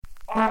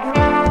You're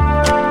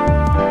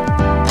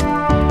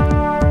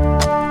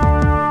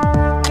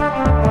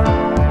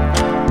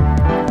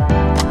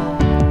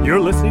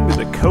listening to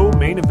the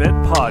Co-Main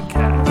Event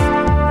Podcast.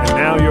 And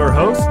now your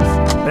hosts,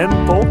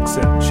 Ben Folks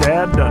and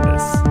Chad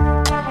Dundas.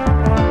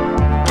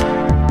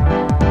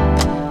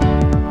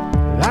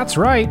 That's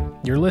right.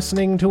 You're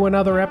listening to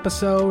another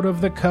episode of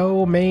the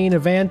Co-Main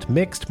Event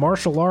Mixed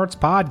Martial Arts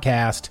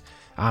Podcast.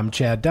 I'm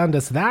Chad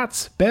Dundas.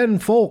 That's Ben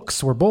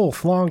Folks. We're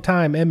both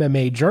longtime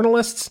MMA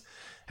journalists.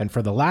 And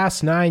for the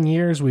last 9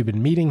 years, we've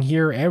been meeting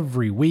here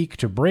every week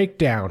to break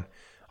down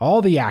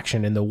all the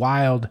action in the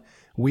wild,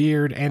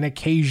 weird, and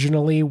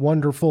occasionally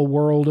wonderful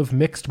world of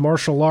mixed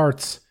martial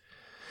arts.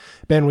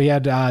 Ben, we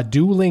had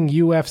dueling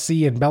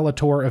UFC and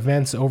Bellator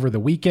events over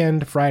the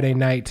weekend. Friday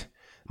night,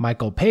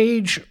 Michael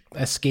Page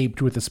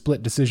escaped with a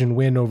split decision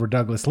win over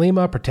Douglas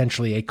Lima,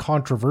 potentially a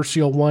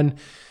controversial one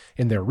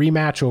in their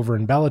rematch over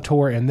in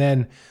Bellator. And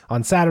then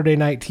on Saturday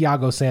night,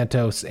 Thiago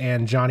Santos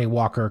and Johnny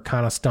Walker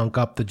kind of stunk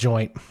up the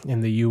joint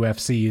in the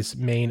UFC's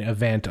main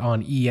event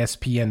on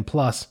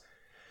ESPN+.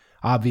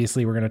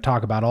 Obviously, we're going to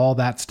talk about all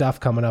that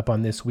stuff coming up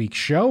on this week's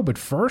show. But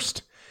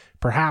first,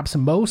 perhaps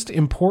most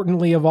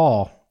importantly of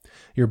all,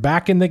 you're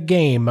back in the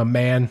game, my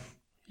man.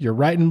 You're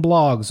writing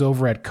blogs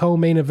over at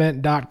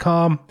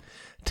comainevent.com.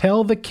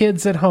 Tell the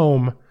kids at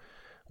home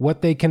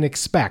what they can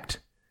expect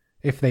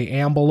if they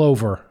amble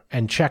over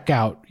and check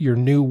out your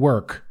new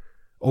work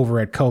over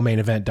at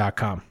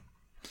comainevent.com.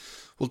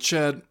 Well,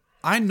 Chad,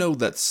 I know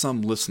that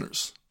some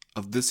listeners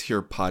of this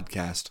here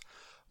podcast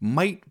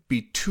might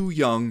be too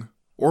young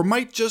or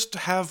might just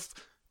have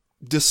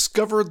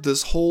discovered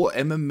this whole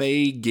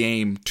MMA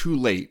game too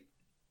late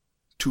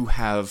to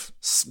have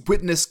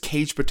witnessed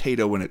Cage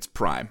Potato in its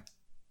prime.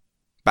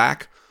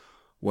 Back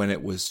when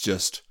it was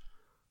just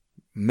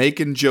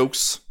making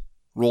jokes,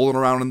 rolling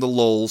around in the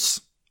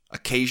lulls,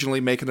 occasionally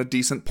making a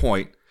decent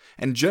point,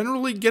 and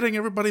generally getting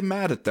everybody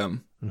mad at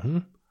them. Mm-hmm.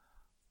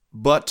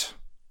 But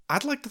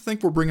I'd like to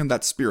think we're bringing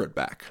that spirit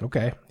back.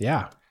 Okay,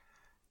 yeah.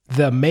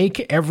 The make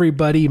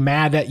everybody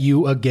mad at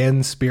you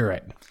again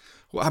spirit.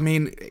 Well, I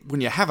mean, when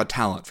you have a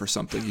talent for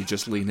something, you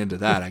just lean into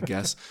that, I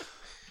guess.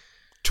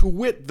 To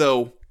wit,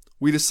 though,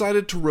 we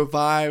decided to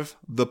revive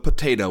the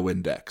Potato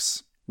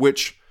Index,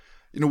 which,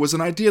 was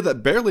an idea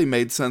that barely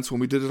made sense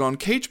when we did it on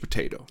Cage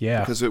Potato.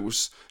 Yeah. Because it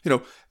was,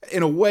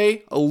 in a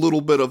way, a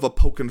little bit of a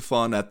poking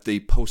fun at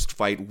the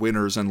post-fight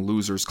winners and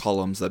losers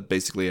columns that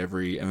basically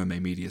every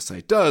MMA media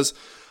site does,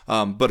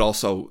 but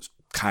also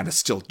kind of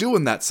still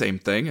doing that same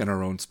thing in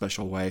our own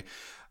special way.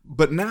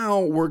 But now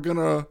we're going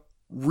to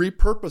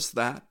repurpose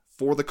that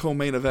for the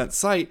Co-Main Event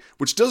site,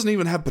 which doesn't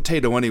even have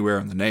potato anywhere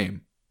in the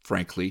name,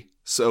 frankly.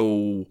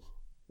 So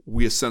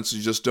we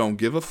essentially just don't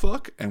give a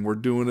fuck, and we're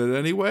doing it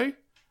anyway.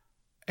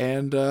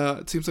 And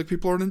it seems like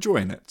people are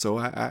enjoying it. So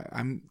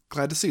I'm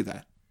glad to see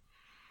that.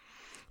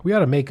 We ought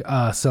to make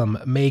some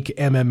Make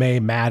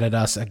MMA Mad at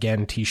Us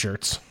Again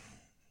t-shirts.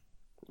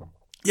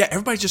 Yeah,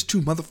 everybody's just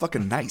too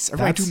motherfucking nice.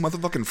 Everybody's too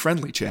motherfucking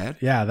friendly, Chad.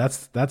 Yeah,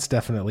 that's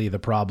definitely the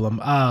problem.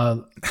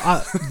 I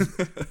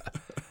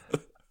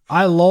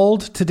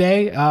lulled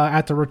today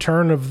at the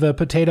return of the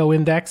Potato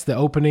Index. The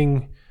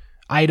opening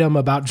item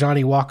about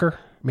Johnny Walker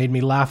made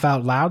me laugh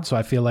out loud, so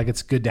I feel like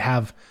it's good to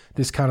have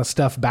this kind of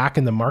stuff back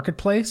in the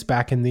marketplace,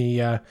 back in the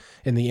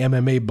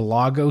MMA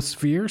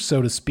blogosphere,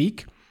 so to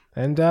speak.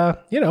 And,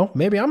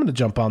 maybe I'm going to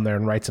jump on there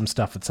and write some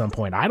stuff at some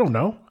point. I don't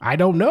know.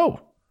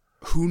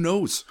 Who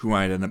knows who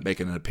might end up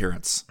making an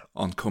appearance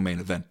on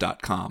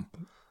comainevent.com.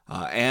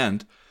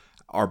 And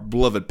our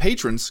beloved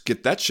patrons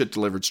get that shit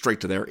delivered straight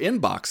to their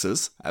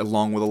inboxes,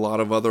 along with a lot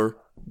of other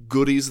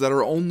goodies that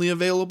are only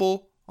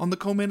available on the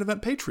Co-Main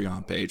Event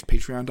Patreon page,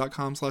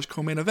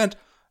 patreon.com/comainevent.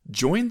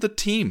 Join the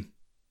team.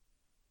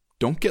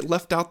 Don't get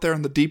left out there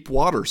in the deep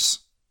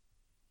waters,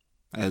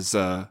 as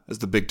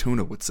the big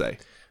tuna would say.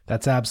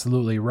 That's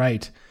absolutely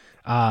right.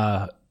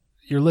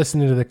 You're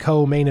listening to the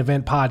Co-Main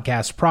Event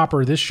Podcast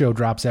proper. This show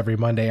drops every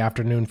Monday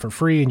afternoon for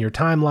free in your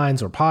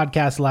timelines or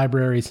podcast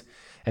libraries.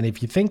 And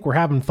if you think we're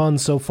having fun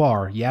so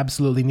far, you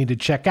absolutely need to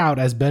check out,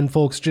 as Ben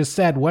Folks just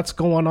said, what's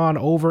going on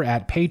over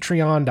at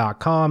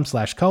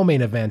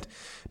patreon.com/comainevent,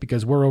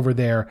 because we're over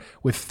there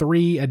with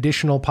 3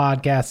 additional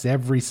podcasts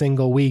every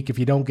single week. If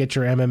you don't get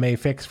your MMA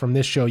fix from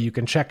this show, you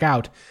can check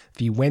out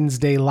the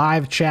Wednesday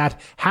live chat,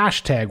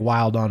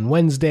 #Wild on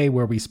Wednesday,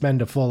 where we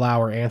spend a full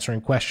hour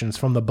answering questions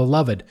from the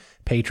beloved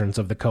patrons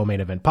of the Co-Main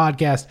Event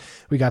Podcast.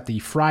 We got the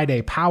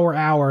Friday Power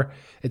Hour.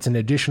 It's an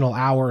additional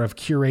hour of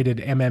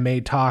curated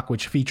MMA talk,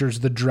 which features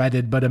the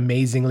dreaded but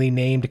amazingly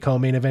named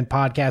Co-Main Event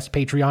Podcast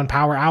Patreon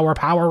Power Hour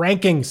Power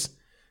Rankings.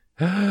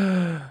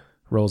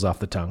 Rolls off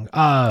the tongue.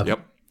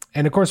 Yep.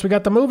 And of course, we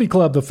got the movie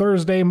club, the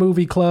Thursday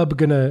movie club.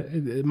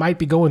 Might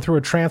be going through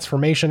a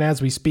transformation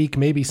as we speak.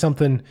 Maybe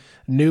something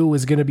new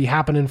is going to be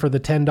happening for the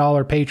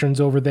 $10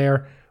 patrons over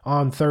there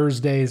on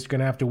Thursdays. Going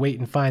to have to wait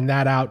and find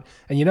that out.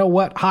 And you know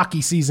what?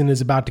 Hockey season is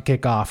about to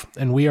kick off,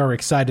 and we are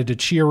excited to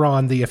cheer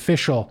on the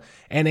official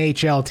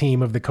NHL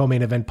team of the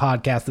Co-Main Event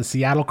Podcast, the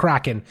Seattle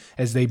Kraken,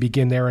 as they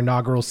begin their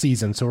inaugural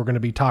season. So we're going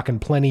to be talking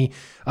plenty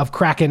of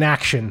Kraken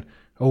action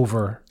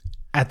over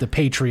at the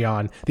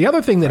Patreon. The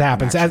other thing that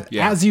happens,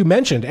 as you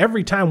mentioned,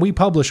 every time we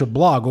publish a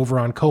blog over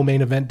on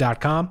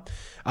co-mainevent.com,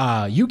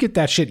 you get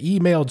that shit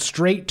emailed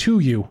straight to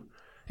you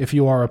if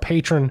you are a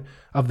patron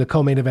of the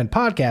Co-Main Event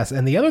podcast.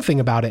 And the other thing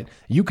about it,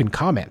 you can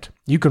comment.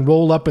 You can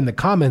roll up in the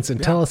comments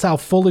and tell us how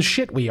full of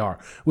shit we are,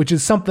 which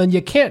is something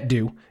you can't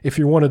do if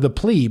you're one of the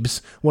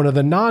plebes, one of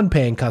the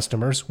non-paying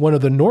customers, one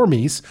of the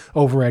normies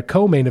over at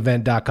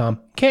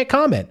co-mainevent.com. Can't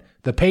comment.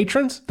 The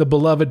patrons, the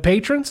beloved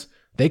patrons,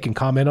 they can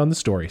comment on the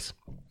stories.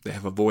 They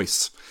have a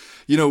voice.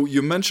 You know,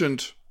 you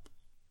mentioned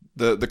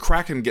the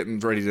Kraken getting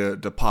ready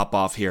to pop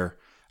off here.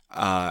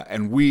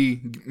 And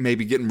we may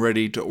be getting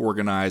ready to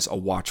organize a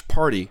watch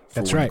party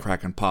for when the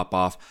Kraken pop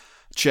off.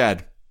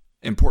 Chad,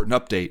 important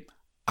update.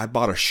 I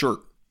bought a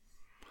shirt.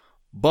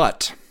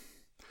 But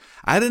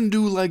I didn't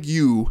do like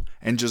you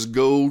and just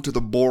go to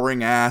the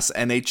boring-ass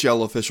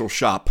NHL official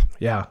shop.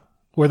 Yeah.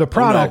 Where the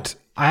product,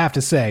 I have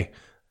to say,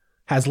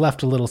 has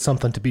left a little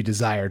something to be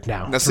desired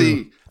now. Now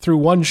through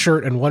one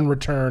shirt and one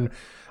return.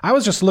 I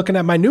was just looking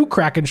at my new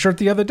Kraken shirt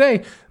the other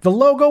day. The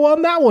logo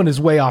on that one is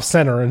way off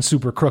center and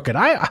super crooked.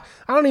 I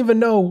don't even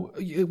know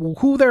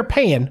who they're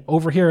paying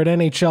over here at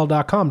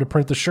NHL.com to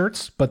print the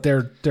shirts, but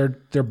they're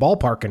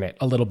ballparking it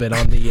a little bit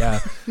on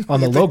the on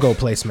the logo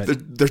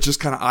placement. They're just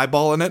kind of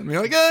eyeballing it, and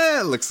you're like,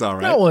 it looks all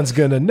right. No one's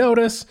gonna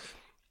notice.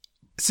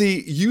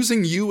 See,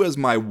 using you as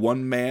my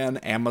one-man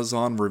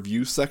Amazon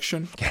review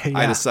section,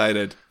 I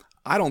decided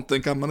I don't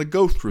think I'm going to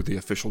go through the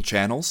official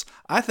channels.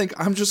 I think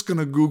I'm just going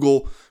to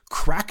Google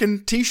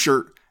Kraken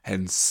t-shirt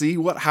and see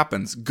what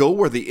happens. Go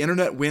where the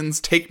internet winds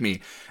take me.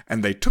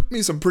 And they took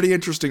me some pretty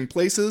interesting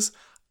places.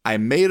 I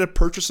made a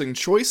purchasing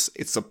choice.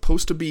 It's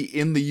supposed to be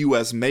in the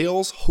U.S.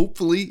 mails.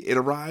 Hopefully it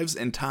arrives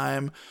in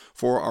time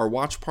for our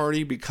watch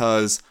party,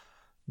 because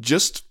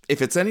just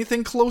if it's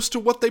anything close to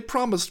what they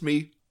promised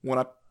me when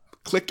I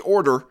clicked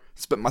order,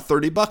 spent my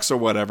 $30 or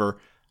whatever,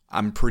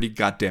 I'm pretty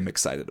goddamn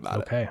excited about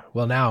it. Okay.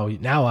 Well, now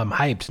I'm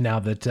hyped now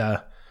that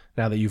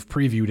you've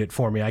previewed it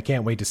for me. I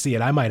can't wait to see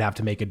it. I might have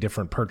to make a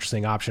different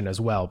purchasing option as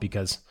well,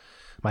 because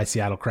my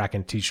Seattle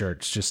Kraken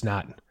t-shirt's just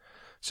not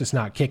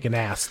kicking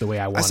ass the way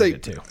I wanted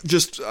it to.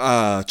 Just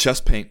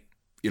chest paint,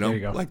 There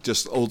you go. Like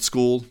just old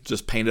school,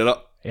 just paint it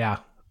up. Yeah.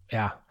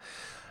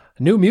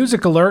 New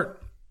music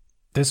alert.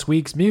 This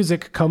week's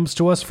music comes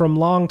to us from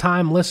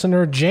longtime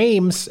listener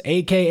James,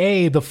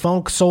 a.k.a. the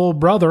Funk Soul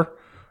Brother,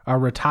 a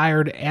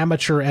retired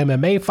amateur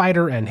MMA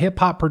fighter and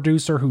hip-hop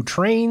producer who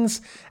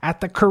trains at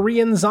the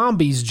Korean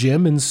Zombies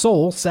gym in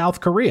Seoul,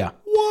 South Korea.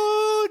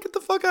 What? Get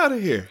the fuck out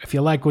of here. If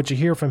you like what you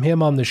hear from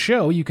him on the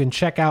show, you can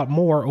check out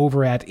more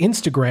over at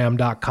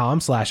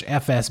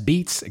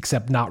Instagram.com/FSBeats,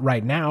 except not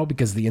right now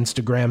because the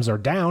Instagrams are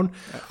down.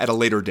 At a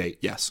later date,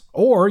 yes.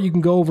 Or you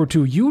can go over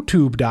to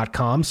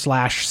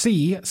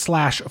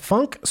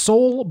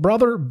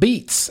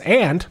youtube.com/C/FunkSoulBrotherBeats.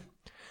 And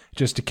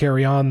just to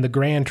carry on the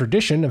grand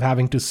tradition of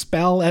having to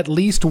spell at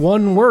least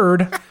one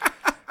word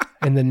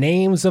in the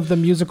names of the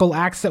musical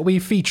acts that we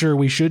feature,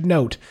 we should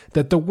note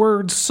that the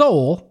word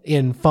soul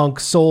in Funk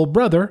Soul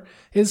Brother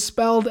is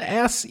spelled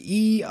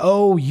S-E-O-U-L,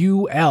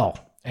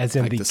 as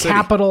in like the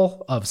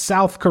capital of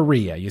South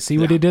Korea. You see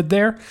what he did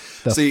there?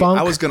 Funk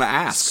I was going to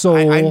ask.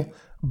 Soul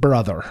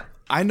Brother.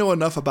 I know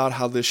enough about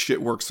how this shit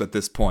works at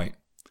this point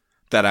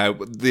that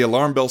the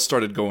alarm bell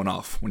started going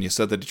off when you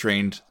said that he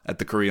trained at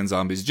the Korean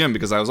Zombies gym,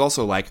 because I was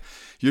also like,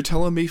 you're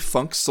telling me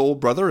Funk Soul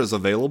Brother is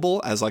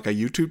available as like a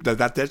YouTube,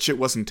 that shit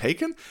wasn't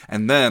taken?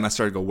 And then I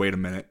started to go, wait a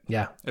minute.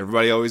 Yeah.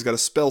 Everybody always got to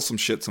spell some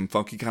shit some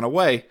funky kind of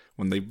way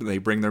when they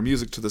bring their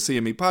music to the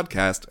CME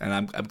podcast, and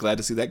I'm glad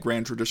to see that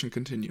grand tradition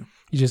continue.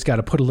 You just got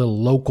to put a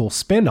little local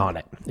spin on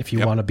it if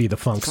you want to be the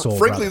Funk Soul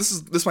Brother. Frankly,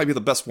 this might be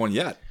the best one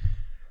yet.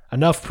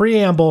 Enough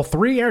preamble.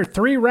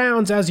 Three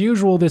rounds as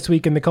usual this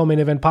week in the Co-Main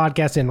Event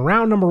podcast. In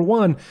round number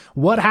 1,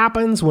 what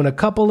happens when a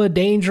couple of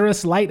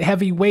dangerous light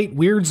heavyweight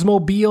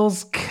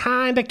Weirdsmobiles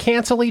kind of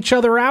cancel each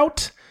other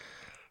out?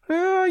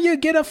 You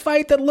get a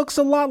fight that looks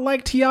a lot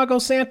like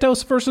Thiago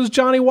Santos versus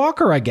Johnny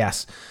Walker, I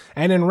guess.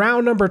 And in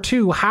round number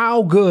 2,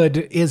 how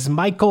good is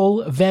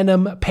Michael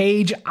Venom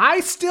Page? I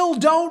still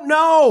don't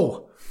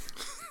know.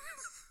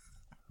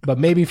 But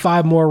maybe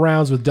 5 more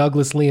rounds with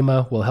Douglas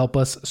Lima will help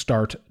us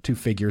start to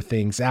figure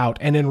things out.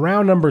 And in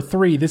round number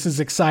 3, this is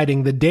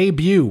exciting, the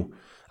debut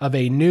of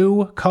a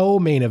new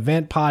Co-Main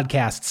Event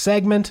podcast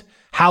segment.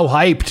 How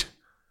hyped?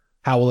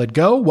 How will it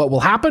go? What will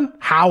happen?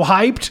 How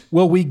hyped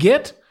will we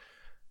get?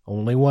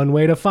 Only one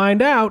way to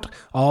find out.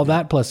 All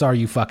that plus Are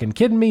You Fucking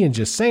Kidding Me and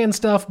just saying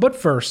stuff. But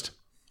first,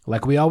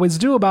 like we always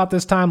do about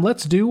this time,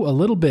 let's do a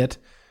little bit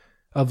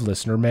of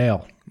listener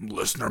mail.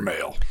 Listener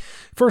mail.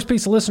 First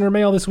piece of listener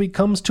mail this week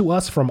comes to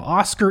us from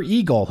Oscar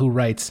Eagle, who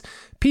writes,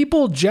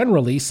 People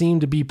generally seem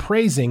to be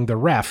praising the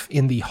ref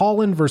in the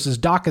Holland versus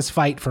Dacus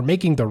fight for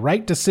making the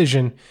right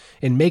decision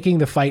in making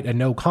the fight a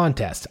no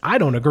contest. I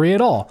don't agree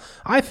at all.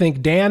 I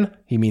think Dan,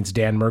 he means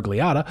Dan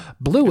Miragliotta,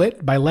 blew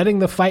it by letting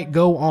the fight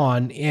go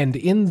on, and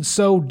in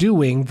so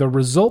doing, the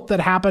result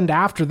that happened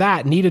after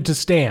that needed to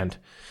stand.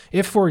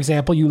 If, for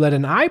example, you let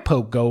an eye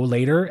poke go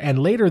later, and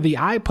later the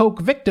eye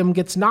poke victim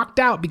gets knocked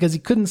out because he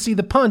couldn't see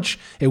the punch,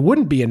 it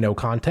wouldn't be a no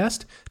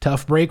contest.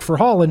 Tough break for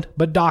Holland,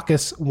 but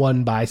Dacus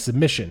won by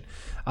submission.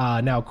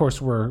 Now, of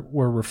course, we're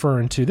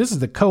referring to, this is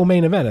the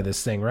co-main event of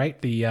this thing,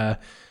 right? The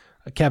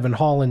Kevin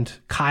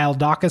Holland-Kyle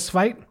Dacus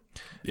fight,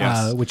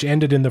 yes. Which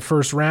ended in the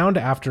first round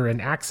after an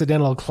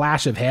accidental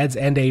clash of heads,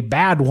 and a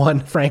bad one,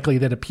 frankly,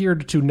 that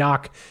appeared to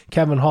knock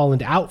Kevin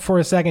Holland out for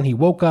a second. He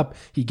woke up,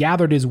 he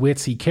gathered his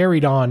wits, he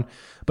carried on,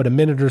 but a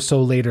minute or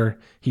so later,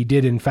 he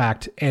did, in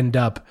fact, end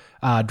up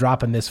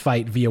dropping this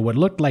fight via what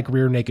looked like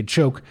rear naked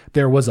choke.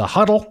 There was a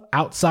huddle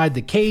outside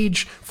the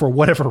cage for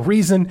whatever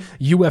reason.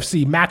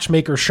 UFC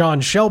matchmaker Sean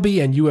Shelby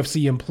and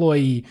UFC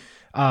employee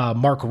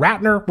Mark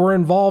Ratner were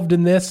involved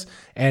in this,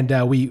 and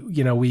we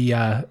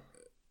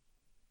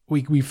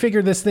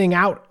figure this thing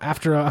out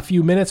after a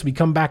few minutes. We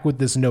come back with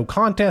this no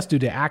contest due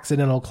to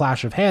accidental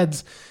clash of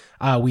heads.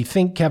 We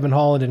think Kevin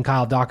Holland and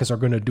Kyle Dacus are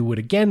going to do it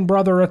again,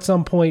 brother, at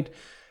some point.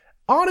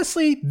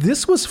 Honestly,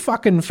 this was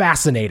fucking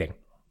fascinating.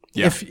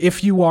 Yeah.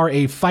 If you are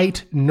a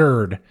fight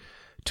nerd,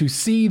 to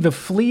see the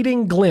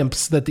fleeting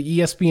glimpse that the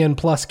ESPN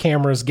Plus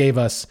cameras gave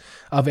us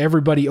of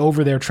everybody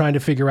over there trying to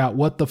figure out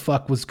what the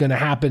fuck was going to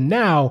happen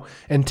now,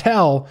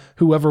 until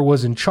whoever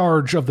was in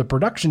charge of the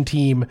production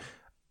team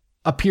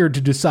appeared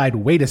to decide,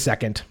 wait a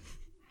second,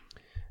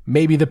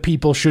 maybe the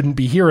people shouldn't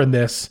be hearing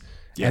this.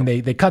 Yep. And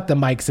they cut the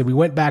mics, and we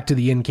went back to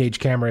the in-cage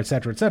camera, et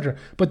cetera, et cetera.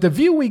 But the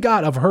view we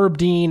got of Herb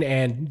Dean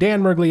and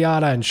Dan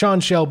Miragliotta and Sean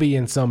Shelby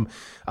and some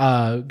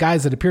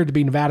guys that appeared to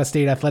be Nevada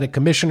State athletic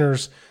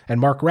commissioners and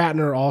Mark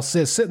Ratner all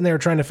sitting there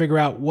trying to figure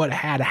out what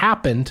had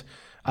happened,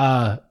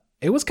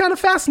 it was kind of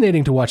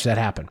fascinating to watch that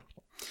happen.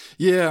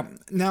 Yeah.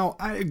 Now,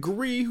 I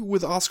agree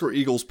with Oscar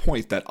Eagle's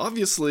point that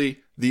obviously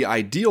the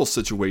ideal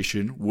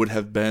situation would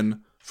have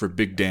been for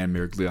Big Dan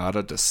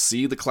Miragliotta to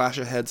see the clash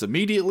of heads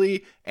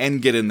immediately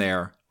and get in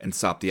there and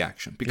stop the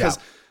action, because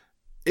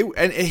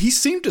and he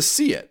seemed to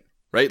see it,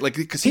 right? Like,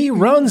 because he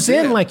runs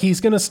in like he's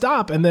going to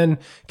stop, and then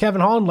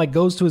Kevin Holland like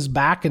goes to his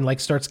back and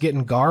like starts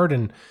getting guard,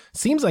 and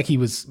seems like he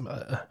was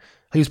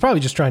probably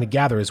just trying to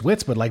gather his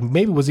wits, but like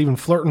maybe was even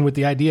flirting with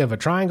the idea of a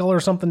triangle or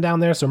something down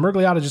there. So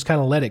Miragliotta just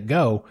kind of let it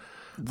go.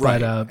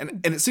 Right. But,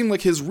 and it seemed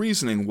like his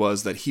reasoning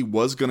was that he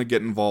was going to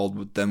get involved,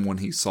 but then when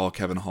he saw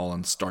Kevin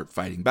Holland start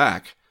fighting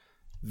back,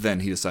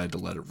 then he decided to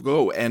let it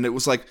go. And it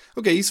was like,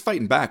 okay, he's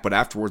fighting back, but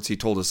afterwards he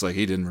told us like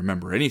he didn't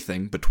remember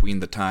anything between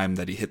the time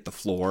that he hit the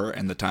floor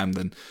and the time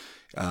then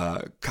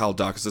Kyle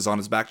Dacus is on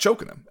his back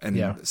choking him.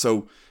 And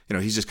so,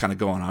 he's just kind of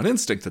going on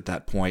instinct at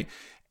that point.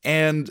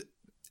 And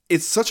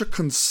it's such a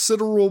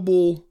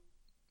considerable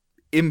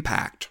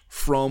impact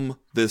from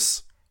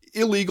this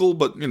illegal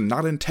but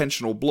not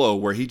intentional blow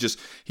where he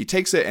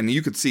takes it, and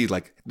you could see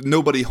like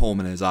nobody home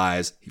in his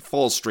eyes. He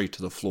falls straight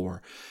to the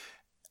floor.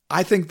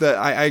 I think that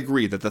I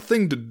agree that the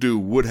thing to do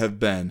would have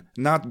been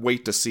not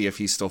wait to see if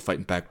he's still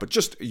fighting back, but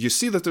just, you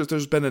see that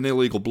there's been an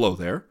illegal blow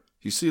there.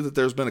 You see that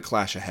there's been a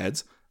clash of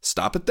heads.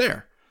 Stop it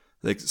there.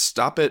 Like,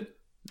 stop it,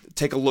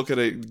 take a look at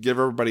it, give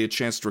everybody a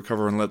chance to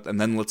recover, and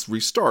then let's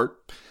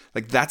restart.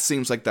 Like, that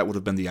seems like that would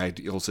have been the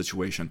ideal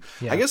situation.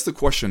 Yeah. I guess the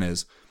question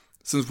is,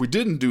 since we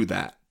didn't do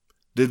that,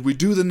 did we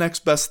do the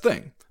next best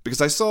thing?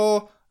 Because I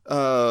saw,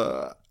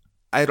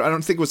 I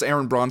don't think it was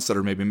Aaron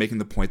Bronstetter maybe making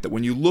the point that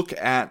when you look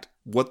at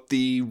what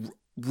the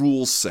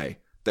rules say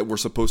that we're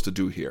supposed to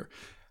do here,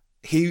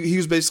 he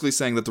was basically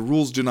saying that the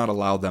rules do not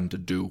allow them to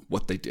do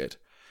what they did.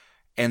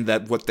 And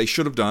that what they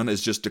should have done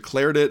is just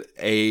declared it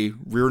a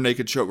rear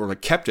naked choke, or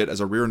like kept it as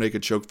a rear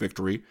naked choke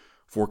victory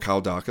for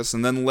Kyle Dacus,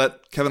 and then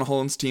let Kevin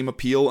Holland's team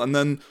appeal, and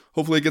then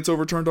hopefully it gets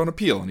overturned on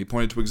appeal. And he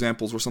pointed to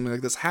examples where something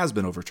like this has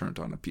been overturned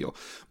on appeal.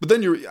 But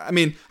then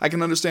I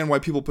can understand why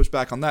people push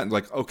back on that. And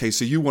like, okay,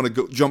 so you want to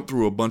go jump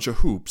through a bunch of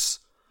hoops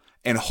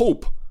and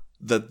hope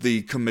that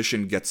the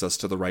commission gets us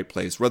to the right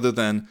place, rather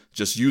than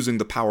just using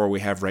the power we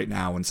have right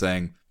now and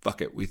saying,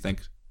 fuck it, we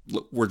think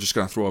we're just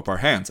going to throw up our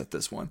hands at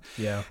this one.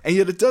 Yeah. And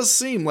yet it does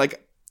seem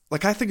like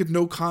I think a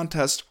no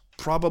contest,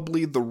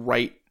 probably the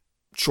right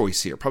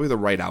choice here, probably the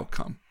right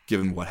outcome,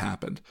 given what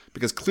happened.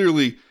 Because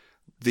clearly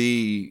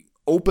the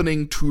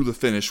opening to the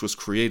finish was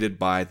created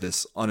by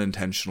this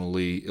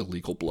unintentionally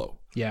illegal blow.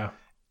 Yeah.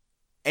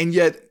 And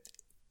yet,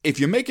 if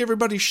you make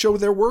everybody show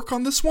their work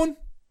on this one,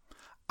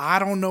 I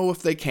don't know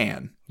if they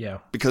can. Yeah.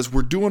 Because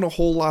we're doing a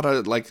whole lot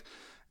of like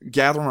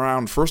gathering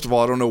around. First of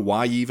all, I don't know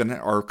why you even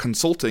are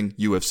consulting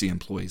UFC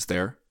employees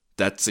there.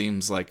 That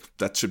seems like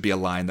that should be a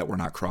line that we're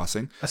not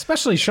crossing.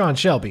 Especially Sean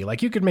Shelby.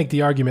 Like, you could make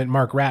the argument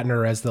Mark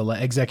Ratner, as the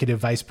executive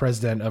vice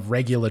president of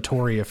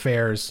regulatory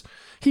affairs,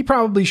 he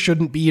probably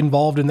shouldn't be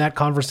involved in that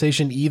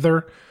conversation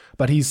either,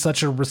 but he's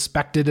such a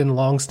respected and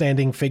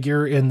longstanding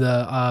figure in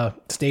the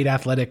state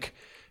athletic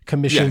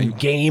commission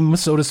game,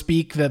 so to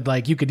speak, that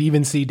like you could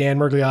even see Dan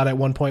Mergliotta at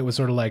one point was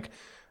sort of like,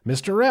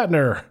 Mr.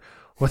 Ratner,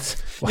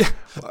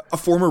 a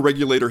former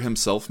regulator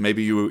himself,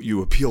 maybe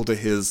you appeal to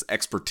his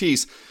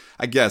expertise,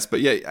 I guess.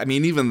 But yeah, I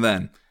mean, even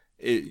then,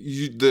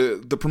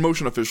 the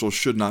promotion officials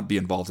should not be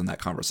involved in that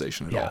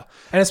conversation at all.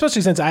 And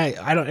especially since I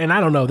don't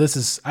know,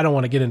 I don't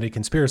want to get into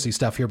conspiracy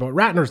stuff here, but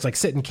Ratner's like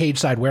sitting cage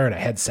side wearing a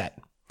headset.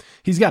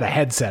 He's got a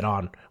headset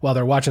on while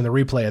they're watching the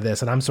replay of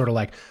this. And I'm sort of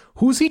like,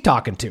 who's he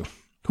talking to?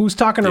 Who's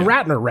talking to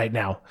Ratner right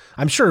now?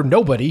 I'm sure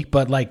nobody,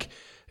 but like,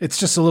 it's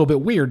just a little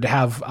bit weird to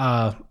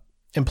have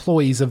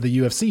employees of the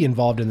UFC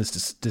involved in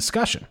this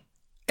discussion.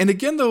 And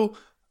again, though,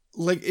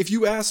 like if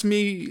you ask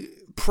me,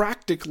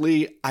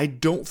 practically, I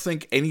don't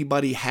think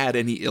anybody had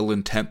any ill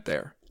intent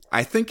there.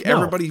 I think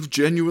everybody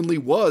genuinely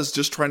was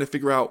just trying to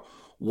figure out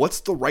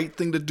what's the right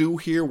thing to do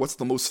here, what's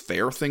the most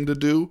fair thing to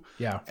do,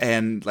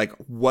 and like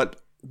what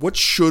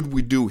should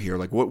we do here,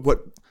 like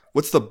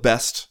what's the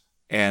best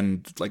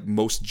and like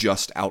most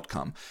just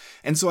outcome.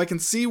 And so I can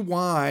see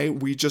why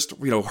we just,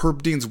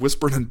 Herb Dean's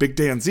whispering in Big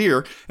Dan's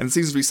ear, and it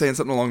seems to be saying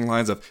something along the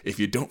lines of, if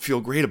you don't feel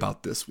great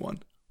about this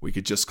one, we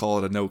could just call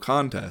it a no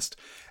contest.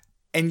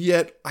 And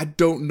yet, I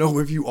don't know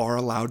if you are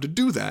allowed to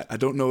do that. I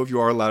don't know if you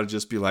are allowed to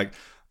just be like,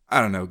 I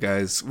don't know,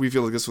 guys, we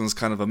feel like this one's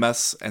kind of a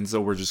mess, and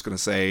so we're just going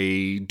to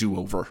say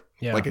do-over.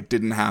 Yeah. Like it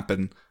didn't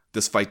happen.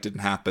 This fight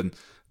didn't happen.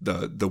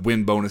 The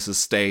win bonuses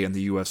stay in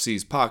the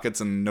UFC's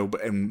pockets,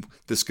 and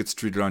this gets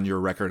treated on your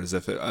record as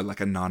if like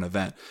a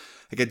non-event.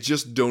 Like I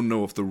just don't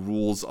know if the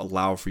rules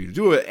allow for you to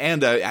do it.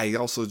 And I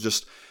also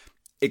just,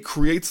 it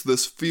creates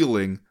this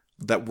feeling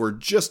that we're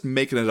just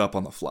making it up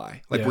on the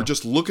fly. Like we're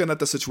just looking at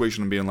the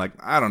situation and being like,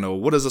 I don't know,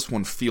 what does this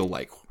one feel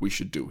like we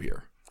should do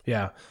here?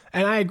 Yeah.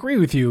 And I agree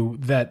with you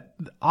that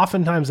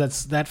oftentimes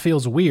that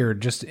feels weird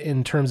just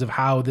in terms of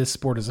how this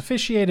sport is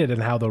officiated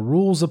and how the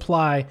rules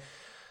apply.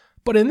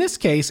 But in this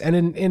case, and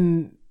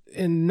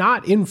in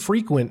not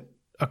infrequent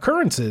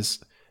occurrences,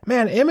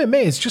 man,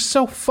 MMA is just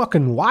so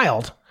fucking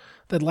wild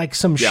that like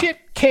some shit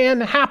can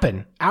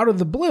happen out of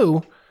the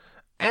blue.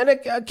 And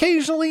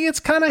occasionally it's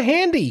kind of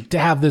handy to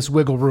have this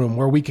wiggle room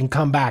where we can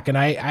come back. And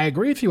I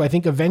agree with you. I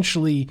think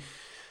eventually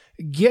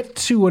get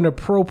to an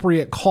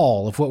appropriate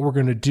call of what we're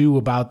going to do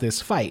about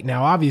this fight.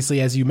 Now, obviously,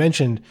 as you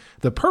mentioned,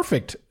 the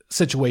perfect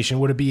situation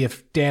would be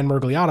if Dan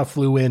Mergliotta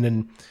flew in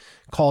and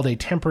called a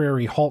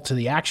temporary halt to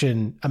the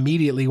action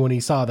immediately when he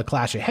saw the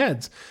clash of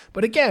heads.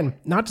 But again,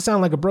 not to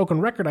sound like a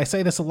broken record, I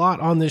say this a lot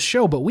on this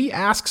show, but we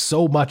ask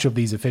so much of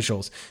these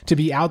officials to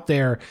be out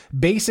there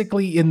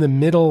basically in the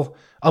middle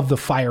of the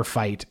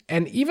firefight.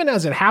 And even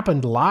as it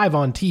happened live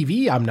on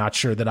TV, I'm not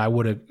sure that I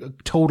would have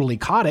totally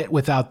caught it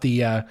without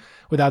the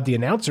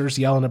announcers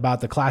yelling about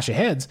the clash of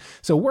heads.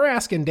 So we're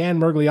asking Dan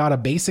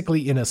Mergliotta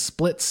basically in a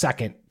split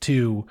second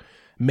to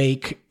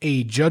make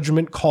a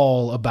judgment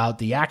call about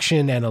the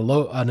action and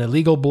an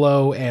illegal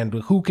blow and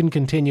who can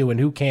continue and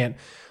who can't.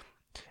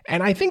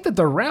 And I think that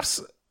the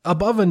refs,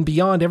 above and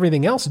beyond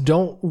everything else,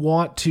 don't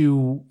want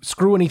to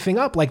screw anything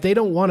up. Like they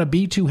don't want to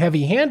be too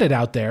heavy-handed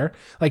out there.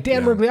 Like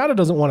Dan Mergliotta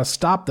doesn't want to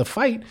stop the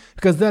fight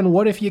because then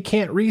what if you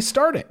can't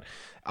restart it?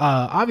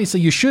 Obviously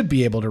you should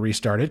be able to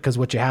restart it because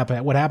what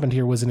happened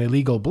here was an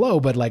illegal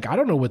blow, but like, I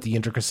don't know what the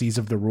intricacies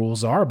of the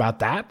rules are about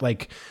that.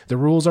 Like the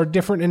rules are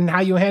different in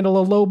how you handle a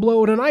low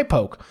blow and an eye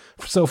poke.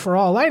 So for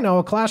all I know,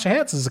 a clash of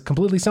heads is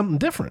completely something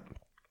different.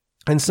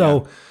 And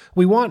so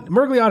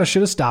Mergliotta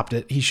should have stopped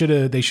it.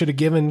 They should have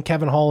given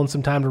Kevin Holland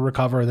some time to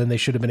recover, and then they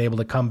should have been able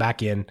to come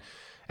back in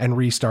and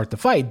restart the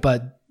fight.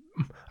 But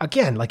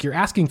again, like you're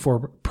asking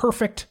for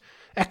perfect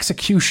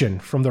execution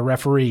from the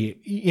referee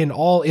in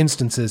all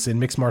instances in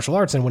mixed martial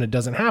arts. And when it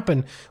doesn't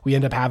happen, we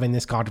end up having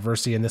this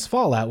controversy and this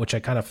fallout, which I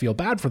kind of feel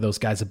bad for those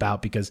guys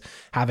about, because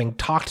having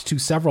talked to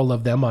several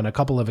of them on a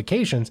couple of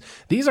occasions,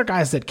 these are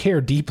guys that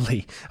care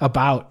deeply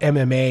about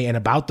MMA and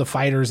about the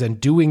fighters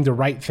and doing the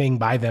right thing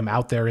by them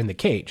out there in the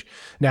cage.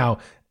 Now,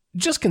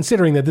 just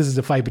considering that this is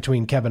a fight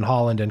between Kevin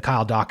Holland and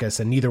Kyle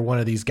Dawkins, and neither one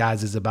of these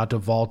guys is about to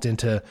vault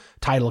into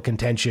title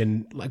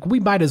contention, like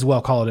we might as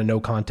well call it a no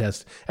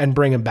contest and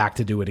bring him back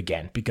to do it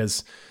again,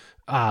 because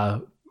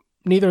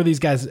neither of these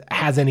guys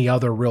has any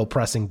other real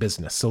pressing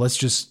business. So let's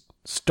just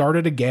start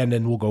it again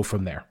and we'll go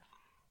from there.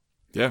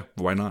 Yeah,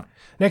 why not?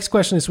 Next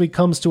question this week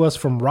comes to us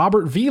from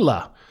Robert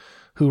Vila,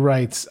 who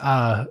writes,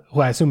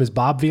 who I assume is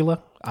Bob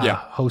Vila,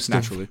 host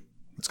naturally.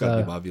 It's got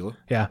to be Bob Vila.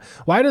 Yeah.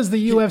 Why does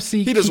the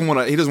UFC... He doesn't want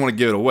to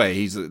give it away.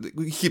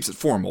 He keeps it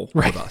formal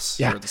with us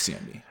here at the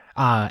CME.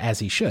 As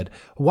he should.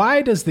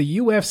 Why does the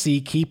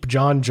UFC keep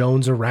John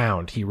Jones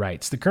around? He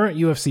writes, the current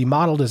UFC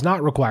model does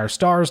not require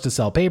stars to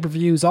sell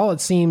pay-per-views. All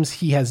it seems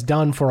he has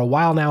done for a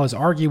while now is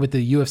argue with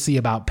the UFC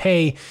about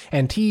pay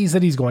and tease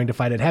that he's going to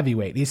fight at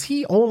heavyweight. Is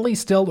he only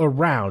still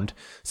around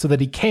so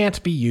that he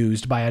can't be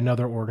used by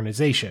another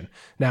organization?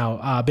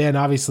 Now, Ben,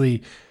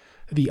 obviously...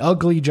 the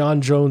ugly John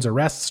Jones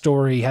arrest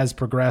story has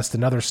progressed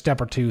another step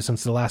or two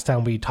since the last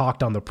time we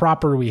talked on the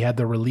proper. We had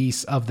the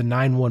release of the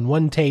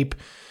 911 tape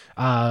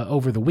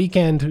over the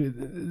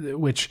weekend,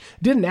 which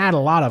didn't add a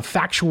lot of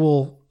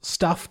factual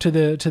stuff to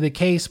the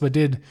case, but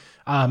did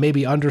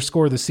maybe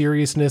underscore the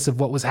seriousness of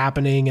what was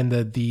happening. And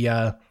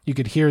the you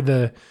could hear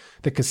the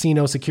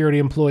casino security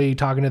employee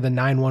talking to the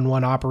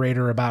 911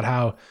 operator about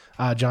how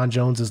John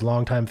Jones's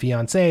longtime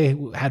fiance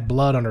had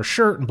blood on her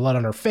shirt and blood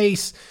on her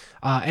face,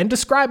 and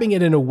describing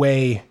it in a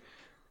way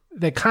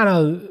that kind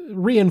of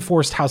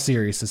reinforced how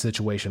serious the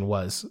situation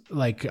was.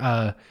 Like,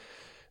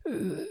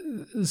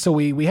 so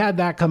we had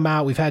that come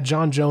out. We've had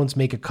John Jones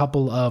make a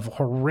couple of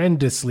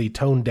horrendously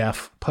tone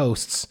deaf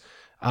posts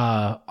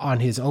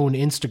on his own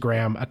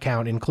Instagram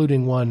account,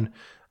 including one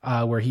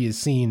where he is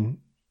seen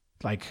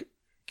like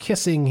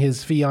kissing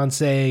his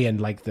fiance, and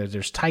like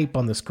there's type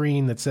on the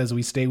screen that says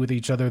we stay with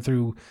each other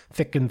through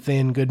thick and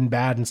thin, good and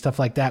bad, and stuff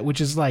like that,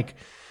 which is like,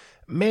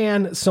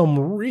 man, some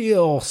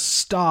real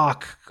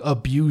stock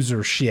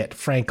abuser shit,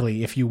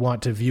 frankly, if you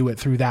want to view it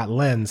through that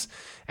lens.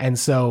 And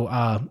so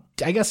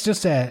I guess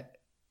just to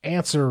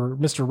answer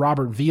Mr.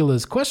 Robert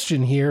Vila's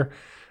question here,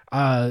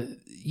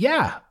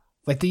 yeah,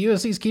 like the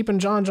UFC's keeping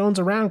John Jones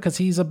around because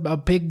he's a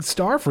big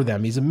star for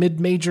them. He's a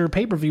mid-major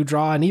pay-per-view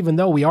draw, and even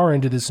though we are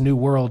into this new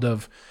world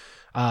of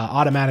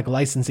automatic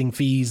licensing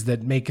fees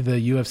that make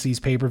the UFC's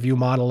pay-per-view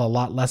model a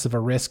lot less of a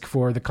risk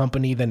for the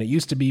company than it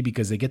used to be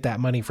because they get that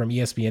money from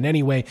ESPN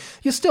anyway,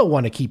 you still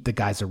want to keep the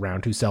guys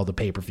around who sell the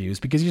pay-per-views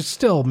because you're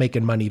still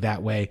making money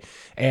that way.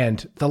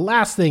 And the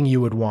last thing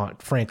you would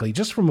want, frankly,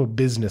 just from a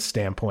business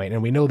standpoint,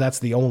 and we know that's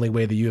the only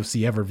way the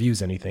UFC ever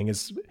views anything,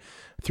 is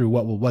through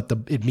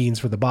it means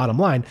for the bottom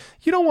line.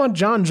 You don't want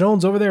John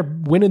Jones over there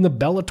winning the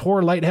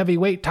Bellator light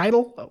heavyweight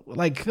title.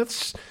 Like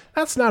that's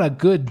not a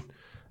good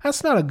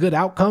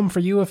outcome for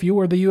you if you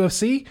were the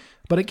UFC.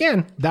 But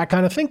again, that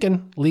kind of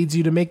thinking leads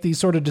you to make these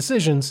sort of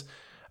decisions,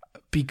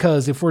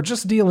 because if we're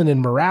just dealing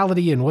in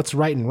morality and what's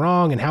right and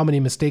wrong and how many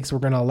mistakes we're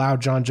going to allow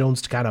John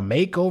Jones to kind of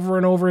make over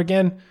and over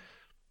again,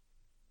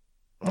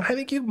 I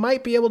think you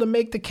might be able to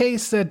make the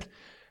case that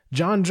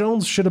John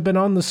Jones should have been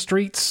on the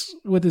streets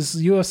with his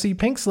UFC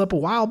pink slip a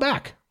while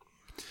back.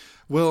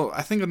 Well,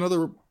 I think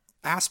another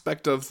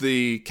aspect of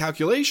the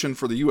calculation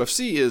for the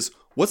UFC is,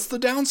 what's the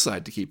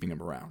downside to keeping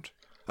him around?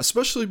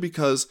 Especially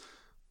because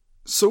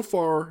so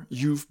far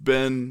you've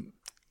been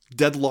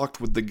deadlocked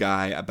with the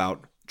guy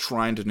about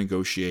trying to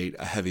negotiate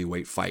a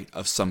heavyweight fight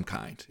of some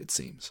kind, it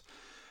seems.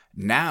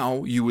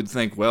 Now you would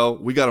think, well,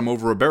 we got him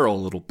over a barrel a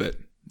little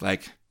bit.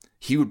 Like,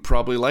 he would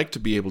probably like to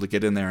be able to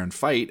get in there and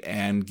fight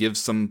and give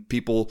some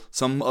people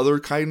some other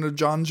kind of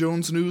John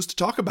Jones news to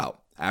talk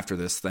about after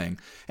this thing.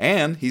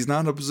 And he's not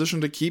in a position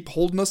to keep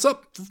holding us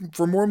up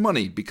for more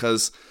money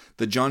because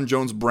the John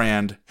Jones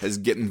brand is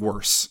getting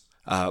worse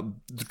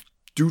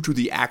due to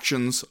the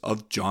actions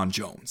of John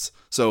Jones.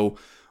 So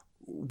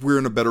we're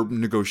in a better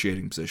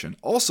negotiating position.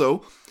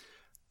 Also,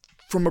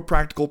 from a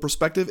practical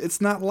perspective, it's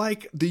not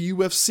like the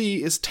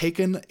UFC is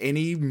taking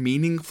any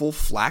meaningful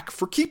flack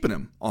for keeping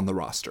him on the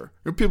roster.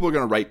 People are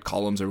going to write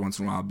columns every once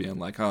in a while being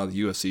like, oh, the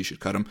UFC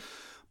should cut him.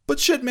 But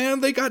shit,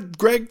 man, they got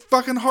Greg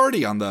fucking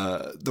Hardy on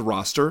the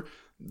roster.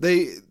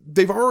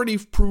 They've already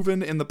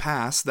proven in the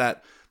past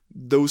that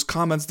those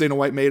comments Dana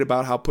White made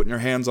about how putting your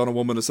hands on a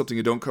woman is something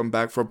you don't come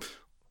back from,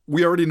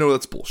 we already know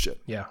that's bullshit.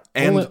 Yeah,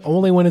 and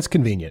only when it's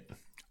convenient.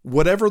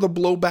 Whatever the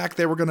blowback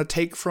they were going to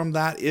take from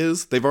that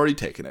is, they've already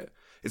taken it.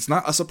 It's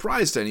not a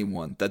surprise to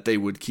anyone that they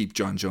would keep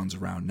John Jones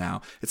around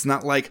now. It's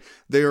not like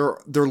they're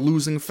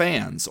losing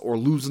fans or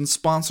losing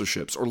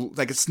sponsorships, or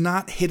like it's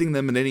not hitting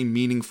them in any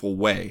meaningful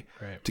way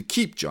to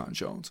keep John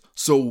Jones.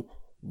 So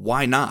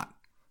why not?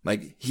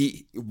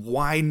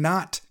 Why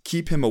not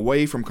keep him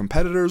away from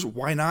competitors?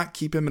 Why not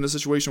keep him in a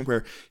situation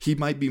where he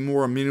might be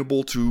more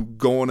amenable to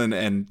going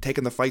and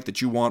taking the fight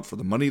that you want for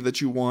the money that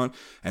you want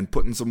and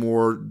putting some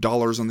more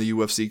dollars on the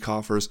UFC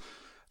coffers?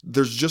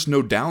 There's just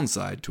no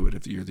downside to it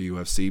if you're the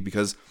UFC,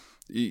 because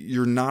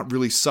you're not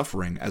really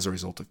suffering as a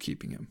result of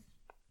keeping him.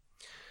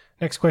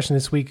 Next question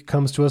this week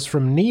comes to us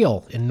from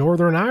Neil in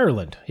Northern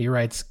Ireland. He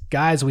writes,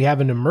 guys, we have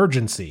an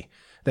emergency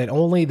that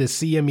only the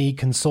CME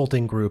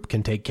Consulting Group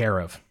can take care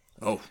of.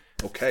 Oh,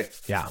 okay.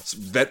 Yeah.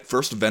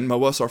 First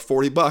Venmo us our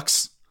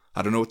 $40.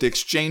 I don't know what the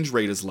exchange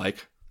rate is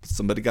like.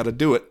 Somebody got to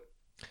do it.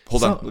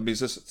 Hold on. Let me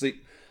just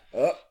see.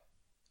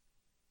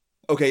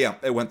 Okay, yeah,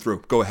 it went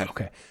through. Go ahead.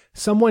 Okay.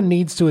 Someone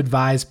needs to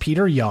advise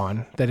Peter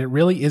Yan that it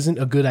really isn't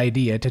a good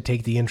idea to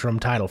take the interim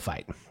title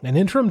fight. An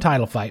interim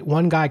title fight,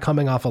 one guy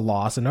coming off a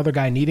loss, another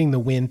guy needing the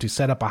win to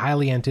set up a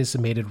highly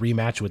anticipated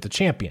rematch with the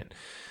champion.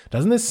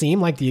 Doesn't this seem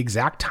like the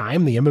exact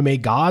time the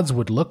MMA gods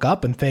would look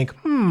up and think,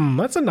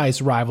 that's a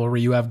nice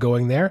rivalry you have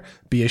going there.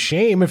 Be a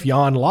shame if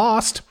Yan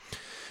lost.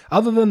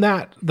 Other than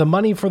the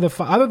money for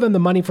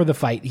the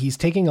fight, he's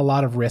taking a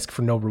lot of risk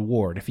for no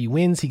reward. If he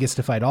wins, he gets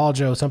to fight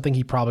Aljo, something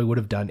he probably would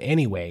have done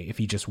anyway if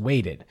he just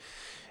waited.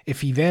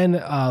 If he then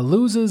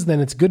loses, then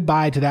it's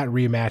goodbye to that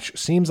rematch.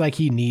 Seems like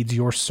he needs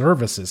your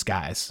services,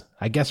 guys.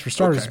 I guess for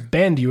starters, okay.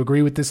 Ben, do you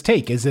agree with this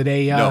take? Is it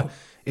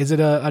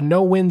a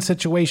no-win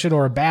situation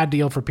or a bad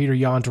deal for Peter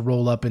Yan to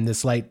roll up in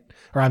this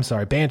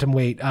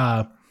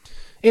bantamweight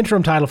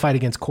interim title fight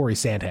against Corey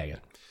Sandhagen?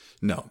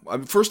 No.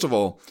 First of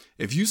all,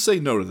 if you say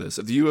no to this,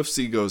 if the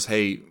UFC goes,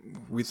 hey,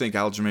 we think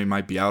Aljamain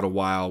might be out a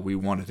while, we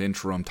want an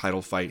interim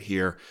title fight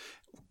here,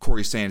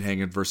 Corey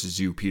Sandhagen versus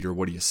you, Peter,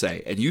 what do you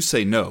say? And you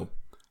say no,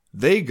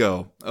 they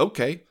go,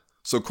 okay,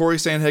 so Corey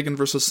Sandhagen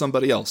versus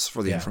somebody else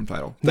for the interim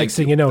title. Next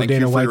thing you know,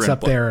 Dana White's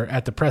up there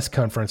at the press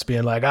conference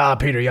being like,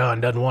 Peter Yan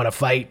doesn't want to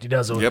fight. He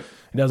doesn't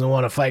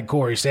want to fight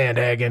Corey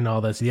Sandhagen,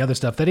 all this, the other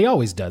stuff that he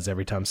always does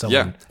every time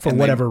someone, for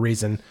whatever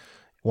reason,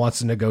 wants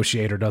to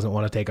negotiate or doesn't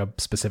want to take a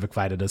specific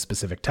fight at a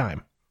specific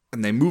time.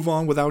 And they move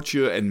on without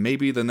you, and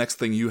maybe the next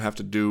thing you have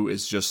to do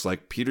is just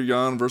like Peter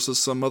Yan versus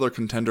some other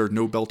contender,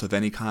 no belt of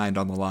any kind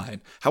on the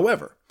line.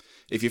 However,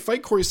 if you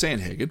fight Corey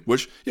Sandhagen,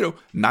 which,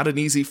 not an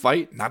easy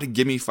fight, not a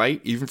gimme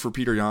fight, even for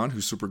Peter Yan,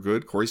 who's super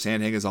good. Corey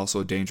Sandhagen is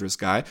also a dangerous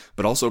guy,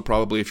 but also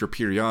probably if you're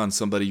Peter Yan,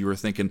 somebody you were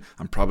thinking,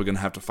 I'm probably going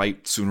to have to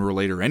fight sooner or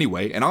later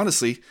anyway. And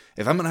honestly,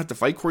 if I'm going to have to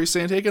fight Corey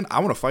Sandhagen, I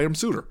want to fight him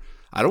sooner.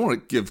 I don't want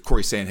to give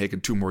Corey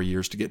Sandhagen 2 more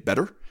years to get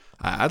better.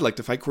 I'd like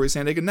to fight Corey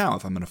Sandhagen now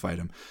if I'm going to fight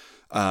him.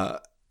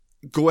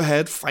 Go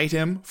ahead, fight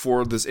him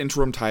for this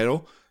interim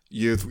title.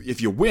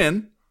 If you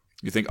win,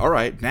 you think, all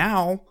right,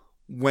 now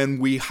when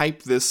we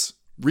hype this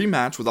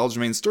rematch with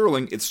Aljamain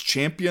Sterling, it's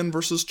champion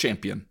versus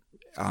champion,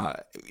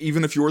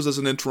 even if yours is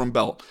an interim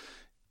belt.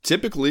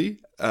 Typically,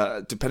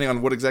 depending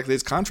on what exactly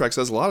his contract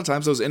says, a lot of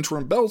times those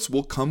interim belts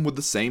will come with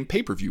the same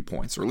pay-per-view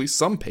points, or at least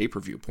some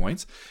pay-per-view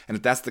points. And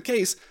if that's the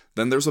case,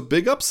 then there's a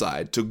big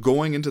upside to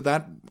going into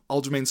that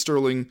Aljamain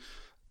Sterling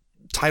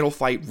title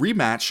fight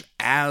rematch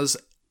as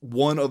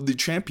one of the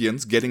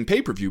champions getting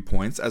pay-per-view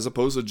points, as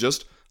opposed to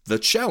just the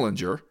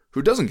challenger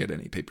who doesn't get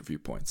any pay-per-view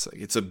points.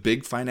 It's a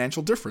big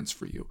financial difference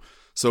for you.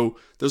 So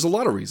there's a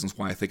lot of reasons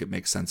why I think it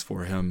makes sense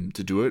for him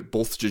to do it,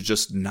 both to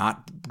just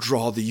not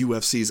draw the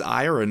UFC's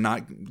ire and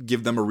not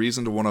give them a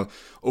reason to want to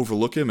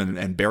overlook him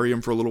and bury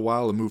him for a little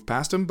while and move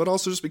past him, but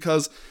also just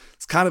because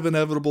it's kind of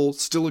inevitable,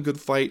 still a good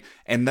fight,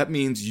 and that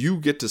means you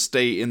get to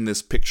stay in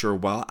this picture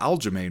while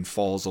Aljamain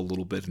falls a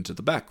little bit into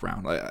the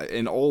background.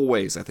 In all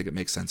ways, I think it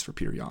makes sense for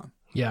Peter Yan.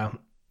 Yeah,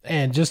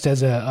 and just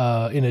as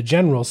in a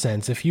general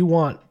sense, if you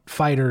want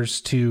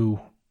fighters to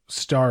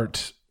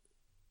start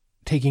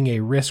taking a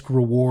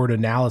risk-reward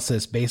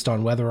analysis based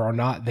on whether or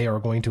not they are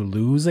going to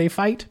lose a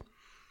fight,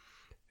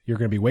 you're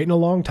going to be waiting a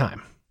long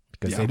time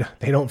because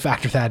they don't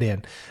factor that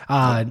in.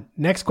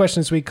 Next question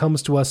this week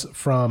comes to us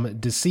from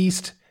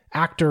deceased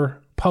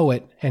actor,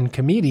 poet, and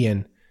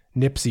comedian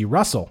Nipsey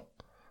Russell,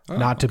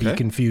 not to be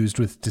confused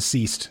with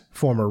deceased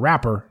former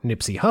rapper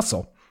Nipsey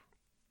Hussle.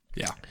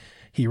 Yeah.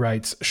 He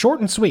writes, short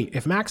and sweet,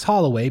 if Max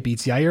Holloway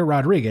beats Yair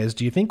Rodriguez,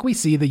 do you think we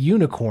see the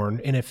unicorn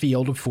in a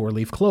field of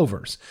 4-leaf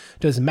clovers?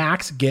 Does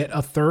Max get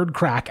a third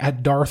crack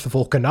at Darth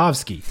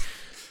Volkanovski?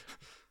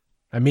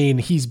 I mean,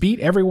 he's beat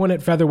everyone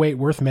at featherweight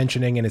worth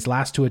mentioning, and his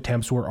last 2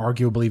 attempts were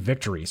arguably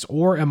victories.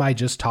 Or am I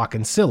just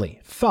talking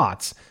silly?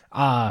 Thoughts?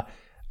 I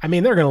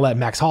mean, they're going to let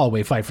Max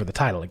Holloway fight for the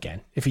title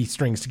again if he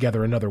strings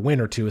together another win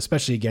or 2,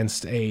 especially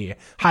against a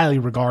highly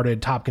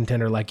regarded top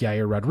contender like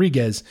Yair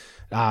Rodriguez.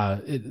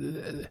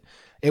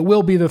 It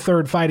will be the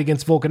third fight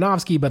against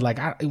Volkanovski, but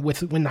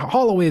when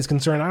Holloway is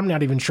concerned, I'm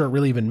not even sure it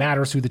really even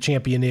matters who the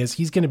champion is.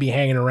 He's going to be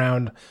hanging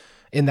around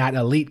in that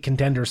elite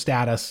contender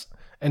status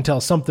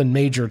until something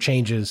major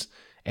changes.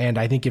 And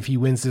I think if he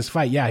wins this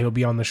fight, he'll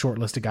be on the short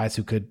list of guys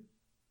who could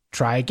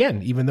try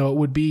again, even though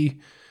he's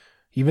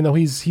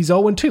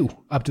 0-2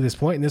 up to this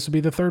point, and this will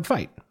be the third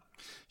fight.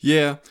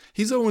 Yeah,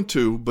 he's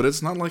 0-2, but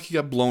it's not like he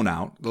got blown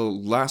out. The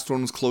last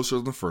one was closer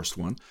than the first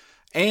one.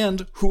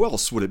 And who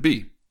else would it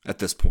be at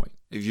this point?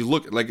 If you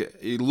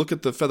look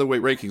at the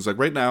featherweight rankings, like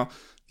right now,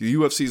 the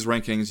UFC's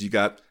rankings, you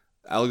got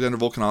Alexander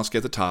Volkanovski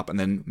at the top, and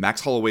then Max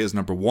Holloway is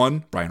number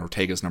 1, Brian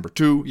Ortega is number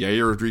 2,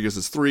 Yair Rodriguez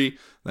is 3,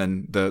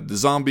 then the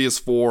Zombie is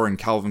 4, and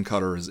Calvin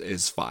Cutter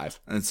is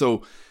 5. And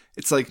so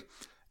it's like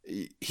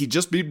he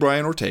just beat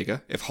Brian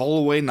Ortega. If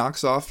Holloway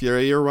knocks off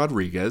Yair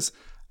Rodriguez,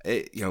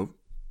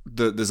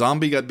 the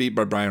Zombie got beat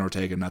by Brian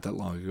Ortega not that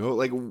long ago.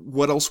 Like,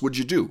 what else would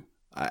you do?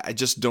 I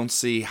just don't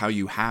see how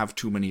you have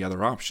too many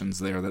other options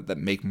there that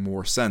make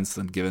more sense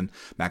than giving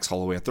Max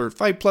Holloway a third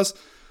fight. Plus,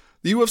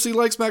 the UFC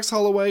likes Max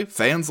Holloway.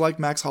 Fans like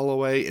Max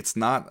Holloway. It's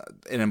not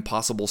an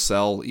impossible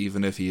sell,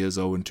 even if he is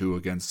 0-2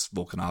 against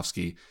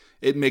Volkanovski.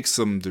 It makes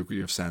some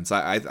degree of sense.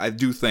 I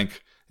do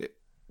think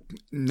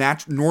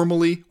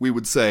normally we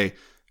would say,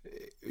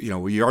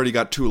 you already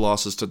got 2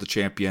 losses to the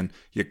champion.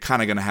 You're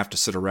kind of going to have to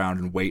sit around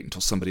and wait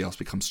until somebody else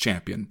becomes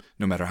champion,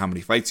 no matter how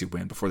many fights you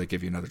win, before they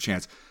give you another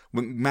chance.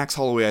 When Max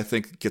Holloway, I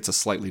think, gets a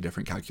slightly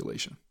different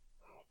calculation.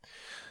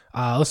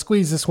 Let's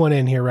squeeze this one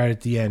in here right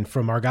at the end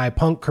from our guy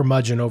Punk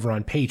Curmudgeon over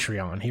on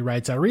Patreon. He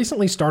writes, I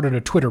recently started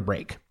a Twitter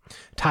break.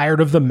 Tired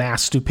of the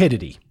mass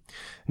stupidity.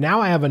 Now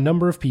I have a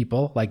number of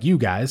people like you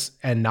guys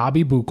and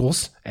Nobby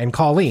Buchels and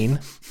Colleen,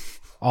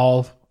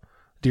 all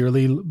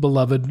dearly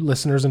beloved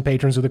listeners and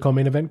patrons of the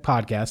Co-Main Event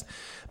podcast,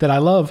 that I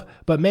love,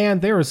 but man,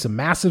 there is some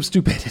massive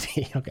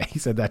stupidity. Okay, he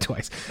said that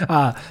twice.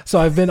 So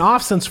I've been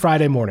off since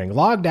Friday morning,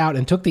 logged out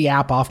and took the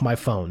app off my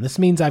phone. This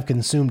means I've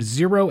consumed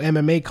 0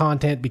 MMA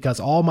content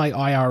because all my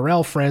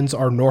IRL friends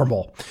are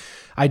normal.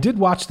 I did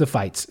watch the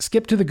fights,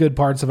 skipped to the good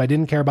parts if I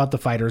didn't care about the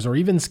fighters, or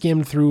even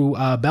skimmed through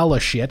Bella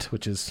shit,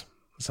 which is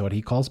what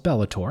he calls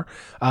Bellator,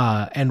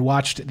 and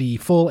watched the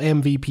full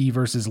MVP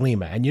versus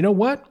Lima. And you know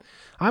what?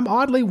 I'm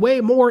oddly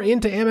way more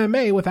into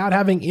MMA without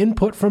having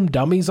input from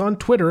dummies on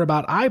Twitter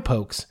about eye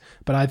pokes.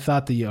 But I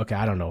thought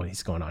I don't know what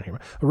he's going on here.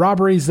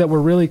 Robberies that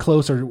were really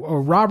close or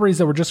robberies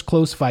that were just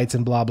close fights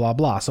and blah, blah,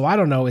 blah. So I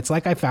don't know. It's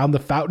like I found the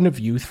fountain of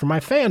youth for my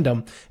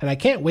fandom, and I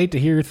can't wait to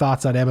hear your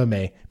thoughts on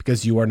MMA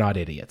because you are not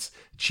idiots.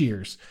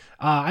 Cheers.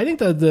 I think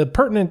the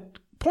pertinent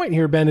point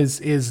here, Ben, is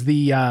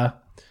the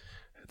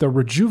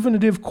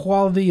rejuvenative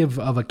quality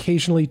of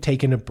occasionally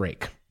taking a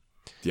break.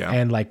 Yeah.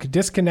 And like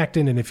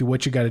disconnecting. And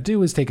what you got to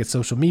do is take a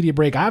social media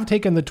break. I've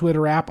taken the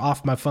Twitter app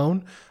off my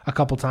phone a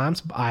couple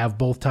times. I have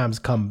both times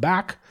come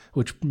back,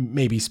 which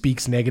maybe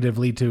speaks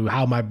negatively to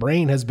how my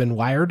brain has been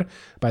wired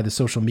by the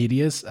social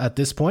medias at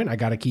this point. I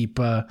got to keep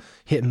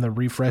hitting the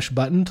refresh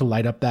button to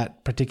light up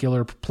that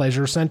particular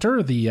pleasure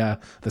center, the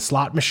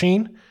slot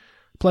machine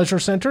pleasure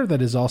center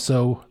that is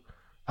also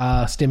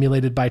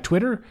stimulated by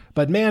Twitter.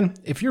 But man,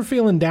 if you're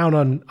feeling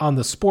down on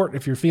the sport,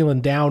 if you're feeling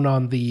down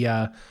on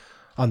the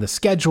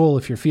schedule,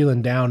 if you're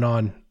feeling down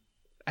on,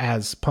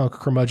 as Punk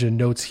Curmudgeon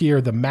notes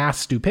here, the mass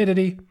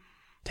stupidity,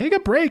 take a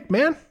break,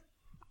 man.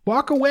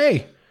 Walk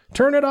away.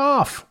 Turn it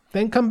off.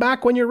 Then come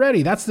back when you're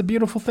ready. That's the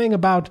beautiful thing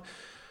about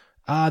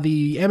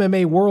the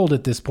MMA world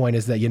at this point,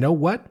 is that, you know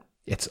what?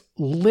 It's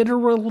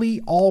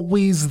literally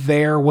always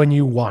there when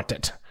you want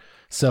it.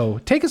 So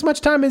take as much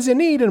time as you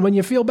need, and when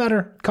you feel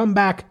better, come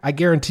back. I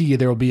guarantee you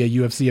there will be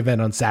a UFC event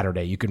on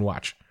Saturday you can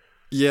watch.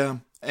 Yeah,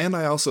 and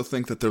I also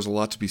think that there's a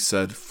lot to be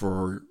said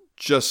for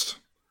just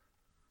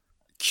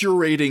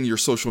curating your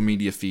social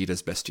media feed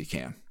as best you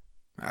can.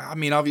 I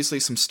mean, obviously,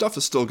 some stuff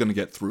is still going to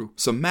get through.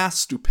 Some mass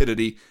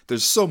stupidity,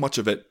 there's so much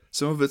of it.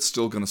 Some of it's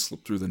still going to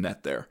slip through the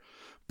net there.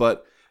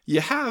 But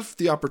you have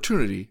the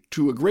opportunity,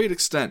 to a great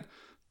extent,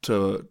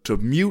 to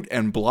mute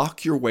and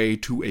block your way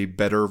to a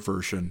better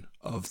version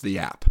of the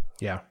app.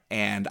 Yeah.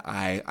 And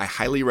I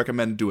highly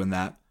recommend doing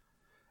that.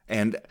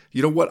 And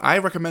you know what? I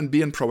recommend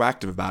being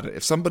proactive about it.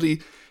 If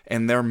somebody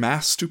and their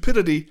mass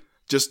stupidity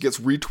just gets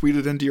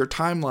retweeted into your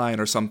timeline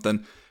or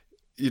something,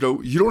 you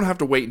don't have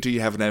to wait until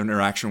you have an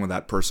interaction with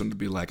that person to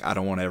be like, I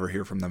don't want to ever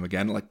hear from them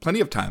again. Like, plenty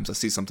of times I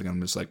see something and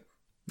I'm just like,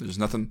 there's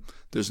nothing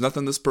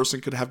this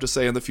person could have to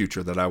say in the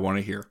future that I want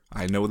to hear.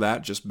 I know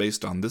that just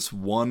based on this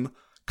one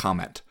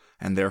comment,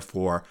 and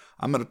therefore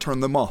I'm going to turn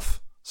them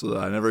off so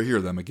that I never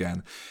hear them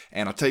again.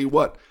 And I'll tell you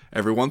what,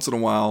 every once in a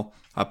while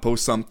I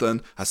post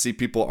something, I see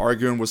people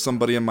arguing with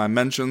somebody in my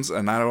mentions,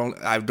 and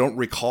I don't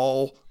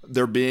recall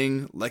there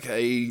being like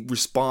a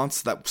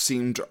response that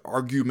seemed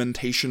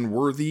argumentation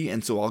worthy,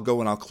 and so I'll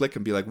go and I'll click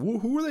and be like,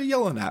 who are they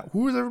yelling at?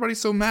 Who is everybody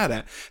so mad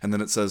at? And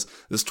then it says,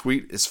 this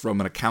tweet is from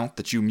an account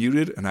that you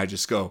muted, and I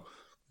just go,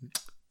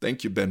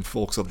 thank you, Ben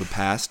Folks of the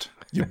past,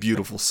 you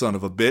beautiful son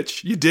of a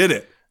bitch. You did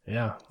it.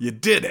 Yeah. You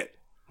did it.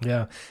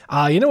 Yeah.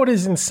 You know what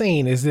is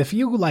insane is if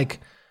you,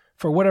 like,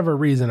 for whatever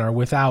reason, are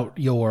without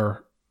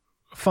your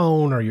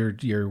phone or your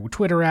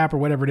Twitter app or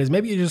whatever it is,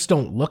 maybe you just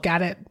don't look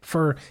at it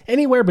for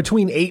anywhere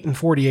between 8 and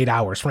 48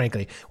 hours,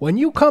 frankly. When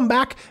you come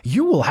back,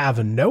 you will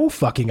have no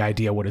fucking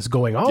idea what is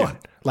going on. Yeah.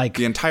 Like,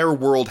 the entire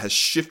world has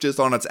shifted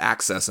on its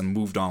axis and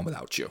moved on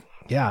without you.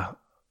 Yeah.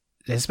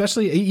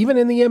 Especially even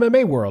in the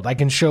MMA world, I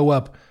can show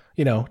up,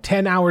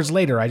 10 hours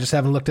later. I just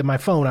haven't looked at my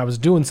phone. I was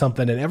doing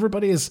something and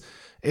everybody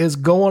is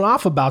going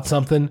off about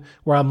something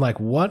where I'm like,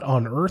 what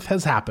on earth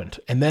has happened?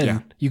 And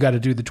then you got to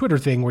do the Twitter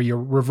thing where you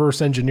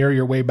reverse engineer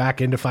your way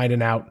back into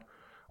finding out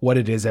what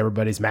it is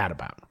everybody's mad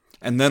about.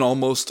 And then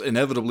almost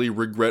inevitably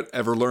regret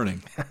ever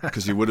learning,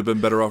 because you would have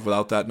been better off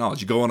without that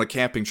knowledge. You go on a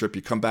camping trip,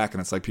 you come back, and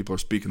it's like people are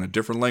speaking a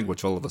different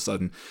language all of a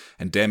sudden.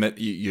 And damn it,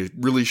 you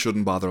really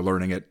shouldn't bother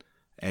learning it.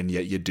 And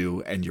yet you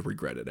do, and you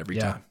regret it every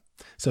time.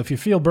 So if you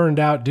feel burned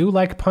out, do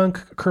like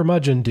Punk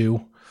Curmudgeon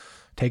do.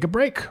 Take a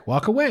break,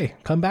 walk away,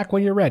 come back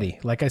when you're ready.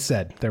 Like I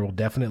said, there will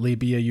definitely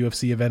be a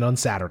UFC event on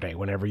Saturday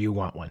whenever you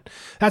want one.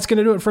 That's going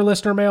to do it for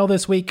listener mail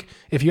this week.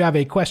 If you have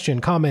a question,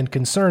 comment,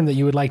 concern that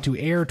you would like to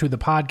air to the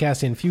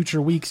podcast in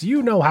future weeks,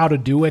 you know how to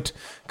do it.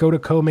 Go to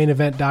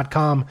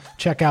co-mainevent.com,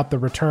 check out the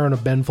return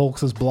of Ben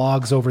Folks'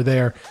 blogs over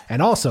there,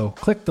 and also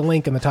click the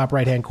link in the top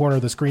right-hand corner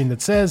of the screen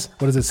that says,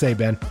 what does it say,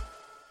 Ben?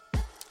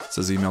 It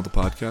says email the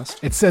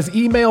podcast. It says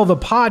email the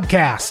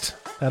podcast.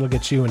 That'll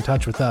get you in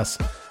touch with us.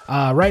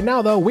 Right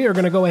now, though, we are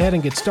going to go ahead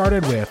and get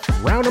started with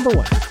round number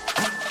 1.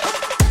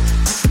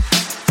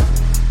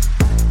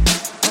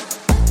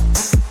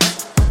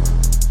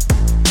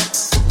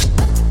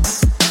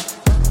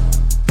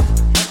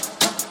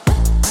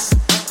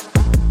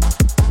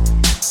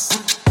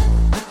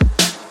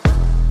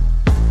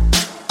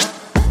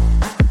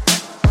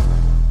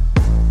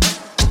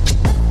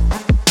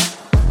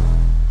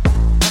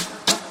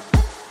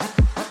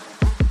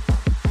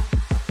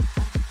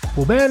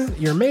 Well, Ben,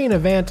 your main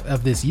event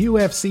of this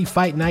UFC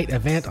Fight Night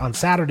event on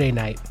Saturday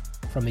night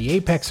from the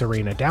Apex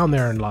Arena down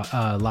there in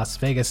Las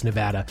Vegas,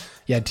 Nevada,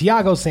 you had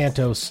Thiago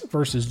Santos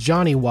versus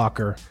Johnny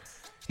Walker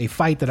a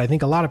fight that I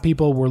think a lot of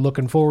people were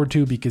looking forward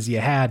to because you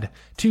had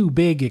two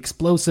big,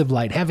 explosive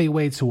light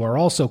heavyweights who are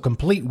also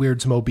complete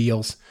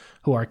Weirdsmobiles,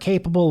 who are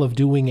capable of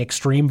doing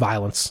extreme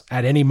violence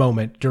at any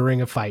moment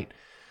during a fight.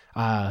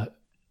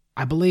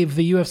 I believe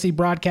the UFC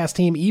broadcast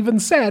team even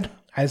said,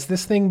 as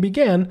this thing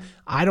began,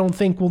 I don't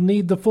think we'll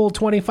need the full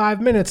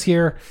 25 minutes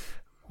here,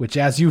 which,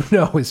 as you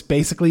know, is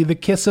basically the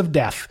kiss of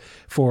death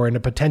for a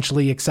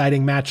potentially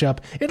exciting matchup.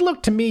 It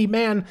looked to me,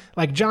 man,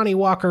 like Johnny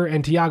Walker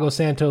and Thiago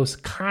Santos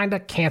kind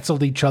of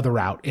canceled each other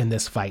out in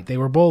this fight. They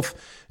were both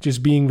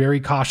just being very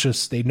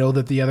cautious. They know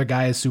that the other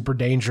guy is super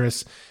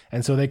dangerous,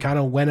 and so they kind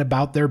of went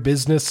about their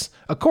business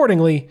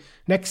accordingly.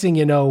 Next thing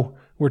you know,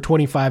 we're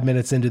 25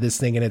 minutes into this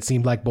thing, and it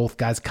seemed like both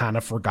guys kind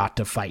of forgot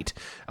to fight.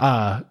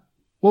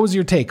 What was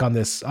your take on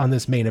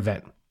this main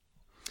event?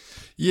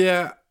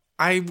 Yeah,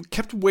 I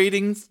kept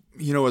waiting,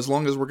 as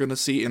long as we're going to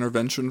see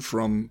intervention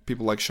from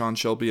people like Sean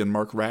Shelby and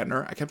Mark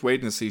Ratner, I kept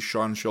waiting to see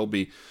Sean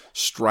Shelby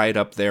stride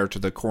up there to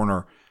the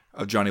corner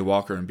of Johnny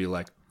Walker and be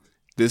like,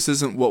 this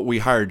isn't what we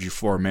hired you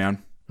for,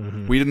 man.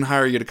 Mm-hmm. We didn't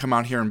hire you to come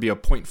out here and be a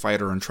point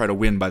fighter and try to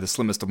win by the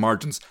slimmest of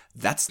margins.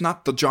 That's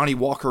not the Johnny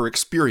Walker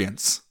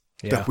experience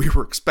that we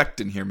were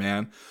expecting here,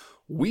 man.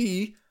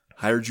 We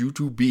hired you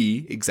to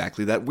be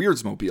exactly that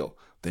Weirdsmobile.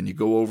 Then you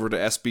go over to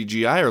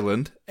SBG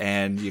Ireland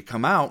and you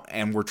come out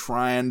and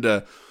remember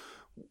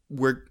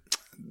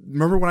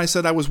when I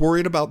said I was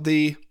worried about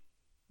the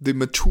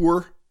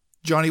mature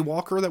Johnny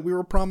Walker that we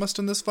were promised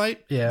in this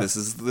fight? Yeah. This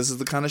is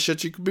the kind of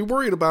shit you could be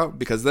worried about,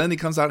 because then he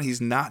comes out, he's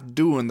not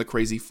doing the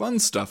crazy fun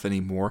stuff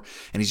anymore,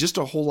 and he's just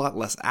a whole lot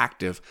less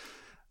active.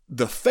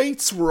 The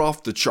feints were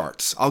off the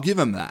charts. I'll give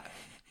him that.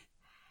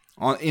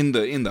 In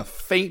the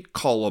feint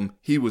column,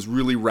 he was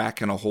really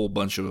racking a whole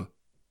bunch of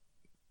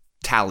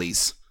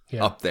tallies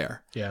up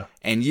there. Yeah.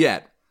 And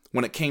yet,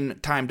 when it came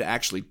time to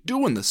actually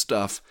doing the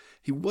stuff,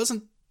 he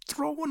wasn't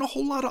throwing a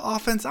whole lot of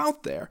offense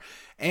out there.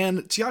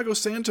 And Thiago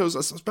Santos,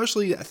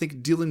 especially, I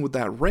think, dealing with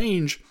that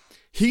range,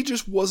 he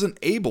just wasn't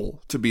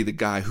able to be the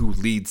guy who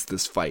leads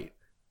this fight.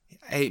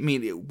 I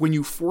mean, when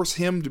you force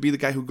him to be the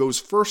guy who goes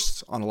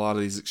first on a lot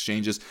of these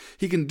exchanges,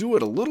 he can do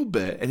it a little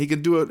bit, and he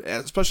can do it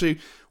especially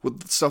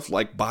with stuff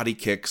like body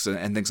kicks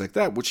and things like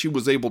that, which he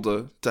was able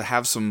to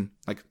have some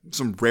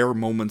rare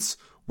moments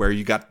where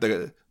you got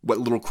what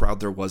little crowd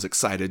there was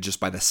excited just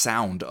by the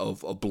sound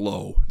of a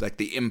blow, like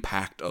the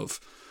impact of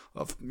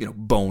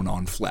bone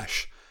on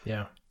flesh.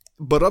 Yeah.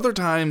 But other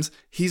times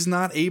he's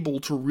not able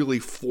to really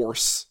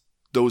force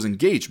those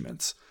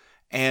engagements.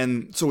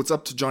 And so it's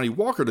up to Johnny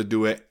Walker to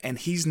do it, and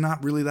he's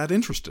not really that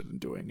interested in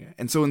doing it.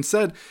 And so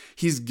instead,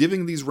 he's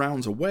giving these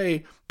rounds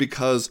away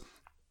because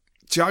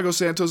Thiago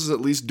Santos is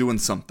at least doing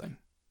something.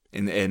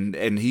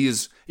 And he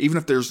is, even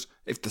if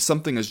the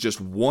something is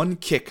just one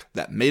kick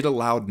that made a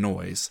loud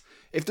noise,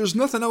 if there's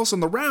nothing else in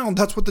the round,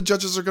 that's what the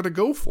judges are going to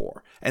go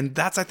for. And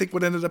that's, I think,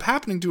 what ended up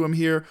happening to him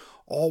here,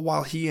 all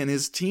while he and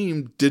his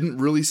team didn't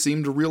really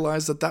seem to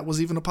realize that was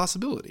even a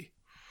possibility.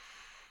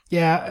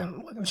 Yeah,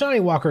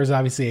 Johnny Walker is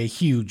obviously a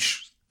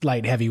huge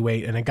light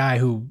heavyweight and a guy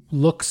who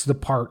looks the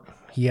part.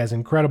 He has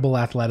incredible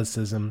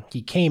athleticism.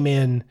 He came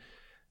in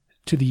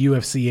to the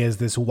UFC as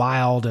this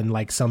wild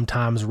and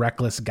sometimes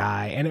reckless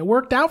guy, and it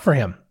worked out for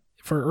him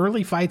for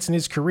early fights in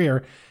his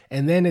career.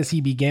 And then as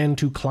he began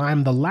to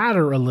climb the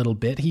ladder a little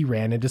bit, he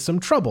ran into some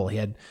trouble. He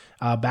had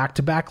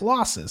back-to-back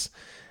losses.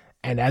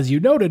 And as you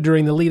noted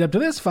during the lead up to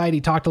this fight,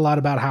 he talked a lot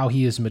about how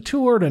he has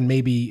matured and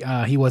maybe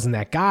he wasn't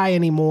that guy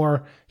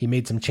anymore. He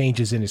made some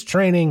changes in his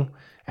training.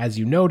 As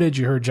you noted,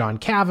 you heard John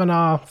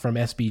Kavanagh from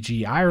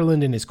SBG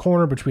Ireland in his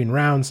corner between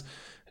rounds,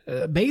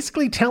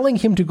 basically telling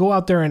him to go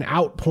out there and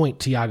outpoint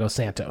Thiago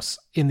Santos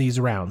in these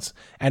rounds.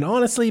 And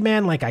honestly,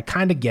 man, I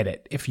kind of get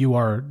it if you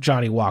are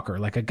Johnny Walker.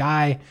 A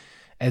guy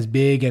as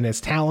big and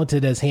as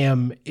talented as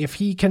him, if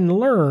he can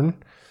learn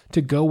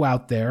to go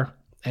out there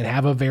and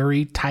have a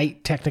very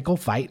tight technical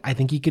fight, I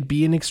think he could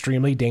be an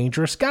extremely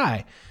dangerous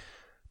guy.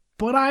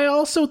 But I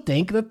also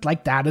think that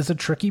that is a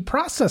tricky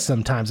process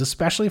sometimes,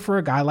 especially for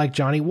a guy like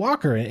Johnny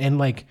Walker. And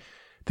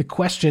the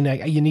question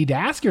you need to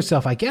ask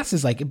yourself, I guess,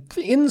 is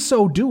in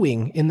so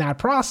doing in that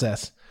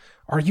process,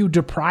 are you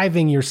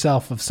depriving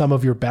yourself of some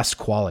of your best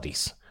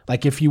qualities?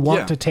 If you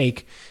want to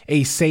take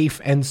a safe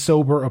and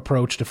sober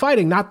approach to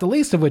fighting, not the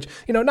least of which,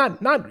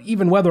 not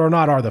even whether or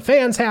not are the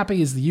fans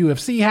happy, is the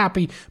UFC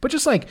happy, but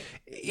just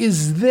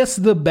is this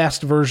the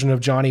best version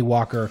of Johnny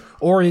Walker,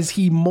 or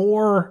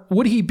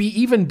would he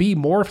be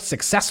more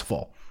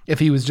successful if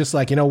he was just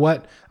you know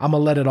what, I'm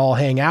going to let it all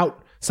hang out.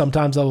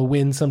 Sometimes I will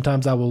win,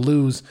 sometimes I will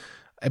lose,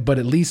 but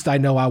at least I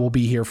know I will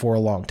be here for a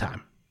long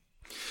time.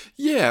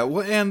 Yeah,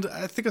 well, and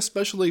I think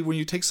especially when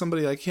you take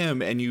somebody like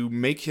him and you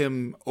make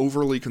him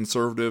overly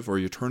conservative, or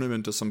you turn him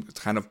into some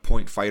kind of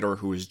point fighter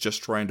who is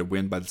just trying to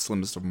win by the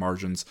slimmest of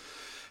margins.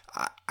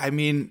 I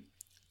mean,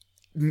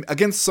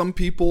 against some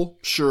people,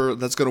 sure,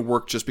 that's going to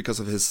work just because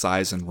of his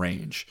size and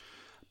range.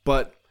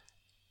 But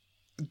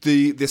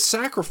the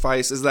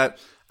sacrifice is that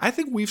I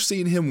think we've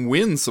seen him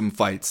win some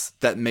fights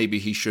that maybe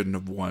he shouldn't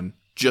have won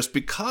just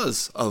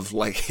because of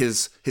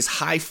his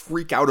high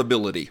freak out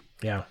ability.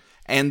 Yeah.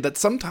 And that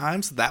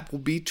sometimes that will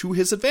be to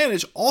his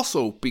advantage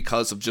also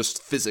because of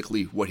just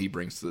physically what he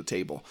brings to the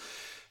table.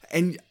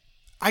 And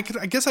I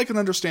guess I can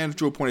understand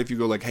to a point if you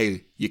go like,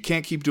 hey, you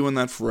can't keep doing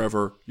that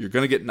forever. You're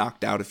going to get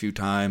knocked out a few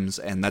times,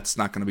 and that's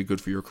not going to be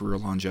good for your career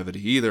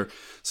longevity either.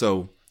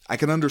 So I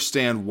can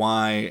understand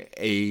why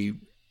a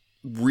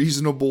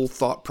reasonable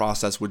thought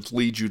process would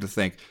lead you to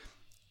think,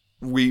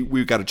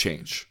 we've got to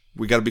change.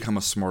 We got to become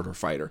a smarter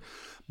fighter.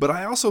 But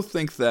I also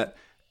think that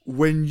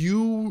when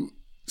you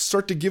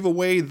start to give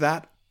away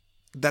that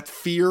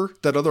fear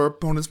that other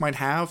opponents might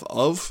have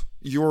of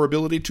your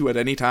ability to at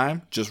any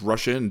time just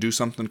rush in and do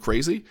something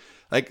crazy,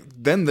 like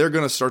then they're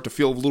going to start to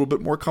feel a little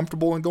bit more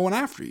comfortable in going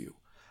after you.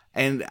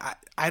 And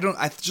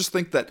I just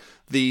think that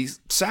the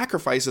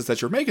sacrifices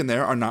that you're making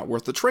there are not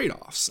worth the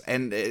trade-offs.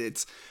 And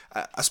it's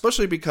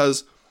especially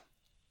because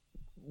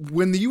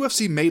when the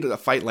UFC made a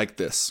fight like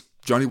this,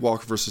 Johnny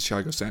Walker versus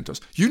Thiago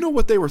Santos, you know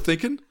what they were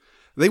thinking?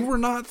 They were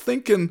not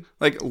thinking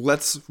like,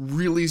 let's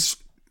really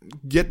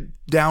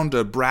get down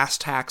to brass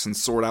tacks and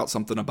sort out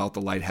something about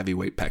the light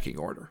heavyweight pecking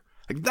order.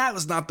 Like that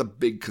was not the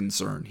big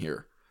concern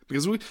here,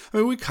 because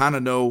we kind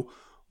of know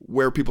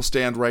where people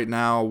stand right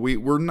now.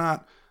 We're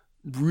not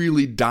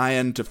really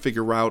dying to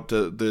figure out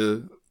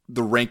the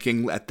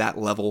ranking at that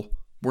level.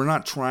 We're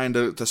not trying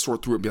to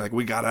sort through it and be like,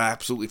 we got to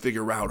absolutely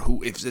figure out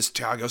who, if this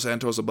Thiago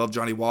Santos above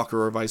Johnny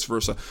Walker or vice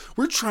versa.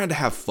 We're trying to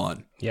have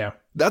fun. Yeah.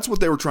 That's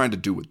what they were trying to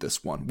do with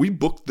this one. We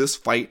booked this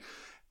fight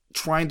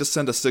trying to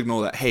send a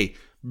signal that, hey,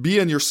 be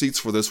in your seats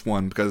for this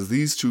one, because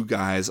these two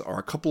guys are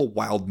a couple of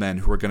wild men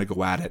who are going to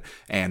go at it,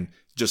 and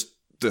just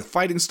the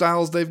fighting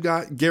styles they've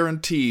got,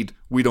 guaranteed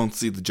we don't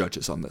see the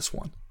judges on this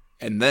one.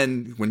 And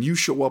then when you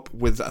show up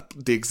with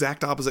the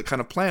exact opposite kind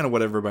of plan of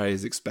what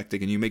everybody's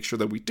expecting, and you make sure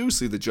that we do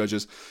see the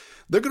judges,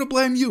 they're going to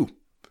blame you,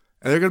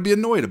 and they're going to be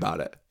annoyed about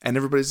it, and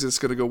everybody's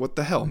just going to go, what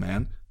the hell,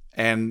 man?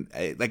 And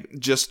like,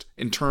 just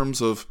in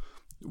terms of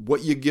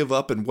what you give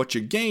up and what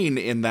you gain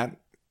in that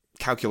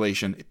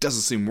calculation, it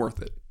doesn't seem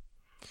worth it.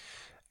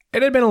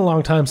 It had been a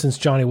long time since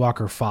Johnny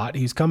Walker fought.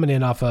 He's coming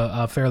in off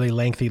a fairly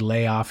lengthy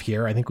layoff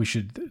here. I think we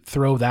should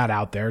throw that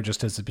out there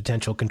just as a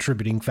potential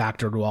contributing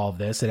factor to all of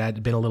this. It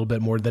had been a little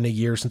bit more than a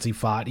year since he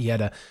fought. He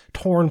had a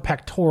torn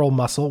pectoral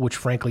muscle, which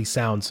frankly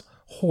sounds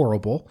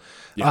horrible.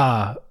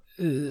 Yeah.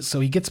 So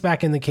he gets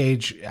back in the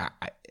cage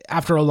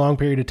after a long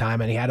period of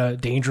time, and he had a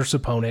dangerous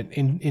opponent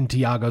in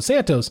Thiago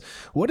Santos.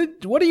 What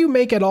do you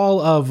make at all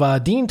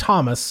of Dean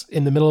Thomas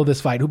in the middle of this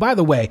fight, who, by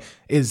the way,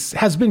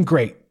 has been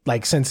great?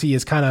 Like, since he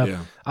is kind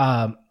of,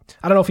 I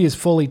don't know if he has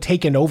fully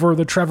taken over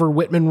the Trevor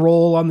Whitman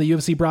role on the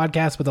UFC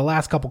broadcast, but the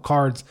last couple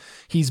cards,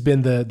 he's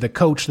been the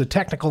coach, the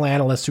technical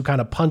analyst who kind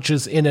of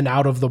punches in and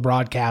out of the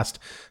broadcast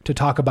to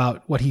talk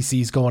about what he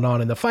sees going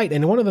on in the fight.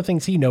 And one of the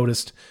things he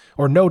noted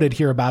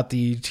here about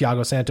the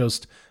Thiago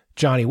Santos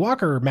Johnny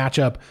Walker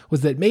matchup was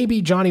that maybe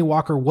Johnny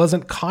Walker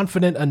wasn't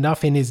confident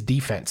enough in his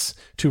defense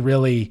to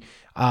really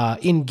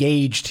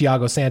engage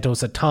Thiago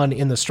Santos a ton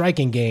in the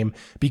striking game,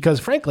 because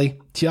frankly,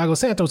 Thiago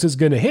Santos is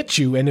going to hit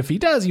you, and if he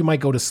does, you might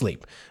go to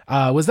sleep.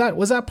 Was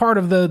that part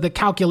of the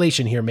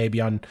calculation here,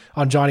 maybe on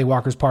Johnny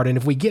Walker's part? And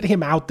if we get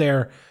him out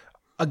there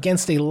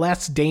against a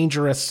less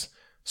dangerous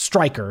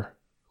striker,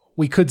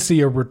 we could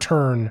see a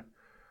return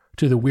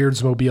to the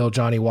Weirdsmobile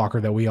Johnny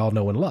Walker that we all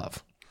know and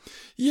love.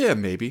 Yeah,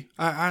 maybe.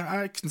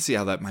 I can see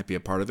how that might be a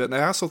part of it. And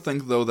I also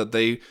think, though, that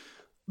they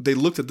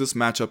looked at this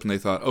matchup and they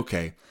thought,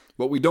 okay,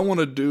 what we don't want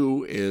to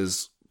do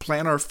is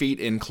plant our feet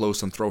in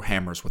close and throw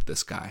hammers with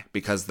this guy,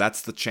 because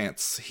that's the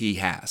chance he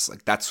has.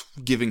 Like, that's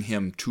giving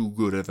him too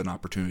good of an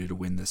opportunity to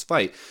win this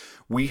fight.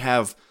 We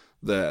have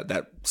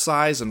that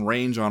size and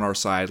range on our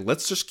side.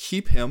 Let's just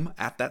keep him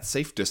at that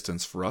safe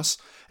distance for us,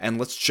 and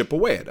let's chip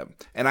away at him.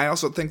 And I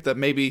also think that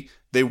maybe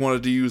they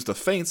wanted to use the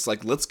feints,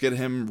 like, let's get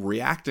him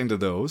reacting to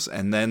those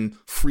and then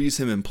freeze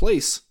him in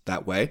place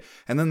that way.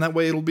 And then that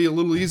way it'll be a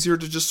little easier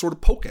to just sort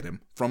of poke at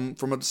him from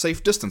a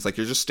safe distance. Like,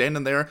 you're just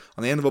standing there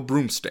on the end of a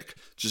broomstick,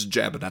 just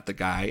jabbing at the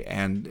guy.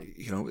 And,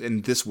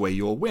 in this way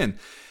you'll win.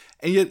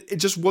 And yet it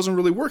just wasn't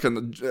really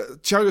working.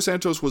 Thiago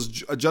Santos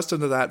was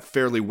adjusting to that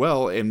fairly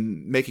well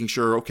and making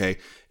sure, okay,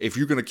 if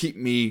you're going to keep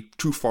me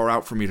too far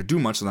out for me to do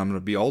much, then I'm going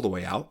to be all the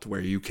way out to where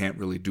you can't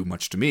really do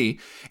much to me.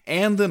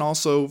 And then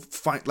also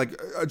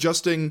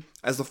adjusting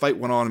as the fight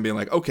went on and being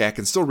like, okay, I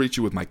can still reach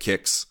you with my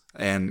kicks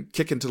and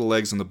kick into the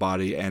legs and the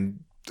body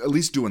and at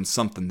least doing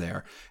something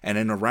there. And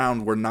in a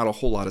round where not a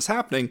whole lot is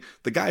happening,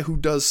 the guy who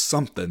does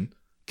something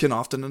can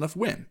often enough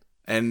win.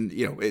 And,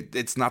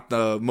 it's not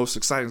the most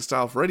exciting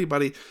style for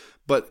anybody,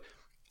 but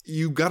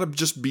you got to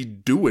just be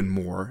doing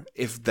more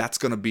if that's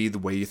going to be the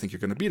way you think you're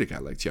going to beat a guy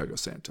like Thiago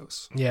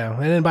Santos. Yeah,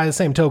 and then by the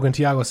same token,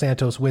 Thiago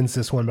Santos wins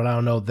this one, but I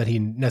don't know that he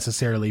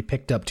necessarily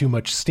picked up too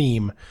much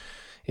steam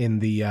in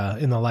the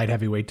light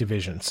heavyweight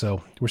division.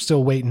 So we're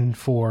still waiting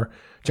for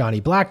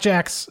Johnny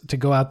Blackjacks to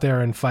go out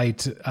there and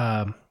fight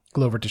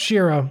Glover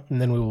Teixeira,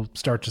 and then we will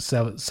start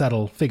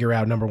to figure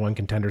out number one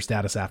contender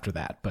status after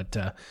that. But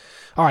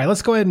all right,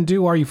 let's go ahead and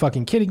do Are You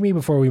Fucking Kidding Me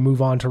before we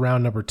move on to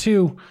round number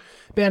 2.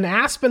 Ben,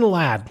 Aspen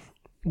Ladd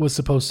was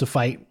supposed to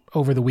fight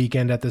over the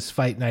weekend at this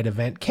Fight Night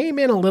event. Came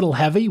in a little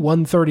heavy,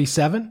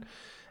 137,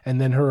 and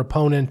then her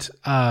opponent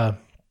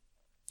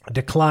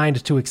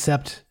declined to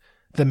accept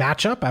the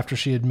matchup after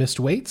she had missed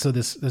weight. So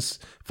this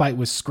fight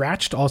was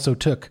scratched. Also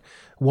took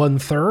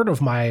 1/3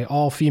 of my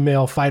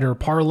all-female fighter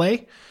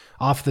parlay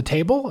off the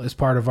table as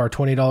part of our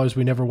 $20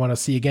 we never want to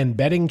see again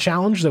betting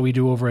challenge that we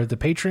do over at the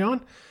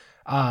Patreon.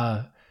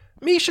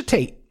 Miesha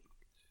Tate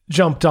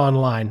jumped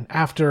online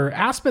after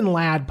Aspen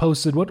Ladd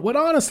posted what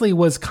honestly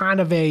was kind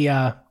of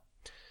an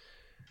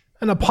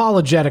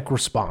apologetic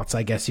response,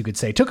 I guess you could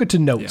say. Took it to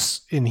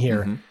notes in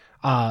here. Mm-hmm.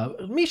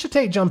 Miesha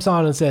Tate jumps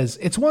on and says,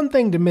 "It's one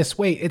thing to miss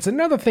weight. It's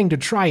another thing to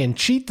try and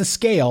cheat the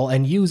scale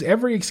and use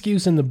every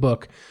excuse in the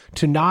book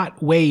to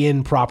not weigh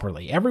in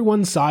properly.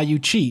 Everyone saw you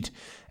cheat,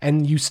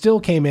 and you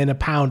still came in a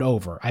pound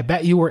over. I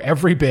bet you were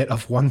every bit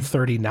of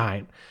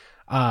 139.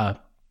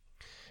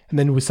 And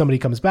then somebody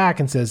comes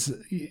back and says,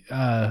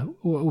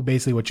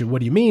 basically, what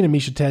do you mean? And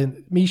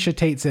Miesha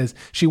Tate says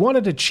she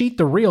wanted to cheat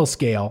the real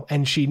scale,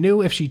 and she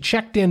knew if she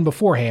checked in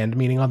beforehand,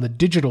 meaning on the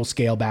digital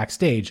scale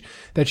backstage,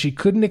 that she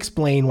couldn't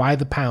explain why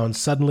the pounds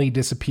suddenly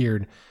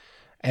disappeared,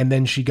 and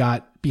then she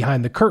got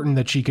behind the curtain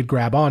that she could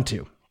grab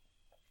onto.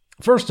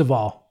 First of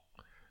all,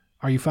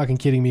 are you fucking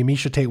kidding me?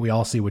 Miesha Tate, we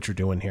all see what you're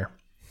doing here.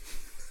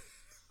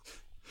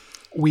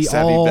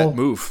 Savvy vet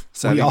move,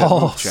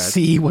 Chad.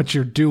 See what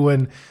you're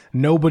doing.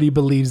 Nobody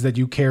believes that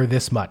you care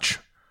this much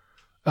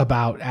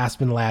about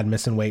Aspen Ladd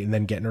missing weight and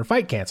then getting her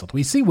fight canceled.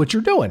 We see what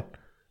you're doing.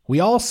 We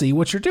all see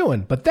what you're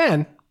doing. But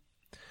then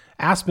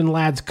Aspen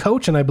Ladd's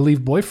coach and I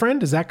believe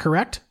boyfriend, is that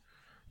correct?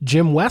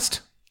 Jim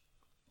West?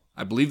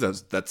 I believe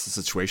that's the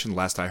situation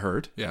last I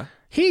heard. Yeah.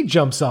 He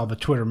jumps on the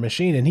Twitter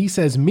machine and he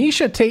says,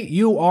 "Miesha Tate,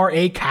 you are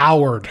a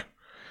coward.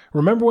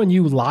 Remember when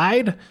you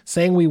lied,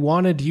 saying we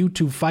wanted you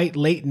to fight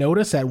late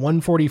notice at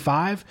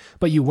 145,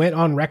 but you went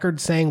on record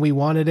saying we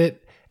wanted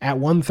it at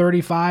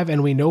 135,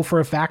 and we know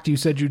for a fact you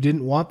said you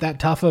didn't want that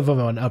tough of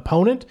an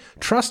opponent?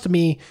 Trust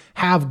me,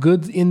 have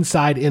good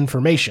inside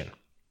information."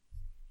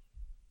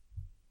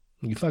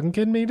 You fucking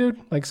kidding me, dude?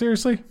 Like,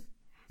 seriously?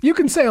 You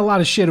can say a lot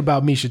of shit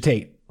about Miesha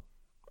Tate.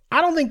 I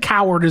don't think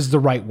coward is the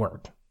right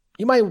word.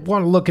 You might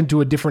want to look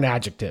into a different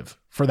adjective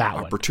for that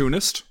one.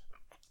 Opportunist?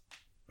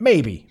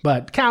 Maybe,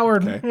 but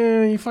coward,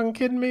 you fucking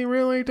kidding me?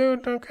 Really,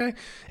 dude? Okay.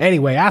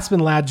 Anyway,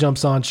 Aspen Ladd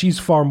jumps on. She's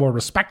far more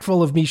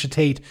respectful of Miesha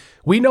Tate.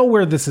 We know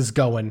where this is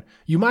going.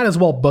 You might as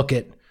well book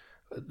it.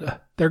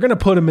 They're going to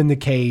put him in the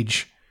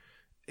cage.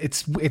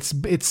 It's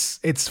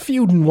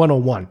feuding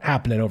 101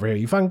 happening over here.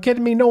 You fucking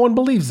kidding me? No one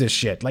believes this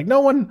shit. Like,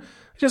 no one,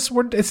 this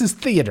is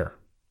theater.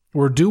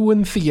 We're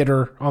doing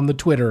theater on the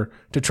Twitter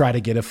to try to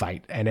get a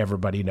fight, and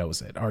everybody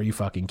knows it. Are you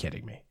fucking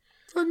kidding me?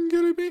 Fucking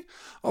kidding me?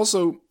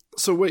 Also,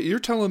 so wait, you're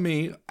telling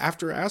me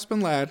after Aspen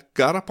Ladd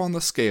got up on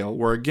the scale,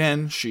 where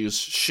again, she's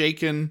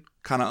shaken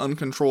kind of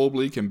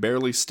uncontrollably, can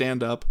barely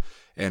stand up,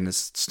 and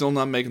is still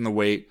not making the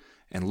weight,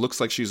 and looks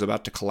like she's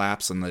about to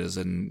collapse and is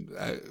in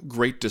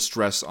great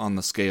distress on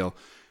the scale.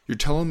 You're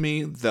telling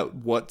me that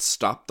what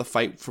stopped the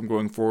fight from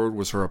going forward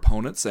was her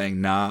opponent saying,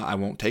 "Nah, I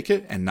won't take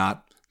it," and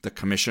not the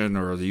commission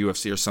or the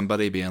UFC or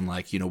somebody being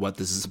like, "You know what,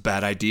 this is a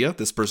bad idea.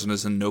 This person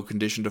is in no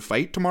condition to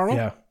fight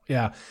tomorrow."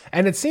 Yeah.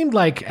 And it seemed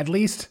like at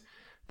least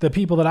the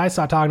people that I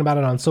saw talking about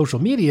it on social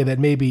media that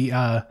maybe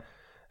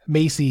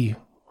Macy,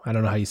 I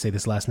don't know how you say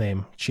this last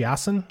name,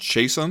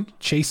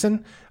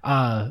 Chasen,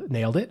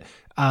 nailed it.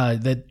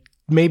 That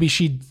maybe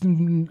she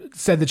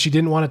said that she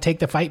didn't want to take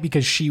the fight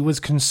because she was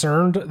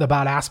concerned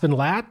about Aspen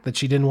Ladd, that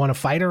she didn't want to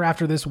fight her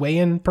after this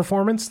weigh-in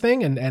performance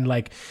thing. And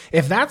like,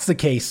 if that's the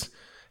case,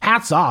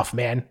 hats off,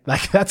 man.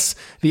 Like, that's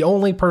the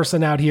only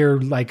person out here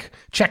like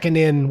checking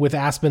in with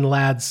Aspen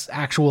Ladd's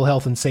actual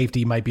health and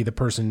safety might be the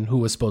person who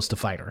was supposed to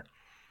fight her.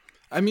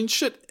 I mean,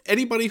 shit,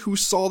 anybody who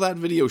saw that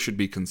video should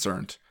be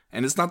concerned.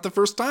 And it's not the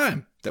first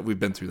time that we've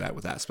been through that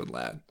with Aspen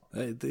Ladd.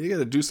 They got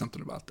to do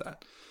something about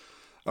that.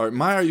 All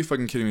right, Are You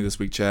Fucking Kidding Me this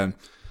week, Chad?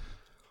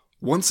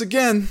 Once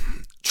again,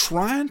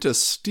 trying to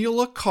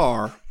steal a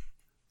car.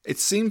 It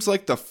seems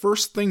like the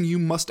first thing you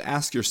must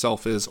ask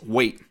yourself is,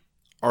 wait,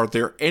 are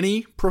there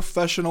any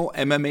professional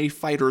MMA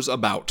fighters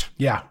about?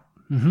 Yeah.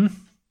 Mm-hmm.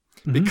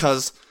 Mm-hmm.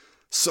 Because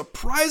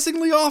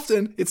surprisingly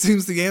often, it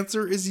seems the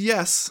answer is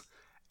yes.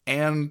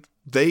 And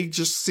they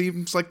just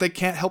seems like they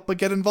can't help but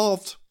get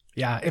involved.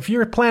 Yeah, if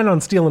you're planning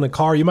on stealing a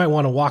car, you might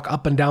want to walk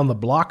up and down the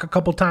block a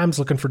couple times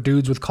looking for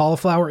dudes with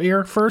cauliflower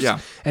ear first. Yeah.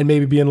 And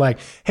maybe being like,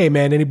 "Hey,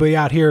 man, anybody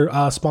out here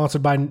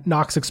sponsored by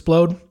Knox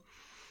Explode?"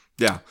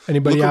 Yeah.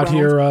 Anybody out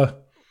here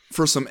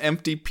for some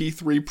empty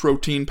P3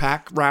 protein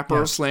pack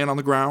wrappers laying on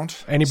the ground?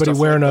 Anybody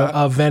wearing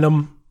a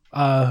Venom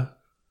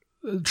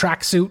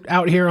tracksuit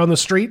out here on the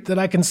street that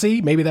I can see?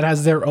 Maybe that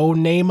has their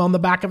own name on the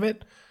back of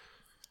it?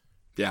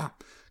 Yeah.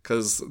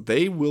 Because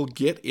they will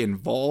get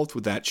involved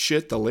with that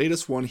shit. The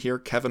latest one here,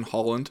 Kevin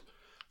Holland.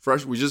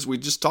 We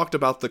just talked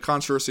about the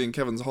controversy in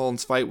Kevin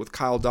Holland's fight with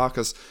Kyle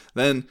Dacus.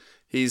 Then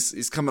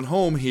he's coming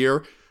home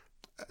here.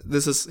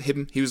 This is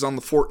him. He was on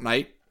the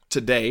Fortnite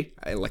today,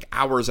 like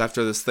hours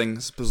after this thing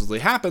supposedly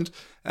happened,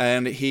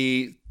 and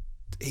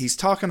he's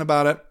talking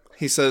about it.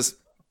 He says,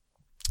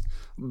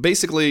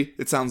 basically,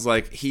 it sounds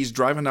like he's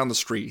driving down the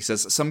street. He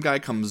says some guy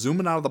comes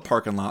zooming out of the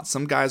parking lot.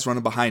 Some guy's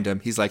running behind him.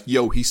 He's like,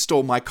 yo, he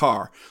stole my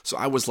car. So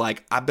I was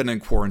like, I've been in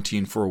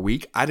quarantine for a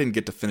week. I didn't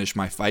get to finish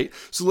my fight.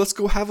 So let's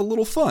go have a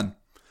little fun.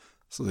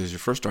 So there's your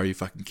first "are you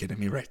fucking kidding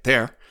me" right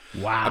there.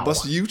 Wow. I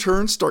bust a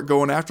U-turn, start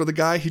going after the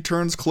guy. He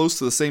turns close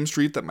to the same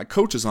street that my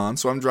coach is on,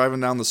 so I'm driving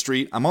down the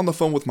street. I'm on the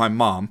phone with my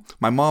mom.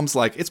 My mom's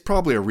like, it's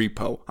probably a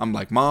repo. I'm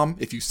like, Mom,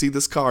 if you see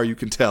this car, you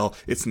can tell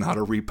it's not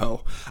a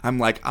repo. I'm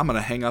like, I'm going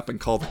to hang up and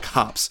call the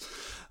cops.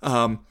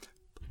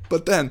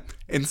 But then,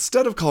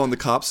 instead of calling the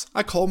cops,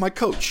 I call my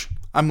coach.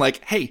 I'm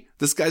like, hey,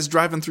 this guy's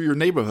driving through your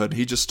neighborhood.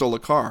 He just stole a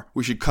car.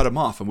 We should cut him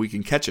off and we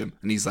can catch him.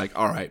 And he's like,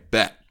 all right,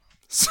 bet.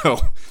 So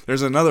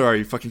there's another "are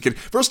you fucking kidding?"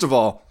 First of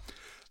all,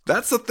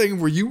 that's the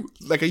thing where you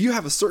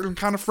have a certain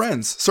kind of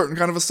friends, certain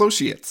kind of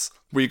associates,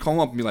 where you call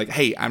them up and be like,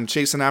 hey, I'm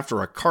chasing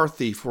after a car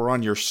thief. We're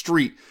on your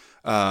street.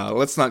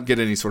 Let's not get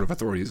any sort of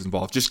authorities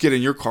involved. Just get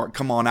in your car,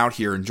 come on out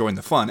here and join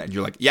the fun. And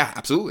you're like, yeah,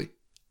 absolutely.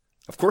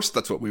 Of course,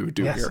 that's what we would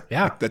do here.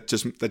 Yeah. Like, that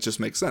just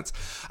makes sense.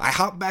 I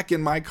hop back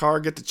in my car,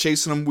 get to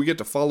chasing them. We get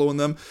to following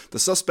them. The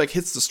suspect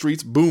hits the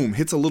streets, boom,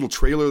 hits a little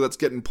trailer that's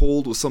getting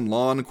pulled with some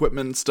lawn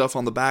equipment and stuff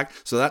on the back.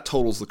 So that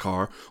totals the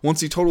car. Once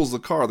he totals the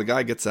car, the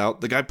guy gets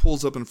out. The guy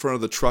pulls up in front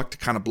of the truck to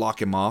kind of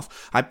block him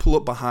off. I pull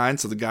up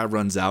behind, so the guy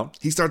runs out.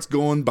 He starts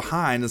going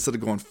behind instead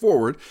of going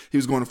forward. He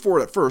was going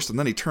forward at first, and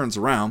then he turns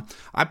around.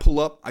 I pull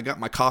up. I got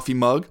my coffee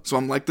mug. So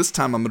I'm like, this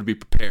time I'm going to be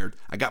prepared.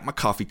 I got my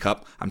coffee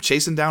cup. I'm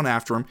chasing down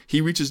after him.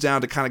 He reaches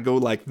down to kind of go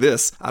like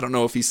this. I don't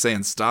know if he's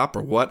saying stop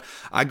or what.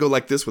 I go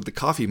like this with the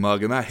coffee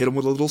mug, and I hit him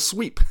with a little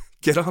sweep.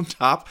 Get on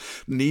top,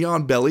 knee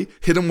on belly,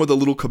 hit him with a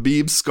little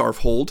Khabib scarf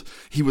hold.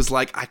 He was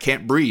like, I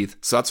can't breathe.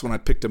 So that's when I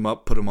picked him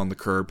up, put him on the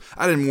curb.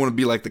 I didn't want to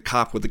be like the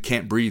cop with the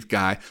can't breathe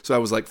guy. So I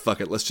was like, fuck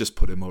it, let's just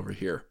put him over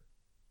here.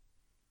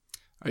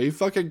 Are you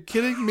fucking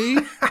kidding me?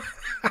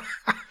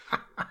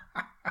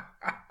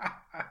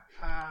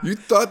 You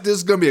thought this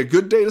was going to be a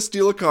good day to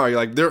steal a car. You're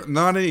like, there are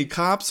not any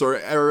cops or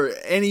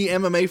any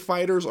MMA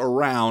fighters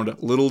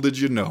around. Little did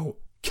you know,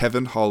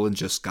 Kevin Holland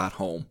just got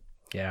home.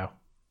 Yeah.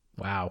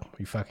 Wow. Are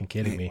you fucking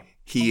kidding me?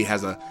 He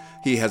has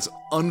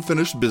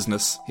unfinished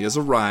business. He has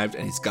arrived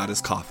and he's got his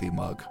coffee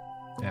mug.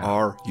 Yeah.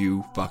 Are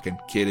you fucking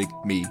kidding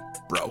me,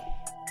 bro?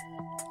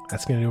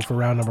 That's going to do it for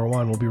round number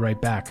 1. We'll be right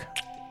back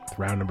with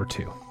round number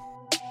 2.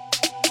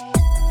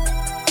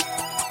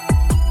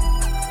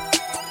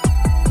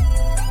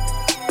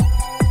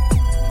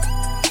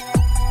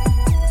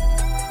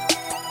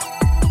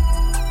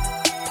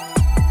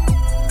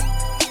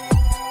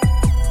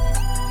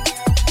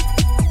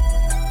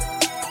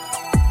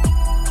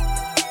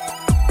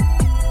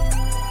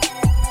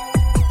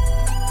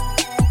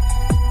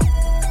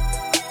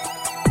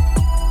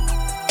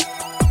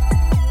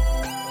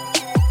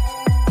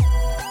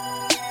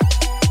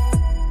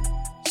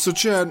 So,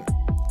 Chad,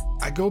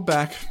 I go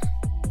back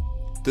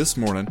this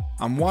morning.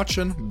 I'm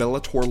watching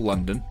Bellator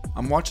London.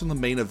 I'm watching the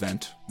main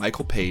event,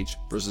 Michael Page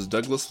versus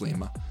Douglas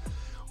Lima.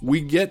 We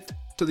get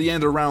to the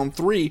end of round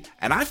 3,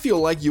 and I feel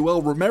like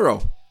Yoel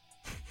Romero.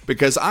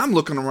 Because I'm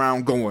looking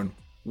around going,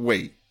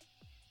 wait,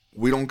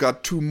 we don't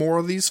got 2 more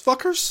of these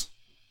fuckers?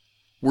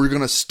 We're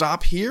going to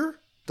stop here?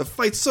 The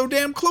fight's so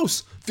damn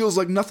close. Feels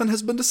like nothing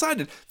has been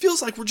decided.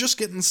 Feels like we're just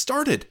getting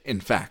started,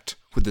 in fact,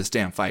 with this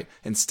damn fight.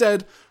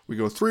 Instead, we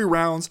go 3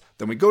 rounds,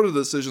 then we go to the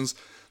decisions.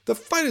 The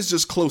fight is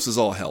just close as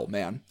all hell,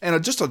 man.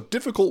 And just a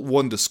difficult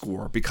one to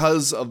score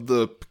because of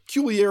the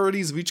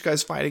peculiarities of each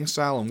guy's fighting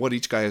style and what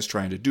each guy is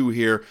trying to do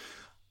here.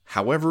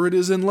 However, it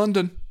is in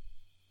London.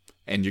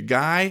 And your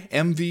guy,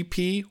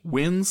 MVP,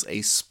 wins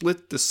a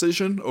split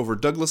decision over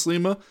Douglas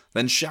Lima,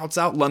 then shouts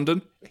out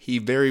London. He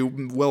very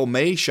well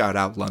may shout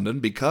out London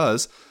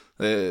because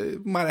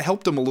it might have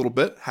helped him a little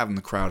bit, having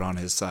the crowd on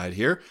his side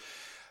here.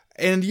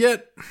 And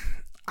yet,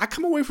 I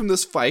come away from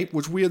this fight,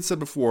 which we had said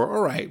before,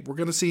 all right, we're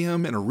going to see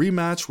him in a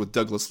rematch with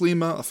Douglas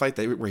Lima, a fight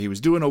where he was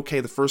doing okay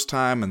the first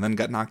time and then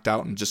got knocked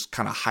out and just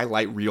kind of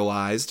highlight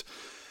realized.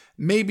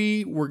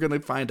 Maybe we're going to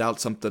find out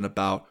something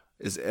about,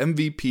 is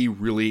MVP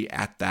really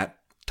at that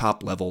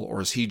top level,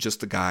 or is he just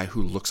the guy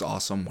who looks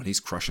awesome when he's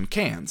crushing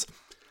cans?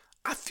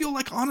 I feel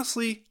like,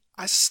 honestly,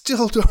 I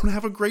still don't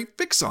have a great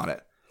fix on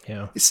it.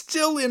 Yeah. It's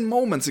still in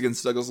moments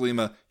against Douglas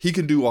Lima, he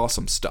can do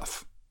awesome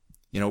stuff.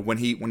 You know, when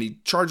he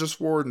charges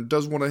forward and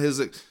does one of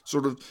his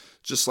sort of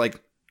just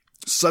like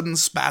sudden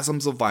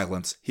spasms of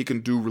violence, he can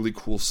do really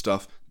cool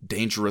stuff,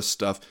 dangerous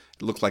stuff.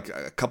 It looked like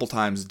a couple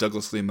times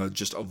Douglas Lima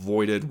just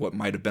avoided what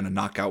might have been a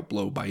knockout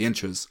blow by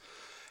inches.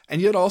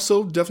 And yet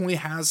also definitely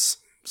has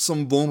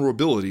some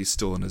vulnerabilities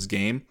still in his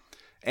game.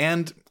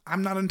 And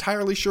I'm not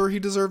entirely sure he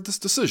deserved this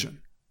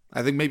decision.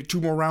 I think maybe 2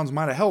 more rounds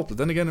might have helped, but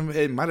then again,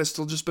 it might have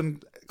still just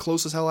been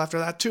close as hell after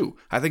that too.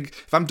 I think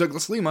if I'm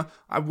Douglas Lima,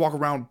 I'd walk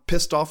around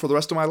pissed off for the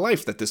rest of my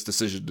life that this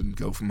decision didn't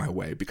go my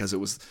way because it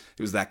was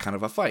that kind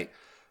of a fight.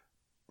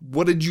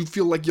 What did you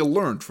feel like you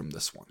learned from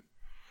this one?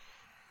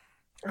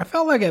 I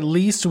felt like at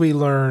least we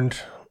learned,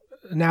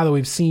 now that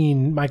we've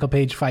seen Michael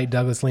Page fight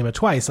Douglas Lima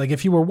twice, like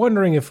if you were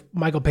wondering if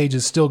Michael Page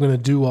is still going to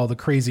do all the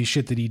crazy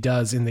shit that he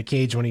does in the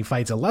cage when he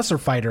fights a lesser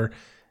fighter,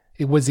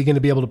 was he going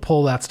to be able to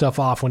pull that stuff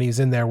off when he's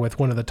in there with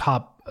one of the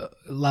top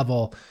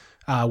level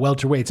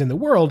welterweights in the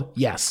world?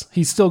 Yes,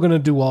 he's still going to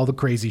do all the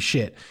crazy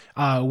shit.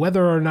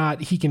 Whether or not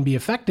he can be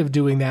effective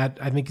doing that,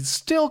 I think it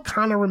still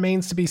kind of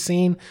remains to be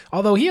seen.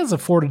 Although he has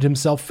afforded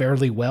himself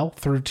fairly well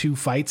through 2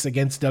 fights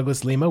against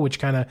Douglas Lima, which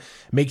kind of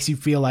makes you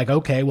feel like,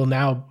 okay, well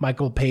now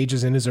Michael Page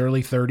is in his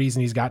early 30s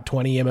and he's got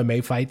 20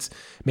 MMA fights.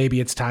 Maybe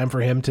it's time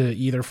for him to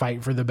either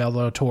fight for the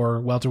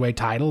Bellator welterweight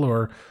title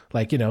or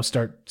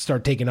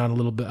start taking on a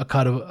little bit a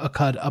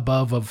cut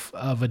above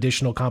of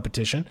additional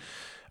competition.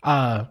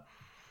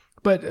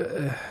 But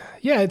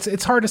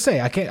it's hard to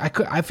say.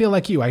 I feel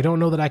like you. I don't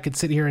know that I could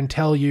sit here and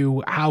tell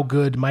you how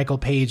good Michael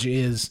Page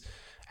is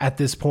at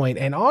this point.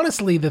 And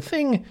honestly, the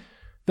thing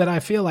that I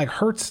feel like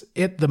hurts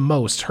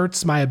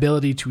my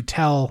ability to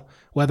tell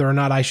whether or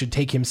not I should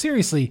take him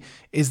seriously,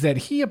 is that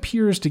he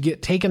appears to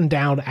get taken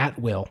down at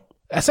will.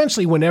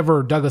 Essentially,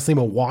 whenever Douglas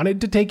Lima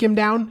wanted to take him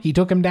down, he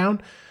took him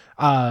down.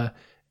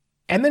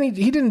 And then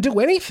he didn't do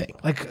anything.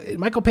 Like,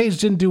 Michael Page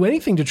didn't do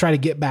anything to try to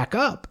get back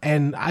up.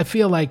 And I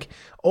feel like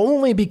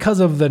only because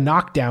of the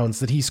knockdowns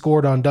that he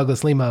scored on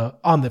Douglas Lima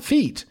on the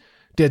feet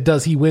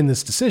does he win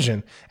this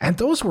decision. And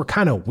those were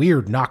kind of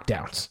weird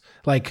knockdowns.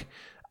 Like,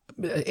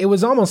 it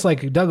was almost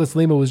like Douglas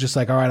Lima was just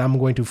like, all right, I'm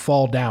going to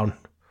fall down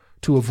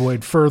to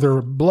avoid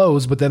further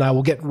blows, but then I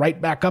will get right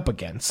back up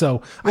again.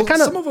 So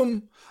some of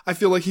them, I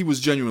feel like he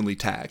was genuinely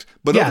tagged.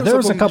 But yeah, there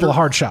was a couple of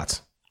hard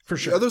shots. For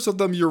sure. Others of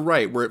them, you're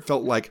right, where it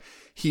felt like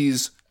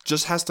he's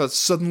just has to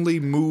suddenly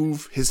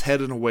move his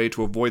head in a way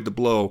to avoid the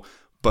blow,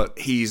 but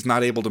he's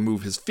not able to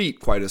move his feet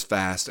quite as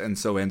fast, and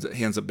so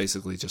he ends up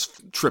basically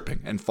just tripping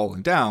and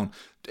falling down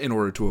in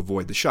order to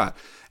avoid the shot.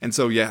 And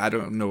so, yeah, I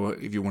don't know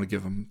if you want to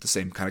give him the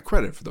same kind of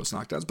credit for those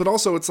knockdowns. But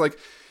also, it's like,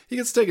 he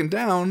gets taken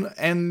down,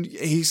 and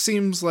he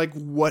seems like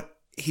what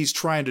he's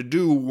trying to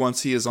do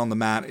once he is on the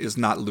mat is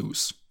not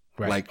lose.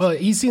 Right. Well,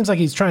 he seems like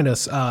he's trying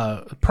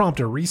to prompt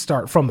a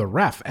restart from the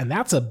ref, and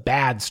that's a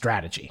bad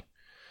strategy.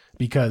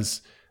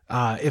 Because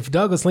if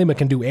Douglas Lima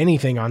can do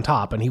anything on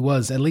top, and he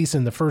was, at least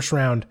in the first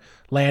round,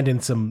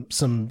 landing some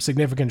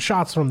significant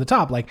shots from the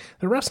top, like,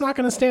 the ref's not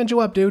going to stand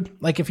you up, dude.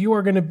 Like, if you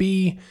are going to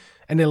be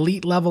an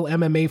elite level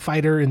MMA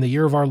fighter in the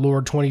year of our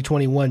Lord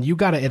 2021, you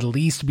got to at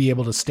least be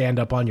able to stand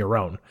up on your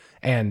own.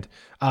 And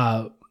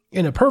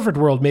in a perfect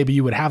world, maybe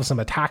you would have some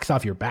attacks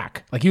off your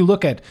back. Like, you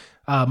look at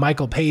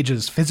Michael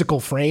Page's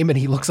physical frame, and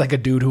he looks like a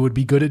dude who would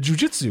be good at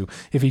jiu-jitsu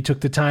if he took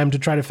the time to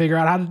try to figure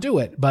out how to do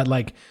it. But,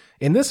 like,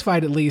 in this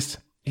fight, at least,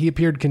 he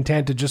appeared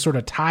content to just sort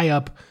of tie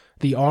up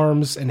the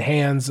arms and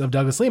hands of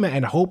Douglas Lima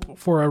and hope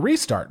for a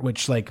restart,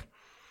 which, like,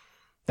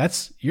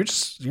 you're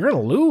going to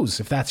lose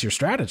if that's your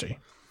strategy.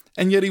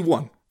 And yet he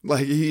won.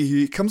 Like,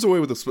 he comes away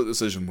with a split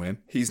decision win.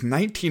 He's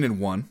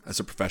 19-1 as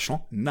a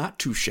professional. Not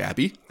too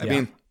shabby. I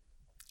mean,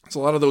 it's a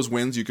lot of those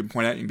wins you can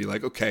point out and be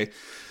like, okay,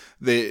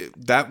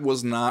 that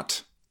was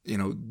not,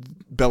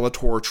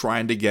 Bellator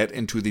trying to get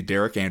into the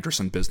Derek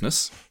Anderson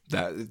business.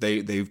 That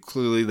they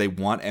clearly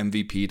want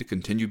MVP to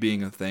continue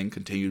being a thing,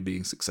 continue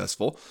being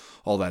successful,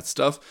 all that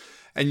stuff.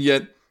 And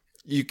yet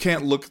you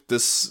can't look at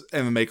this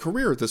MMA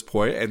career at this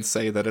point and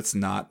say that it's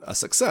not a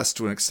success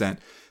to an extent.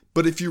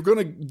 But if you're going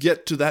to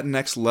get to that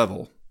next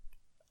level,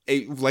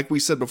 like we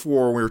said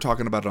before when we were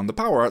talking about it on the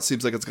Power Hour, it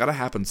seems like it's got to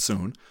happen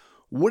soon.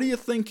 What do you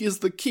think is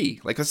the key?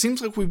 Like, it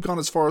seems like we've gone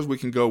as far as we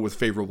can go with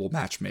favorable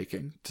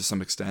matchmaking to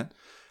some extent.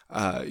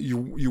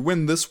 You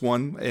win this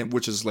one,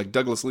 which is like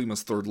Douglas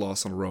Lima's third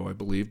loss in a row, I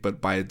believe,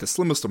 but by the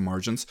slimmest of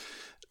margins.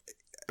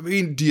 I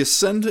mean, do you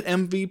send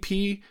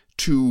MVP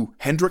to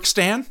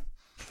Hendrickstan?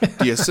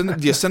 Do you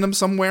send him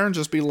somewhere and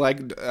just be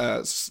like,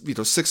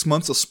 6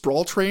 months of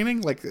sprawl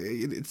training, like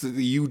it's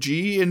the UG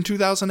in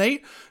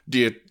 2008? Do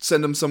you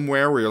send him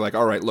somewhere where you're like,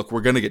 all right, look,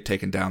 we're gonna get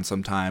taken down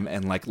sometime,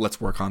 and like, let's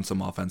work on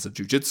some offensive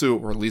jiu-jitsu,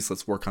 or at least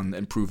let's work on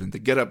improving the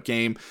get-up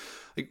game?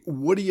 Like,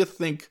 what do you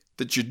think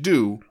that you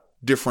do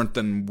different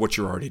than what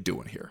you're already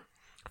doing here?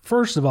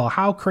 First of all,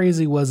 how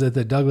crazy was it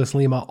that Douglas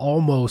Lima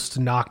almost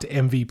knocked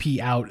MVP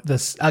out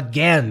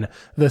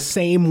the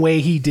same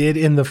way he did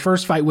in the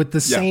first fight, with the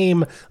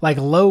same like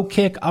low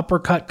kick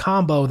uppercut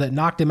combo that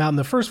knocked him out in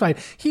the first fight?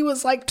 He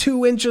was like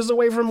 2 inches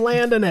away from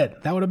landing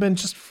it. That would have been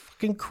just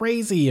fucking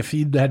crazy if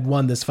he had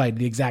won this fight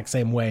the exact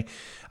same way.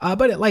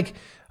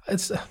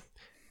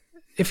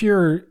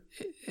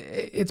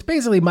 It's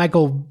basically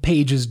Michael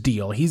Page's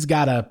deal. He's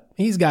got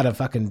to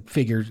fucking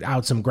figure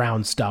out some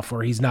ground stuff,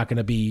 or he's not going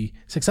to be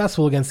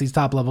successful against these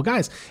top level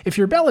guys. If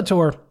you're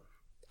Bellator,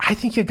 I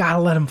think you got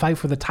to let him fight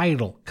for the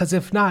title. Because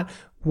if not,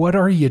 what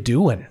are you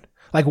doing?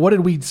 Like, what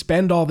did we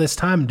spend all this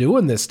time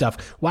doing this stuff?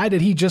 Why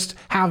did he just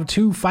have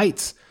 2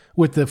 fights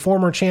with the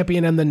former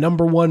champion and the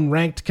number 1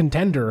 ranked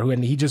contender,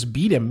 and he just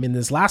beat him in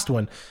this last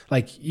one?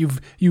 Like,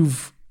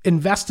 you've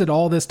invested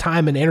all this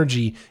time and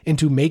energy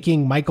into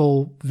making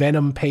Michael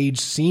Venom Page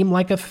seem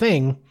like a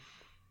thing.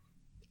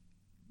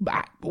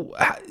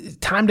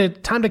 Time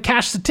to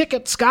cash the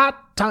ticket,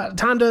 Scott.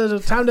 Time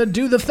to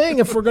do the thing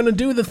if we're going to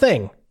do the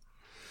thing.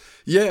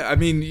 Yeah, I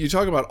mean, you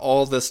talk about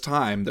all this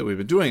time that we've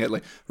been doing it.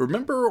 Like,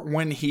 remember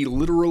when he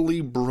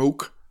literally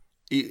broke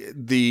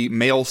the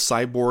male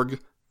cyborg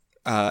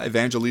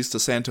Evangelista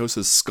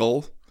Santos'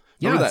 skull.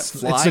 Remember that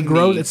flying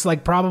knee? It's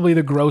like probably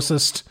the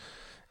grossest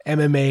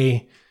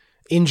MMA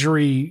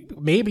injury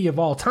maybe of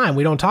all time.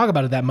 We don't talk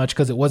about it that much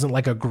because it wasn't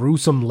like a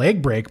gruesome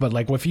leg break, but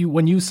like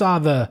when you saw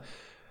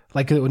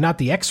not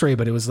the x-ray,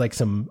 but it was like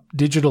some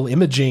digital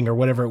imaging or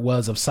whatever it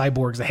was of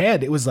Cyborg's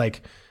head, it was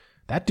like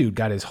that dude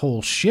got his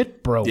whole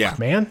shit broke,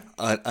 man.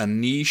 A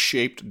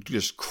knee-shaped,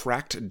 just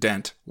cracked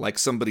dent, like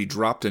somebody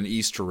dropped an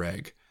Easter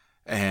egg,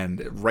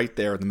 and right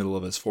there in the middle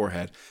of his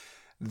forehead.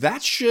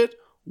 That shit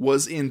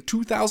was in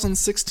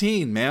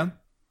 2016, man.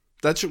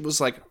 That shit was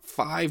like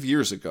 5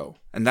 years ago.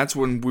 And that's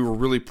when we were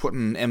really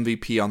putting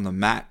MVP on the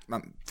mat.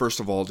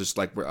 First of all, just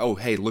like, oh,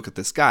 hey, look at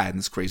this guy and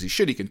this crazy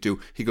shit he can do.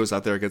 He goes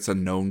out there against a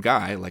known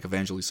guy like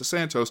Evangelista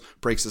Santos,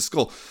 breaks his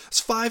skull. It's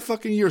 5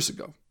 fucking years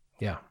ago.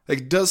 Yeah.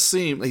 It does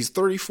seem, he's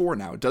 34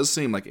 now. It does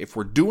seem like if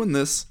we're doing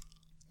this,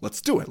 let's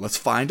do it. Let's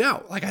find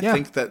out. Like, I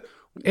think that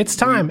it's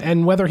time.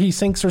 And whether he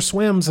sinks or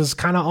swims is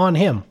kind of on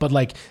him. But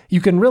like,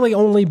 you can really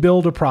only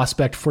build a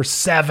prospect for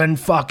 7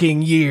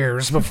 fucking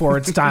years before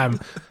it's time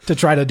to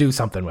try to do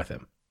something with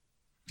him.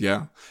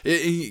 Yeah.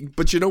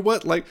 But you know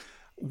what? Like,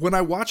 when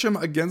I watch him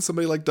against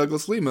somebody like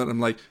Douglas Lehman, I'm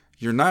like,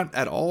 you're not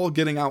at all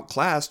getting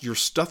outclassed. Your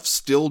stuff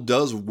still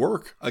does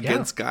work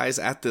against guys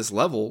at this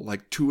level,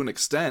 like to an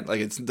extent. Like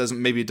it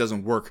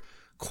doesn't work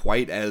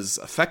quite as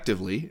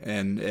effectively,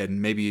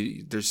 and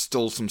maybe there's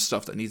still some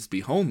stuff that needs to be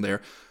honed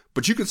there,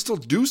 but you can still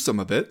do some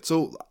of it.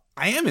 So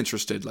I am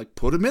interested. Like,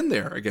 put him in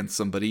there against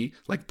somebody.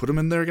 Like, put him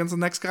in there against the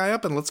next guy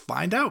up, and let's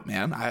find out,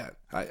 man.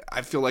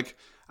 I feel like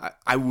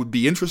I would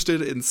be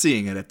interested in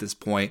seeing it at this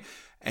point,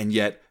 and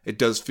yet it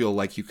does feel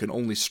like you can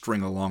only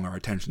string along our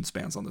attention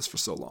spans on this for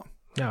so long.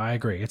 No, I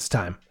agree. It's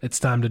time. It's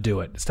time to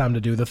do it. It's time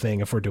to do the thing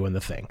if we're doing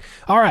the thing.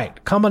 All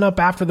right, coming up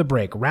after the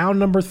break, round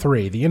number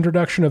 3, the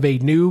introduction of a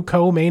new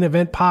co-main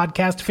event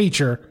podcast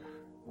feature.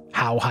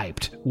 How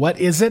hyped? What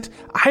is it?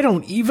 I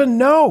don't even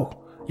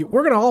know.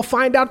 We're going to all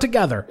find out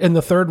together in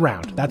the 3rd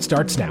round. That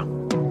starts now.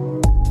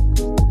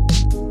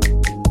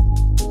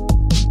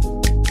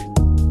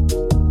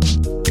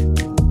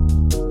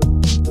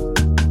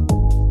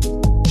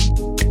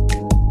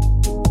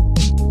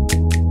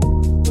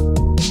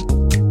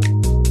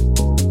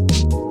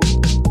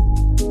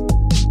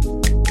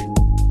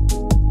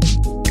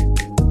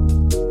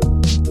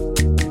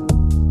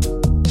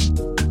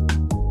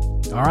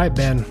 All right,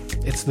 Ben,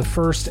 it's the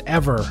first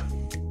ever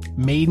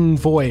maiden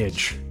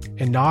voyage,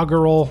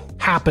 inaugural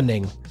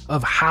happening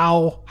of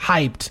How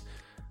Hyped.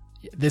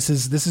 This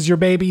is your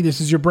baby. This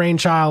is your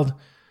brainchild.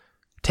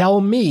 Tell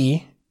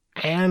me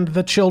and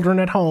the children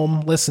at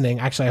home listening.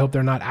 Actually, I hope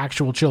they're not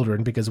actual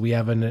children because we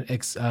have an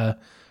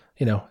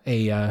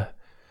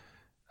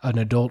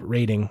adult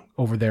rating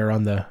over there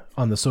on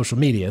the social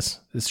medias.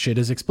 This shit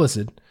is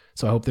explicit,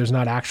 so I hope there's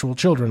not actual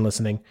children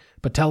listening.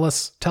 But tell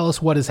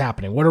us what is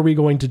happening. What are we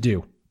going to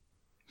do?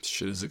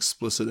 Shit is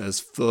explicit as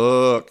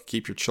fuck.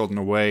 Keep your children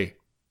away.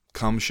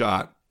 Cum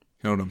shot.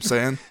 You know what I'm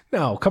saying?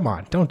 No, come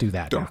on. Don't do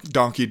that.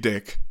 Donkey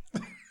dick.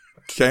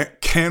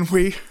 Can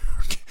we?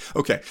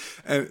 Okay.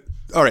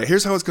 All right,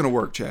 here's how it's going to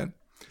work, Chad.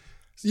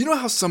 You know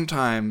how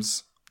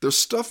sometimes there's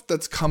stuff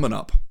that's coming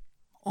up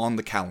on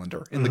the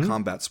calendar in the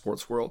combat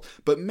sports world,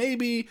 but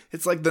maybe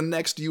it's like the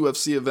next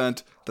UFC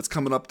event that's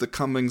coming up the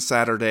coming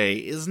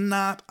Saturday is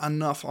not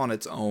enough on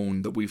its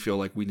own that we feel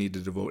like we need to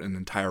devote an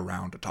entire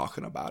round to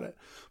talking about it.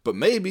 But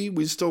maybe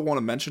we still want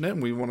to mention it,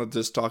 and we want to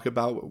just talk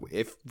about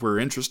if we're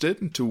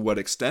interested and to what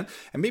extent.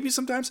 And maybe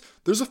sometimes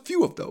there's a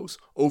few of those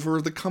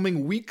over the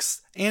coming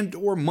weeks and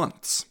or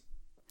months.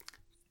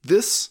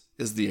 This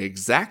is the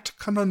exact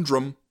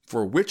conundrum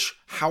for which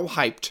How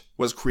Hyped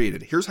was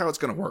created. Here's how it's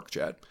going to work,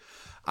 Chad.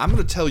 I'm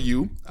going to tell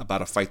you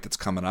about a fight that's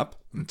coming up.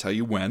 I'm going to tell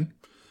you when.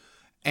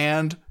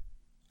 And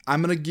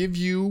I'm going to give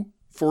you,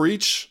 for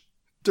each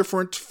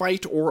different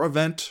fight or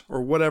event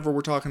or whatever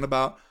we're talking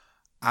about,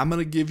 I'm going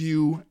to give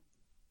you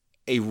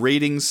a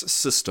ratings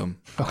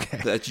system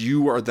that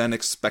you are then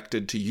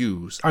expected to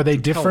use. Are they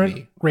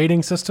different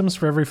rating systems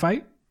for every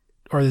fight?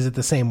 Or is it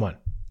the same one?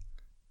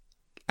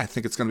 I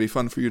think it's going to be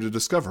fun for you to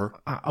discover.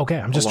 Okay,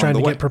 I'm just trying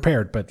to get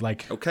prepared, but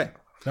Okay.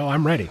 No,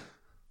 I'm ready.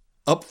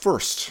 Up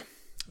first,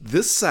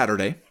 this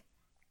Saturday,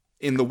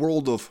 in the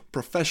world of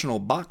professional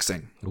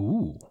boxing,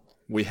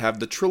 we have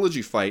the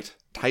trilogy fight,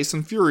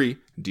 Tyson Fury,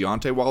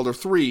 Deontay Wilder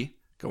 3,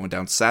 going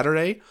down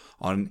Saturday.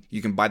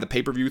 You can buy the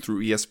pay-per-view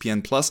through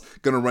ESPN Plus.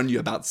 Going to run you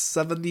about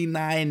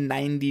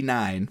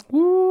 $79.99.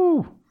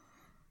 Woo!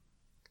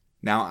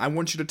 Now, I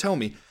want you to tell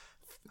me,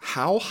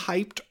 how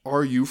hyped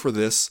are you for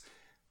this?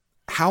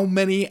 How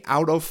many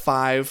out of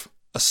 5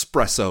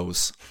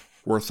 espressos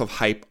worth of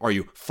hype are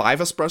you? 5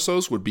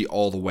 espressos would be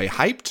all the way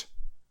hyped.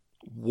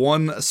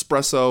 1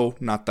 espresso,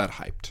 not that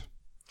hyped.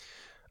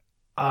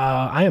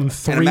 I am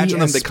 3 and imagine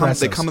them. espressos.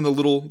 They come in the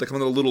little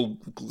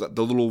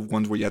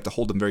ones where you have to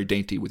hold them very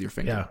dainty with your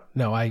finger. Yeah,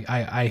 no,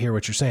 I hear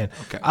what you're saying.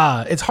 Okay.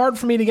 It's hard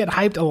for me to get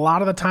hyped a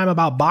lot of the time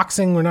about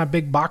boxing. We're not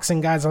big boxing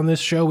guys on this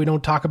show. We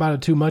don't talk about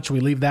it too much. We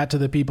leave that to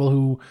the people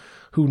who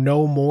who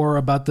know more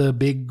about the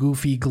big,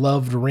 goofy,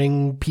 gloved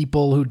ring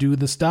people who do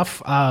the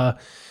stuff. I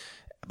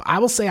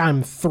will say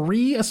I'm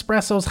 3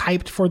 espressos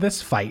hyped for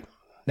this fight.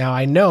 Now,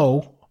 I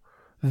know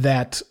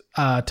that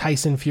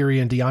Tyson Fury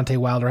and Deontay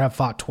Wilder have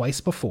fought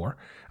twice before.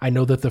 I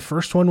know that the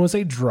first one was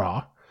a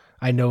draw.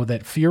 I know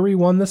that Fury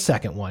won the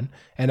second one.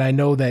 And I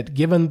know that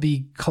given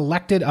the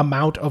collected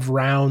amount of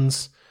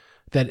rounds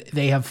that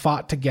they have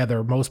fought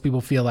together, most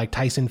people feel like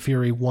Tyson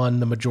Fury won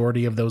the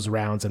majority of those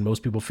rounds, and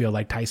most people feel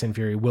like Tyson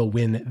Fury will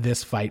win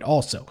this fight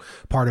also.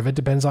 Part of it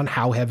depends on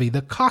how heavy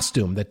the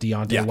costume that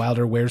Deontay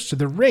Wilder wears to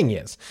the ring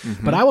is.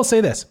 But I will say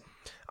this.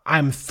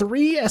 I'm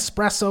 3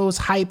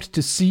 espressos hyped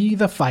to see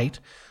the fight.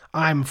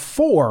 I'm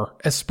 4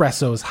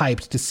 espressos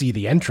hyped to see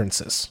the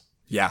entrances.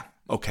 Yeah.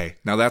 Okay.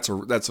 Now that's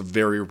a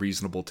very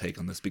reasonable take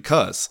on this,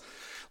 because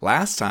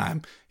last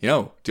time,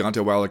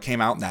 Deontay Wilder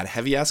came out in that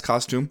heavy-ass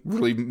costume,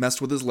 really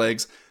messed with his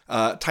legs.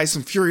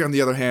 Tyson Fury, on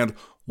the other hand,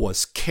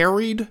 was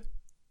carried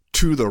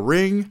to the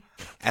ring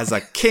as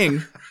a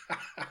king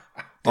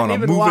on a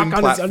moving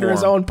platform. Under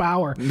his own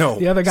power. No.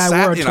 The other guy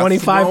wore a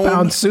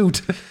 25-pound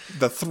suit.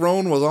 The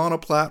throne was on a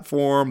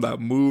platform that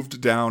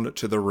moved down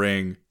to the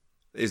ring.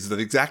 Is the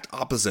exact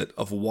opposite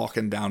of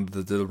walking down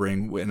to the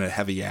ring in a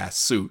heavy-ass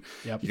suit.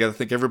 Yep. You got to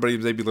think everybody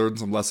maybe learned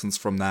some lessons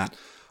from that.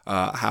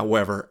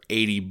 However,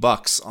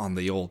 $80 on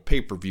the old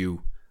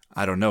pay-per-view,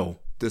 I don't know.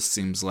 This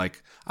seems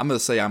like, I'm going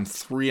to say I'm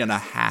 3.5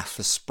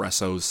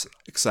 espressos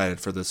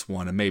excited for this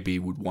one, and maybe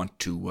would want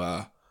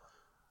to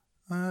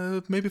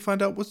maybe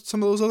find out what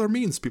some of those other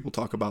means people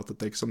talk about that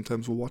they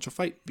sometimes will watch a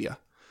fight via.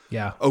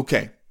 Yeah.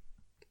 Okay.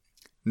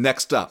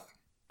 Next up,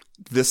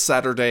 this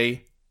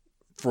Saturday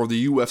for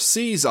the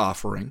UFC's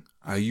offering,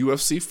 a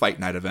UFC Fight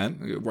Night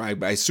event.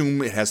 I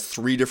assume it has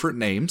 3 different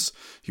names.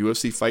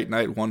 UFC Fight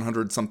Night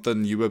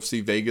 100-something,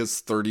 UFC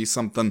Vegas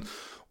 30-something,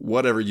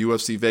 whatever,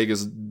 UFC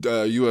Vegas,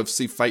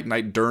 UFC Fight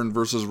Night Dern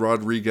versus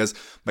Rodriguez.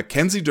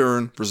 Mackenzie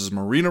Dern versus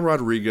Marina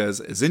Rodriguez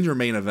is in your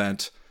main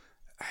event.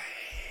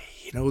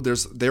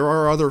 There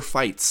are other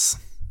fights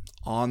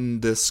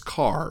on this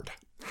card.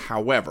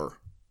 However,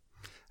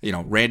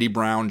 Randy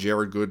Brown,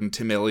 Jared Gooden,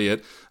 Tim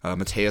Elliott,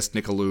 Mateus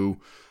Nicolou,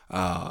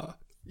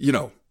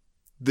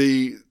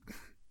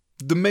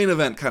 the main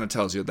event kind of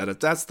tells you that if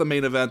that's the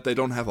main event, they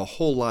don't have a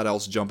whole lot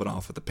else jumping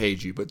off at the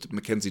page. But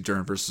Mackenzie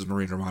Dern versus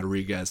Marina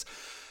Rodriguez.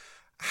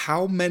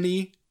 How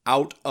many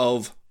out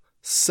of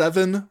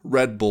 7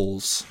 Red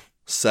Bulls,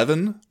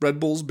 7 Red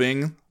Bulls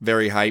being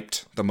very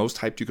hyped, the most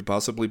hyped you could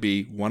possibly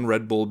be, 1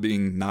 Red Bull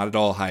being not at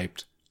all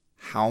hyped,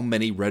 how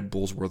many Red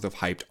Bulls worth of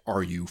hyped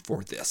are you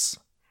for this?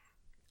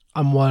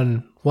 I'm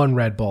one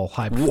Red Bull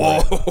hyped.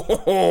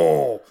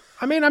 Whoa!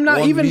 I mean, I'm not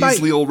one even by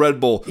measly old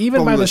Red Bull,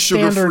 even by the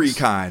sugar-free standards,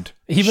 kind.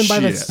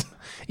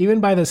 Even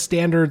by the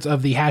standards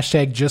of the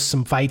hashtag Just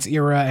Some Fights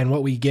era and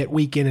what we get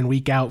week in and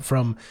week out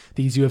from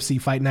these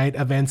UFC Fight Night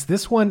events,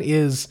 this one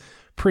is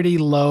pretty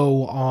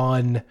low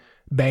on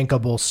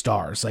bankable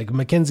stars. Like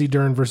Mackenzie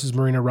Dern versus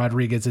Marina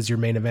Rodriguez is your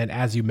main event,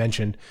 as you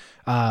mentioned.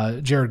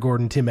 Jared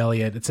Gordon, Tim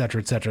Elliott, et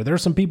cetera, et cetera. There are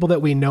some people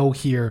that we know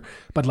here,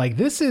 but like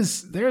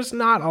there's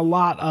not a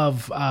lot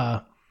of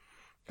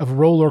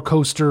roller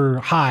coaster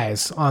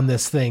highs on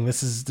this thing.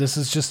 This is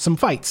just some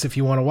fights. If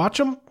you want to watch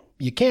them,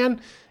 you can.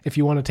 If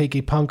you want to take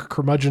a punk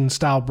curmudgeon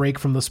style break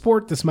from the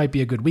sport, this might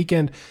be a good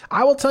weekend.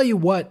 I will tell you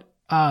what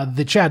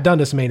the Chad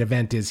Dundas main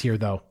event is here,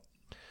 though.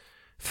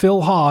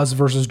 Phil Hawes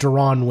versus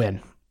Deron Winn.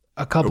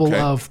 A couple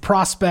of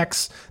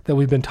prospects that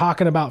we've been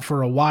talking about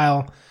for a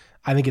while.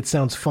 I think it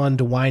sounds fun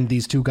to wind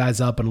these 2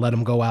 guys up and let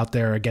them go out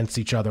there against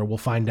each other. We'll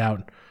find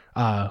out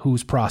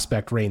whose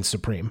prospect reigns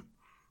supreme.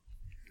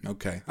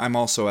 Okay. I'm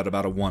also at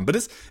about a 1, but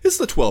it's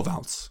the 12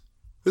 ounce.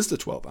 It's the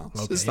 12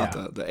 ounce. Okay, it's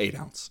not the 8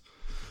 ounce.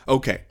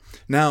 Okay.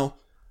 Now,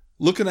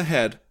 looking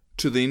ahead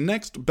to the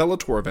next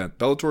Bellator event.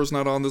 Bellator's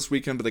not on this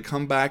weekend, but they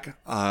come back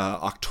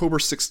October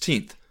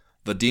 16th.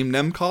 Vadim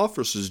Nemkov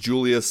versus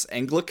Julius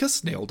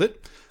Anglicus. Nailed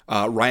it.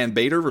 Ryan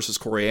Bader versus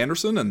Corey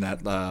Anderson in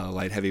that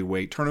light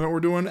heavyweight tournament we're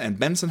doing. And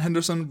Benson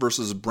Henderson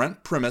versus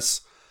Brent Primus.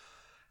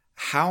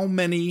 How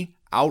many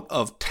out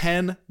of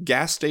 10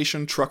 gas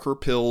station trucker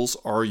pills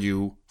are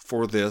you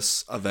for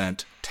this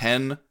event?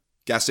 10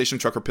 gas station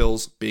trucker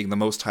pills being the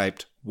most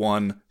hyped,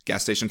 1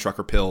 gas station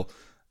trucker pill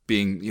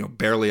being,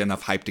 barely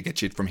enough hype to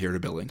get you from here to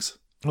Billings.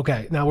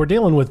 Okay, now we're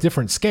dealing with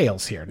different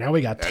scales here. Now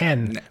we got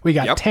 10. We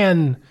got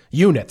 10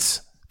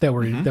 units that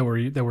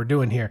we're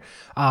doing here.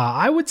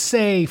 I would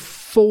say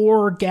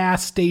 4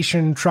 gas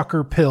station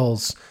trucker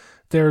pills.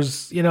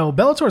 There's,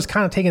 Bellator is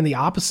kind of taking the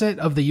opposite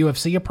of the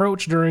UFC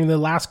approach during the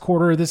last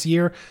quarter of this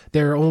year.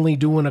 They're only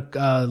doing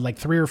like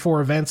 3 or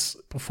 4 events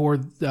before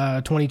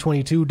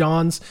 2022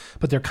 dawns,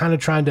 but they're kind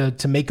of trying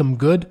to make them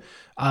good.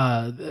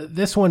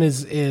 This one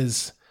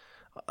is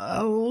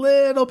a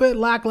little bit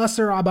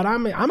lackluster, but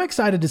I'm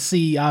excited to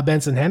see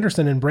Benson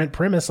Henderson and Brent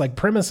Primus. Like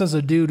Primus is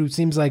a dude who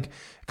seems like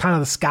kind of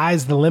the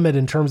sky's the limit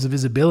in terms of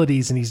his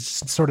abilities, and he's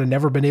sort of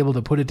never been able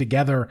to put it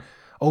together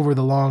over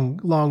the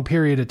long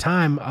period of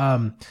time.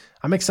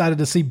 I'm excited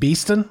to see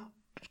Beaston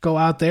go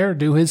out there,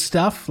 do his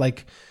stuff.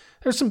 Like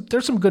there's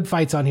some good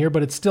fights on here,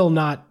 but it's still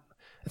not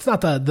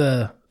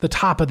the the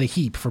top of the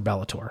heap for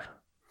Bellator?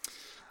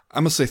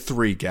 I'm going to say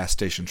 3 gas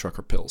station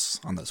trucker pills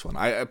on this one.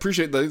 I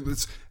appreciate that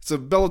it's a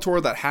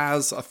Bellator that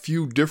has a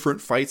few different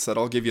fights that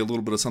all give you a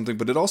little bit of something,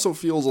 but it also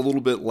feels a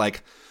little bit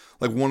like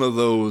one of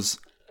those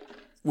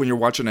when you're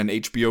watching an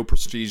HBO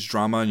prestige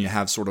drama and you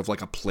have sort of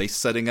like a place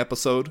setting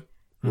episode.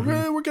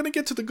 Mm-hmm. We're going to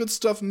get to the good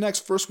stuff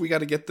next. First, we got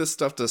to get this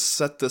stuff to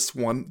set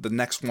the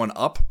next one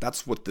up.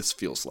 That's what this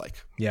feels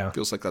like. Yeah. It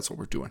feels like that's what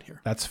we're doing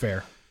here. That's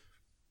fair.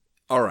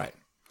 All right.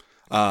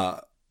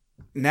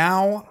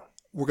 Now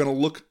we're going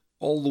to look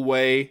all the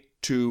way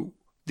to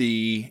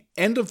the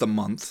end of the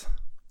month.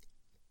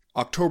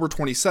 October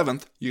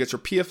 27th, you get your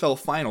PFL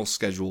final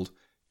scheduled.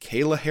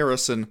 Kayla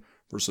Harrison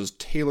versus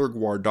Taylor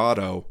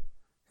Guardado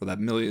for that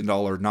 $1 million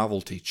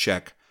novelty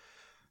check.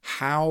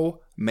 How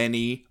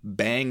many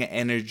Bang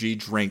Energy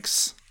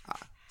drinks?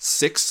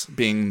 6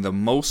 being the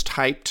most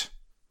hyped,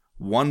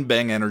 1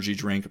 Bang Energy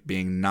drink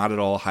being not at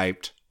all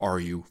hyped, are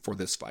you for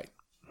this fight?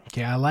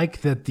 Okay, I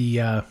like that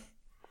the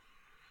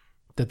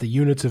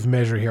units of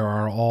measure here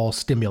are all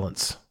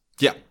stimulants.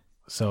 Yeah.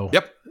 So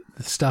yep.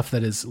 The stuff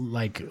that is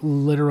like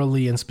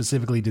literally and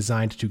specifically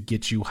designed to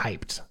get you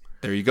hyped.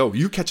 There you go.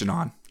 You're catching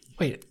on.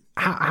 Wait,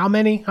 how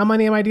many am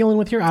I dealing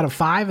with here? Out of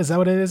 5? Is that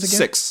what it is again?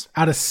 6.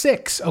 Out of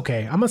 6.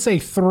 Okay, I'm going to say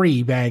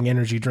 3 Bang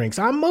Energy drinks.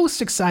 I'm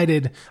most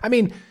excited. I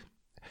mean,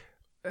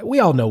 we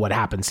all know what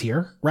happens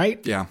here,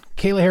 right? Yeah.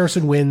 Kayla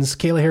Harrison wins.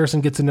 Kayla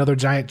Harrison gets another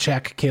giant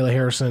check. Kayla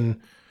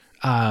Harrison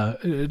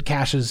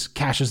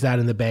cashes that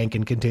in the bank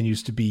and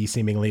continues to be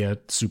seemingly a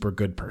super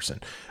good person.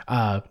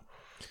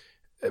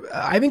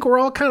 I think we're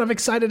all kind of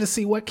excited to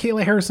see what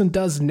Kayla Harrison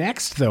does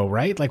next, though,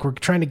 right? Like, we're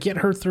trying to get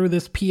her through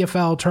this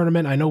PFL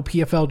tournament. I know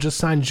PFL just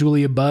signed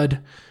Julia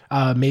Budd,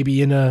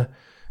 maybe in a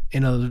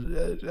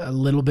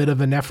little bit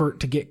of an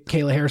effort to get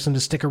Kayla Harrison to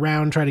stick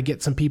around, try to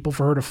get some people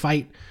for her to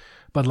fight.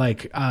 But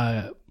like,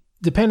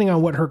 depending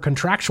on what her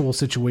contractual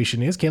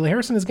situation is, Kayla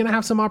Harrison is going to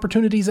have some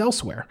opportunities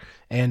elsewhere,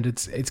 and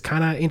it's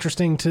kind of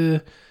interesting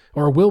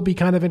will be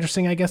kind of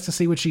interesting, I guess, to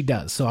see what she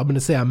does. So I'm going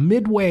to say I'm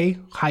midway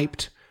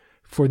hyped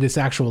for this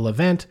actual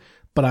event,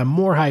 but I'm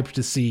more hyped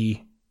to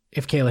see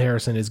if Kayla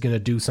Harrison is going to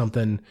do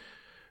something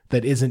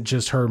that isn't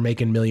just her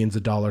making millions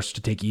of dollars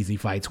to take easy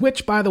fights,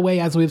 which, by the way,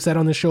 as we've said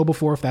on the show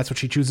before, if that's what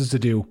she chooses to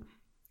do,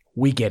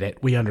 we get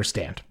it. We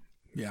understand.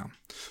 Yeah.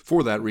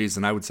 For that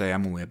reason, I would say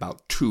I'm only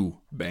about 2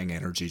 Bang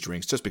Energy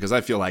drinks, just because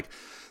I feel like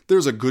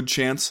there's a good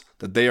chance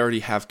that they already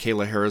have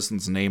Kayla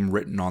Harrison's name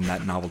written on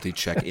that novelty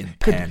check in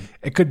pen.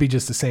 It could be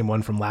just the same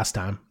one from last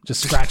time.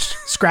 Just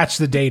scratch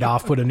the date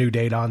off, put a new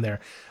date on there.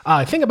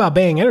 Thing about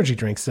Bang Energy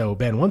drinks, though,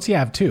 Ben, once you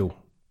have 2,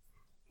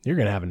 you're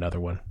going to have another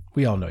one.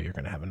 We all know you're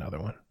going to have another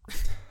one.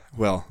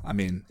 Well, I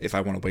mean, if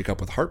I want to wake up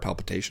with heart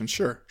palpitations,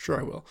 sure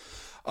I will.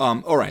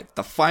 All right,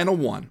 the final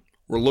one.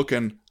 We're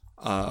looking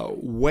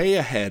way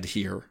ahead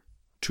here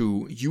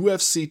to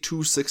UFC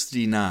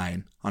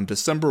 269 on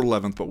December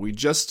 11th,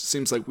 but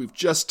seems like we've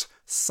just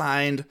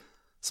signed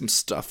some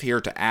stuff here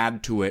to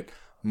add to it.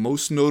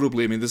 Most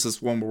notably, I mean, this is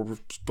one where we're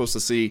supposed to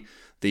see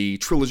the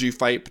trilogy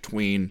fight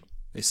between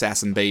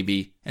Assassin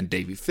Baby and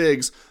Davey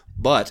Figgs,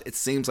 but it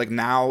seems like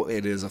now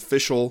it is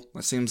official.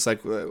 It seems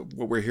like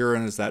what we're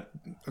hearing is that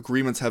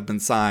agreements have been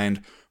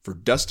signed for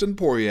Dustin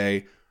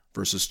Poirier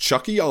versus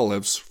Chucky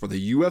Olives for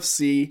the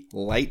UFC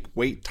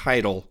lightweight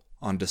title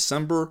on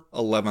December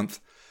 11th.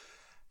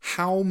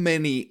 How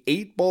many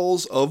 8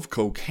 balls of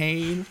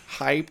cocaine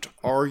hyped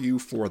are you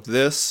for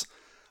this?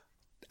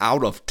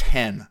 Out of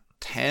 10.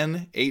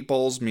 10 8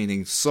 balls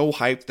meaning so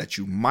hyped that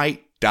you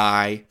might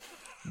die.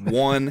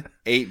 1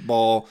 8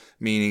 ball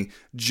meaning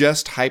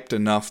just hyped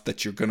enough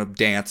that you're going to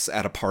dance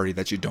at a party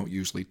that you don't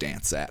usually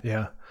dance at.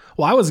 Yeah.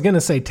 Well, I was going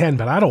to say 10,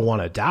 but I don't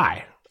want to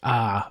die.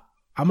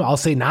 I'll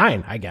say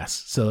 9, I guess.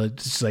 So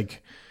it's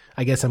like,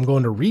 I guess I'm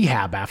going to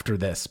rehab after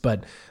this,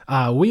 but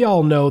we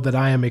all know that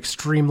I am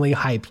extremely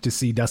hyped to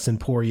see Dustin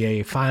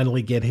Poirier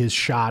finally get his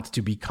shot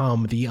to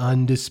become the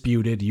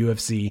undisputed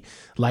UFC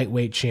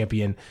lightweight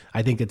champion.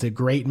 I think it's a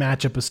great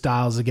matchup of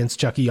styles against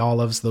Chucky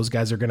Olives. Those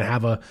guys are going to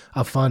have a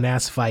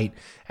fun-ass fight.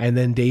 And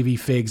then Davey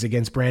Figgs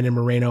against Brandon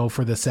Moreno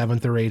for the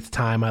 7th or 8th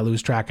time. I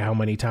lose track of how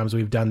many times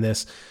we've done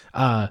this.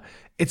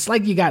 It's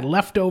like you got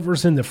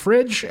leftovers in the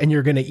fridge and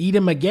you're going to eat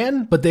them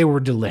again, but they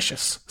were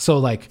delicious. So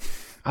like,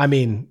 I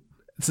mean,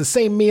 it's the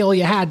same meal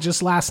you had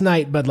just last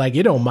night, but like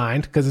you don't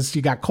mind because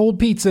you got cold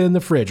pizza in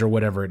the fridge or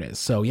whatever it is.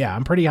 So yeah,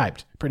 I'm pretty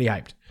hyped.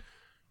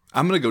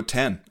 I'm going to go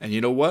 10. And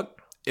you know what?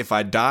 If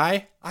I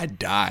die, I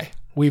die.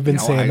 We've been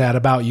saying that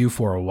about you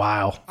for a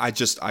while.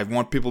 I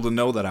want people to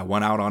know that I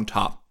went out on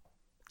top.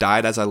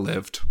 Died as I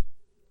lived.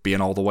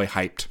 Being all the way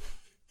hyped.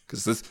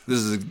 Because this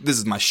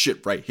is my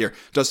shit right here.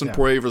 Dustin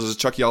Poirier versus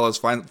Chucky Olives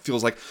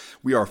feels like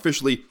we are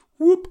officially...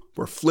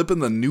 we're flipping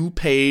the new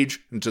page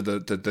into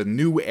the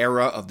new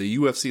era of the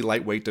UFC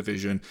lightweight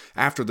division.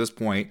 After this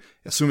point,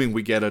 assuming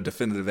we get a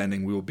definitive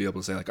ending, we will be able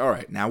to say, like, all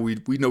right, now we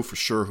know for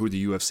sure who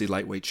the UFC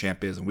lightweight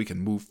champ is, and we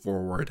can move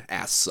forward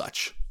as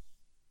such.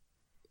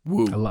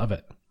 Woo. I love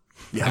it.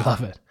 Yeah. I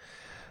love it.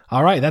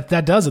 All right,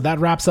 that does it. That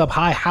wraps up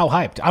how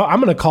hyped.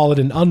 I'm going to call it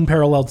an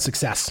unparalleled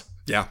success.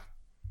 Yeah.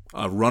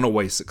 a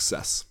runaway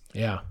success.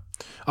 Yeah.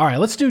 All right,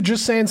 let's do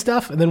Just Saying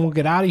Stuff, and then we'll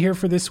get out of here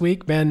for this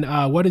week. Ben,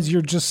 what is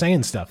your Just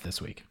Saying Stuff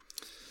this week?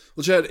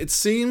 Well, Chad, it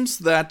seems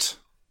that,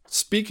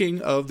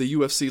 speaking of the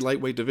UFC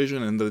lightweight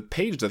division and the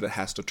page that it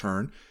has to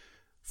turn,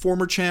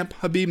 former champ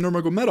Khabib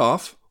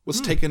Nurmagomedov was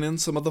taking in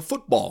some of the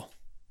football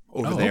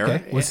over there.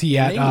 Okay. Was he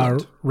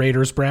at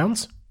Raiders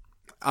Browns?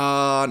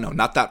 No,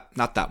 not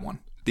that one.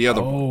 The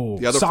other one.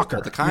 The other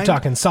soccer. Football, You're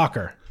talking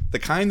soccer. The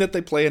kind that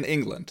they play in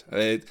England.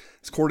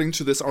 According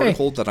to this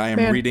article that I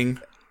am reading.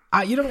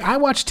 I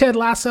watch Ted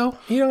Lasso.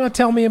 You don't want to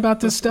tell me about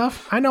this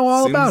stuff. I know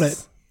all about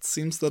it.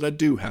 Seems that I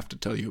do have to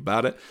tell you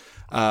about it.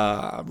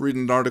 I'm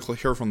reading an article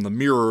here from the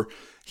Mirror.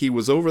 He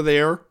was over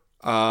there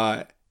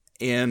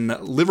in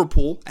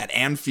Liverpool at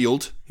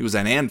Anfield. He was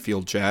at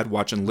Anfield, Chad,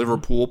 watching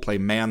Liverpool play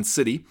Man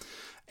City.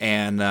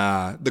 And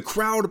the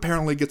crowd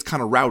apparently gets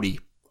kind of rowdy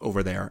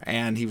over there.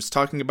 And he was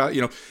talking about,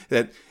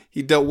 that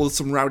he dealt with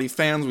some rowdy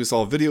fans. We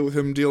saw a video of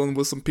him dealing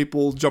with some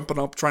people jumping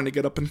up, trying to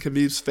get up in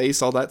Khabib's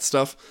face, all that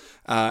stuff.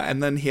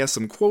 And then he has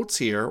some quotes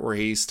here where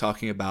he's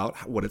talking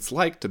about what it's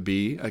like to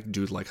be a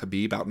dude like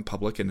Khabib out in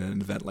public in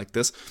an event like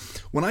this.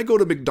 When I go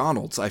to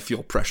McDonald's, I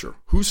feel pressure.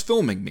 Who's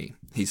filming me?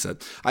 He said.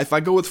 If I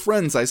go with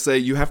friends, I say,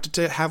 you have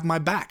to have my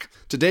back.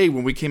 Today,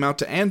 when we came out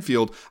to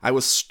Anfield, I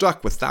was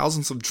stuck with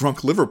thousands of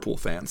drunk Liverpool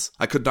fans.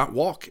 I could not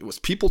walk. It was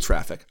people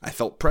traffic. I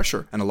felt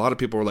pressure. And a lot of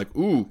people were like,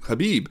 ooh,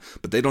 Khabib,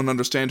 but they don't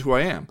understand who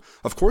I am.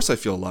 Of course I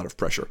feel a lot of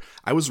pressure.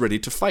 I was ready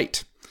to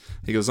fight.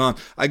 He goes on,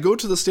 I go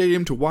to the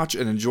stadium to watch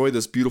and enjoy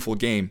this beautiful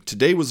game.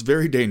 Today was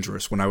very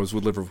dangerous when I was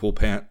with Liverpool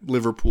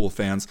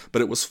fans,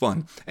 but it was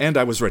fun, and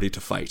I was ready to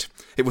fight.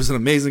 It was an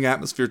amazing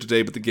atmosphere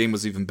today, but the game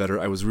was even better.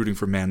 I was rooting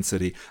for Man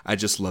City. I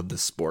just love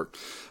this sport.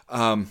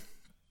 I'm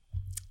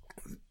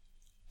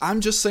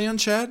just saying,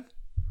 Chad,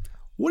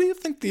 what do you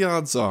think the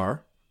odds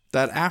are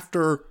that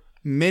after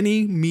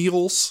many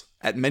meals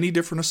at many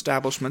different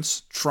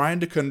establishments trying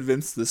to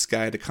convince this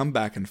guy to come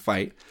back and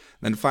fight,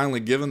 then finally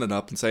giving it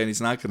up and saying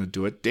he's not going to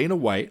do it, Dana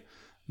White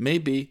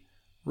maybe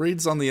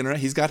reads on the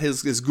internet. He's got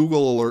his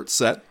Google alert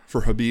set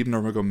for Khabib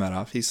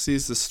Nurmagomedov. He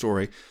sees this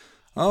story.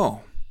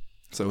 Oh,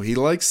 so he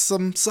likes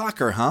some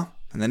soccer, huh?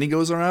 And then he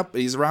goes around,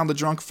 he's around the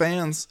drunk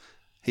fans.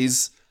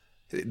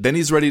 Then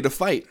he's ready to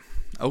fight.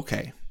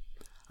 Okay.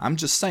 I'm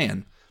just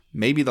saying,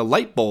 maybe the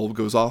light bulb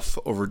goes off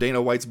over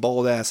Dana White's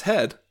bald-ass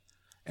head,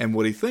 and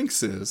what he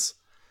thinks is,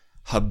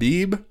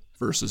 Khabib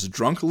versus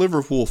drunk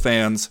Liverpool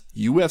fans,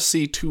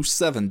 UFC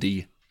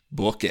 270,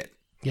 book it.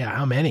 Yeah,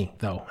 how many,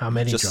 though? How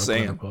many just drunk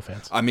saying. Liverpool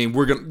fans? I mean,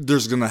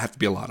 there's going to have to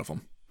be a lot of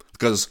them.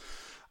 Because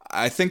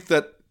I think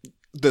that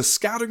the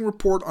scouting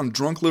report on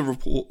drunk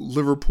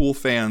Liverpool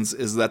fans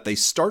is that they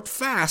start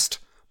fast,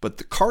 but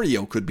the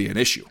cardio could be an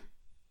issue.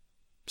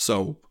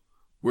 So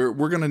we're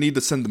going to need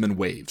to send them in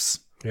waves.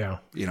 Yeah.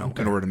 In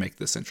order to make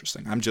this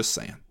interesting. I'm just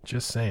saying.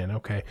 Just saying.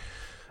 Okay.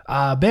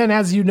 Ben,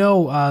 as you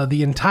know,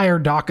 the entire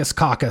Dawkins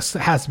Caucus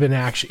has been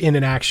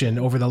in action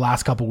over the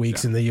last couple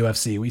weeks in the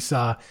UFC. We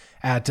saw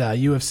at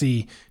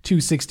UFC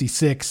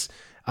 266,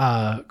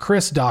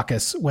 Chris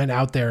Dawkins went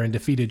out there and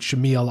defeated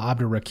Shamil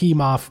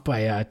Abdurakhimov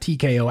by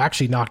TKO,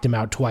 actually knocked him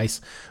out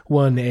twice,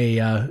 won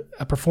a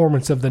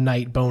performance of the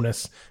night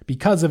bonus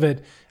because of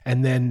it.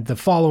 And then the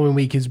following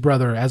week, his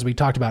brother, as we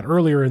talked about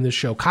earlier in this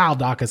show, Kyle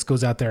Dawkins,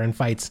 goes out there and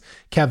fights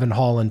Kevin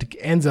Holland,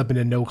 ends up in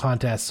a no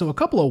contest. So a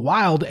couple of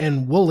wild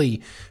and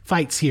woolly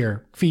fights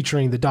here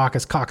featuring the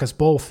Dawkins Caucus,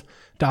 both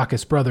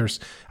Dawkins brothers.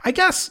 I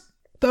guess,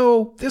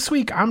 though, this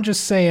week I'm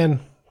just saying,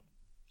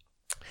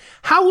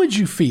 how would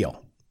you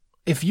feel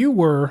if you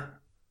were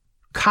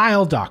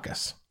Kyle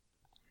Dawkins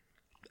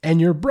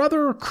and your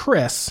brother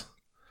Chris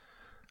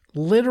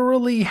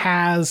literally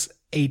has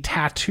a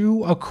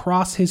tattoo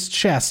across his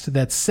chest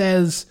that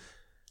says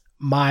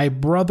 "My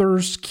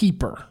brother's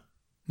keeper"?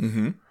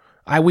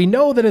 Mm-hmm. We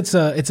know that it's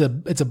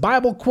a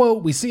Bible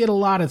quote. We see it a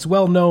lot. It's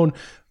well known.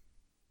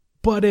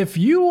 But if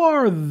you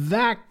are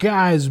that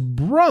guy's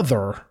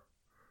brother,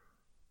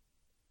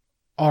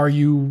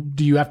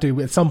 do you have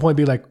to at some point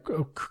be like,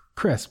 oh,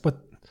 Chris,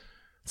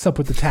 what's up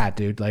with the tat,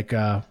 dude? Like,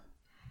 are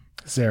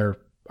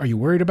you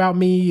worried about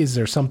me? Is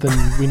there something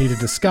we need to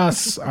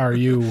discuss?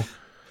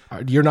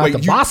 You're not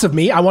the boss of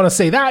me. I want to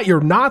say that you're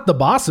not the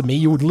boss of me.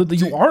 You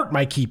aren't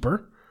my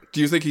keeper.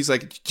 Do you think he's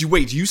like, do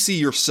you see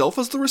yourself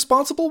as the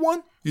responsible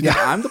one? You think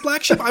I'm the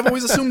black sheep? I've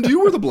always assumed you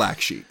were the black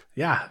sheep.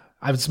 Yeah.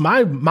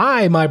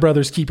 My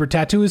brother's keeper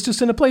tattoo is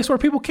just in a place where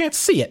people can't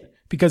see it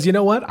because you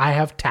know what? I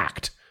have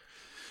tact.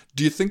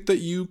 Do you think that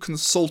you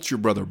consult your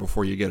brother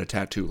before you get a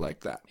tattatu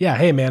like that? Yeah.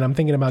 Hey man, I'm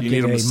thinking about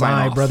getting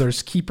my off?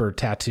 Brother's keeper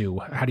tattoo.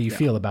 How do you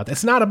feel about that?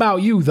 It's not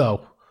about you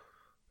though.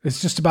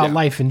 It's just about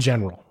life in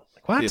general.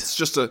 What? It's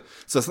just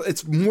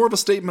it's more of a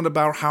statement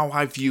about how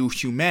I view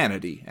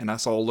humanity and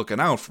us all looking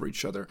out for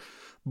each other.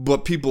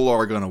 But people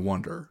are going to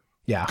wonder.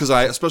 Yeah.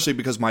 Especially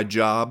because my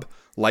job,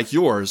 like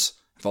yours,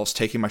 involves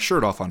taking my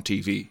shirt off on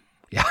TV.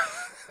 Yeah.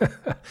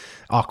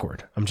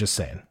 Awkward. I'm just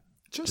saying.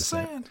 Just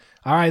saying.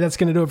 All right, that's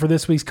going to do it for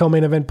this week's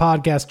Co-Main Event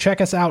podcast. Check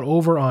us out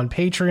over on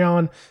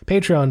Patreon,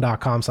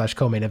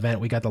 patreon.com/co-main event.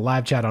 We got the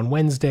live chat on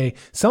Wednesday.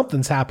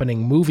 Something's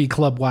happening movie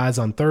club-wise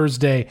on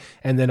Thursday.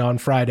 And then on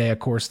Friday, of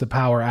course, the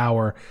Power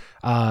Hour.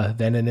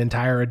 Then an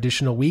entire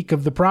additional week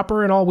of the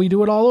proper and we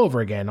do it all over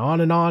again,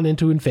 on and on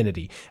into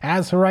infinity.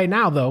 As for right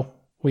now, though,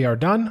 we are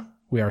done.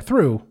 We are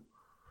through.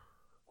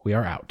 We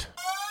are out.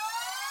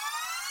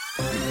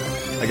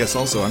 I guess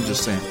also, I'm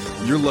just saying,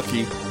 you're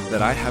lucky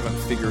that I haven't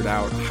figured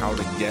out how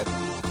to get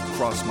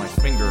across my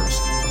fingers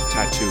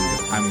tattooed.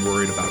 I'm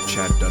worried about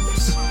Chad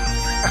Dundas.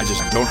 I just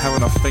don't have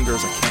enough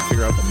fingers. I can't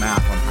figure out the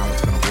math on how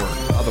it's going to work.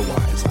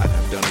 Otherwise, I'd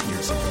have done it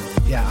years ago.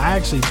 Yeah, I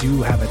actually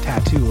do have a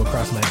tattoo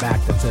across my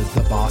back that says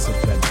the boss of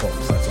Ben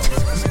Folks. That's all.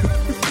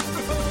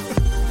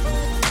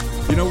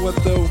 You know what,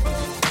 though?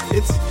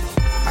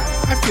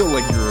 I feel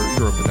like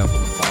you're a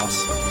benevolent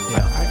boss.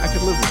 Yeah. I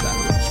could live with that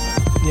arrangement.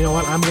 You know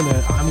what? I'm going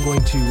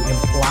to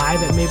imply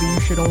that maybe you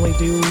should only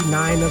do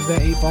 9 of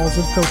the 8 balls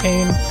of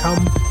cocaine come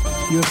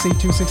UFC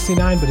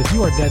 269, but if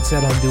you are dead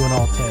set on doing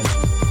all 10,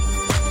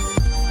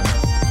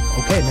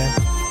 okay, man.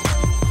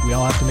 We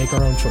all have to make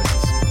our own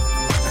choices.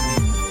 I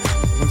mean,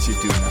 once you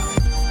do 9,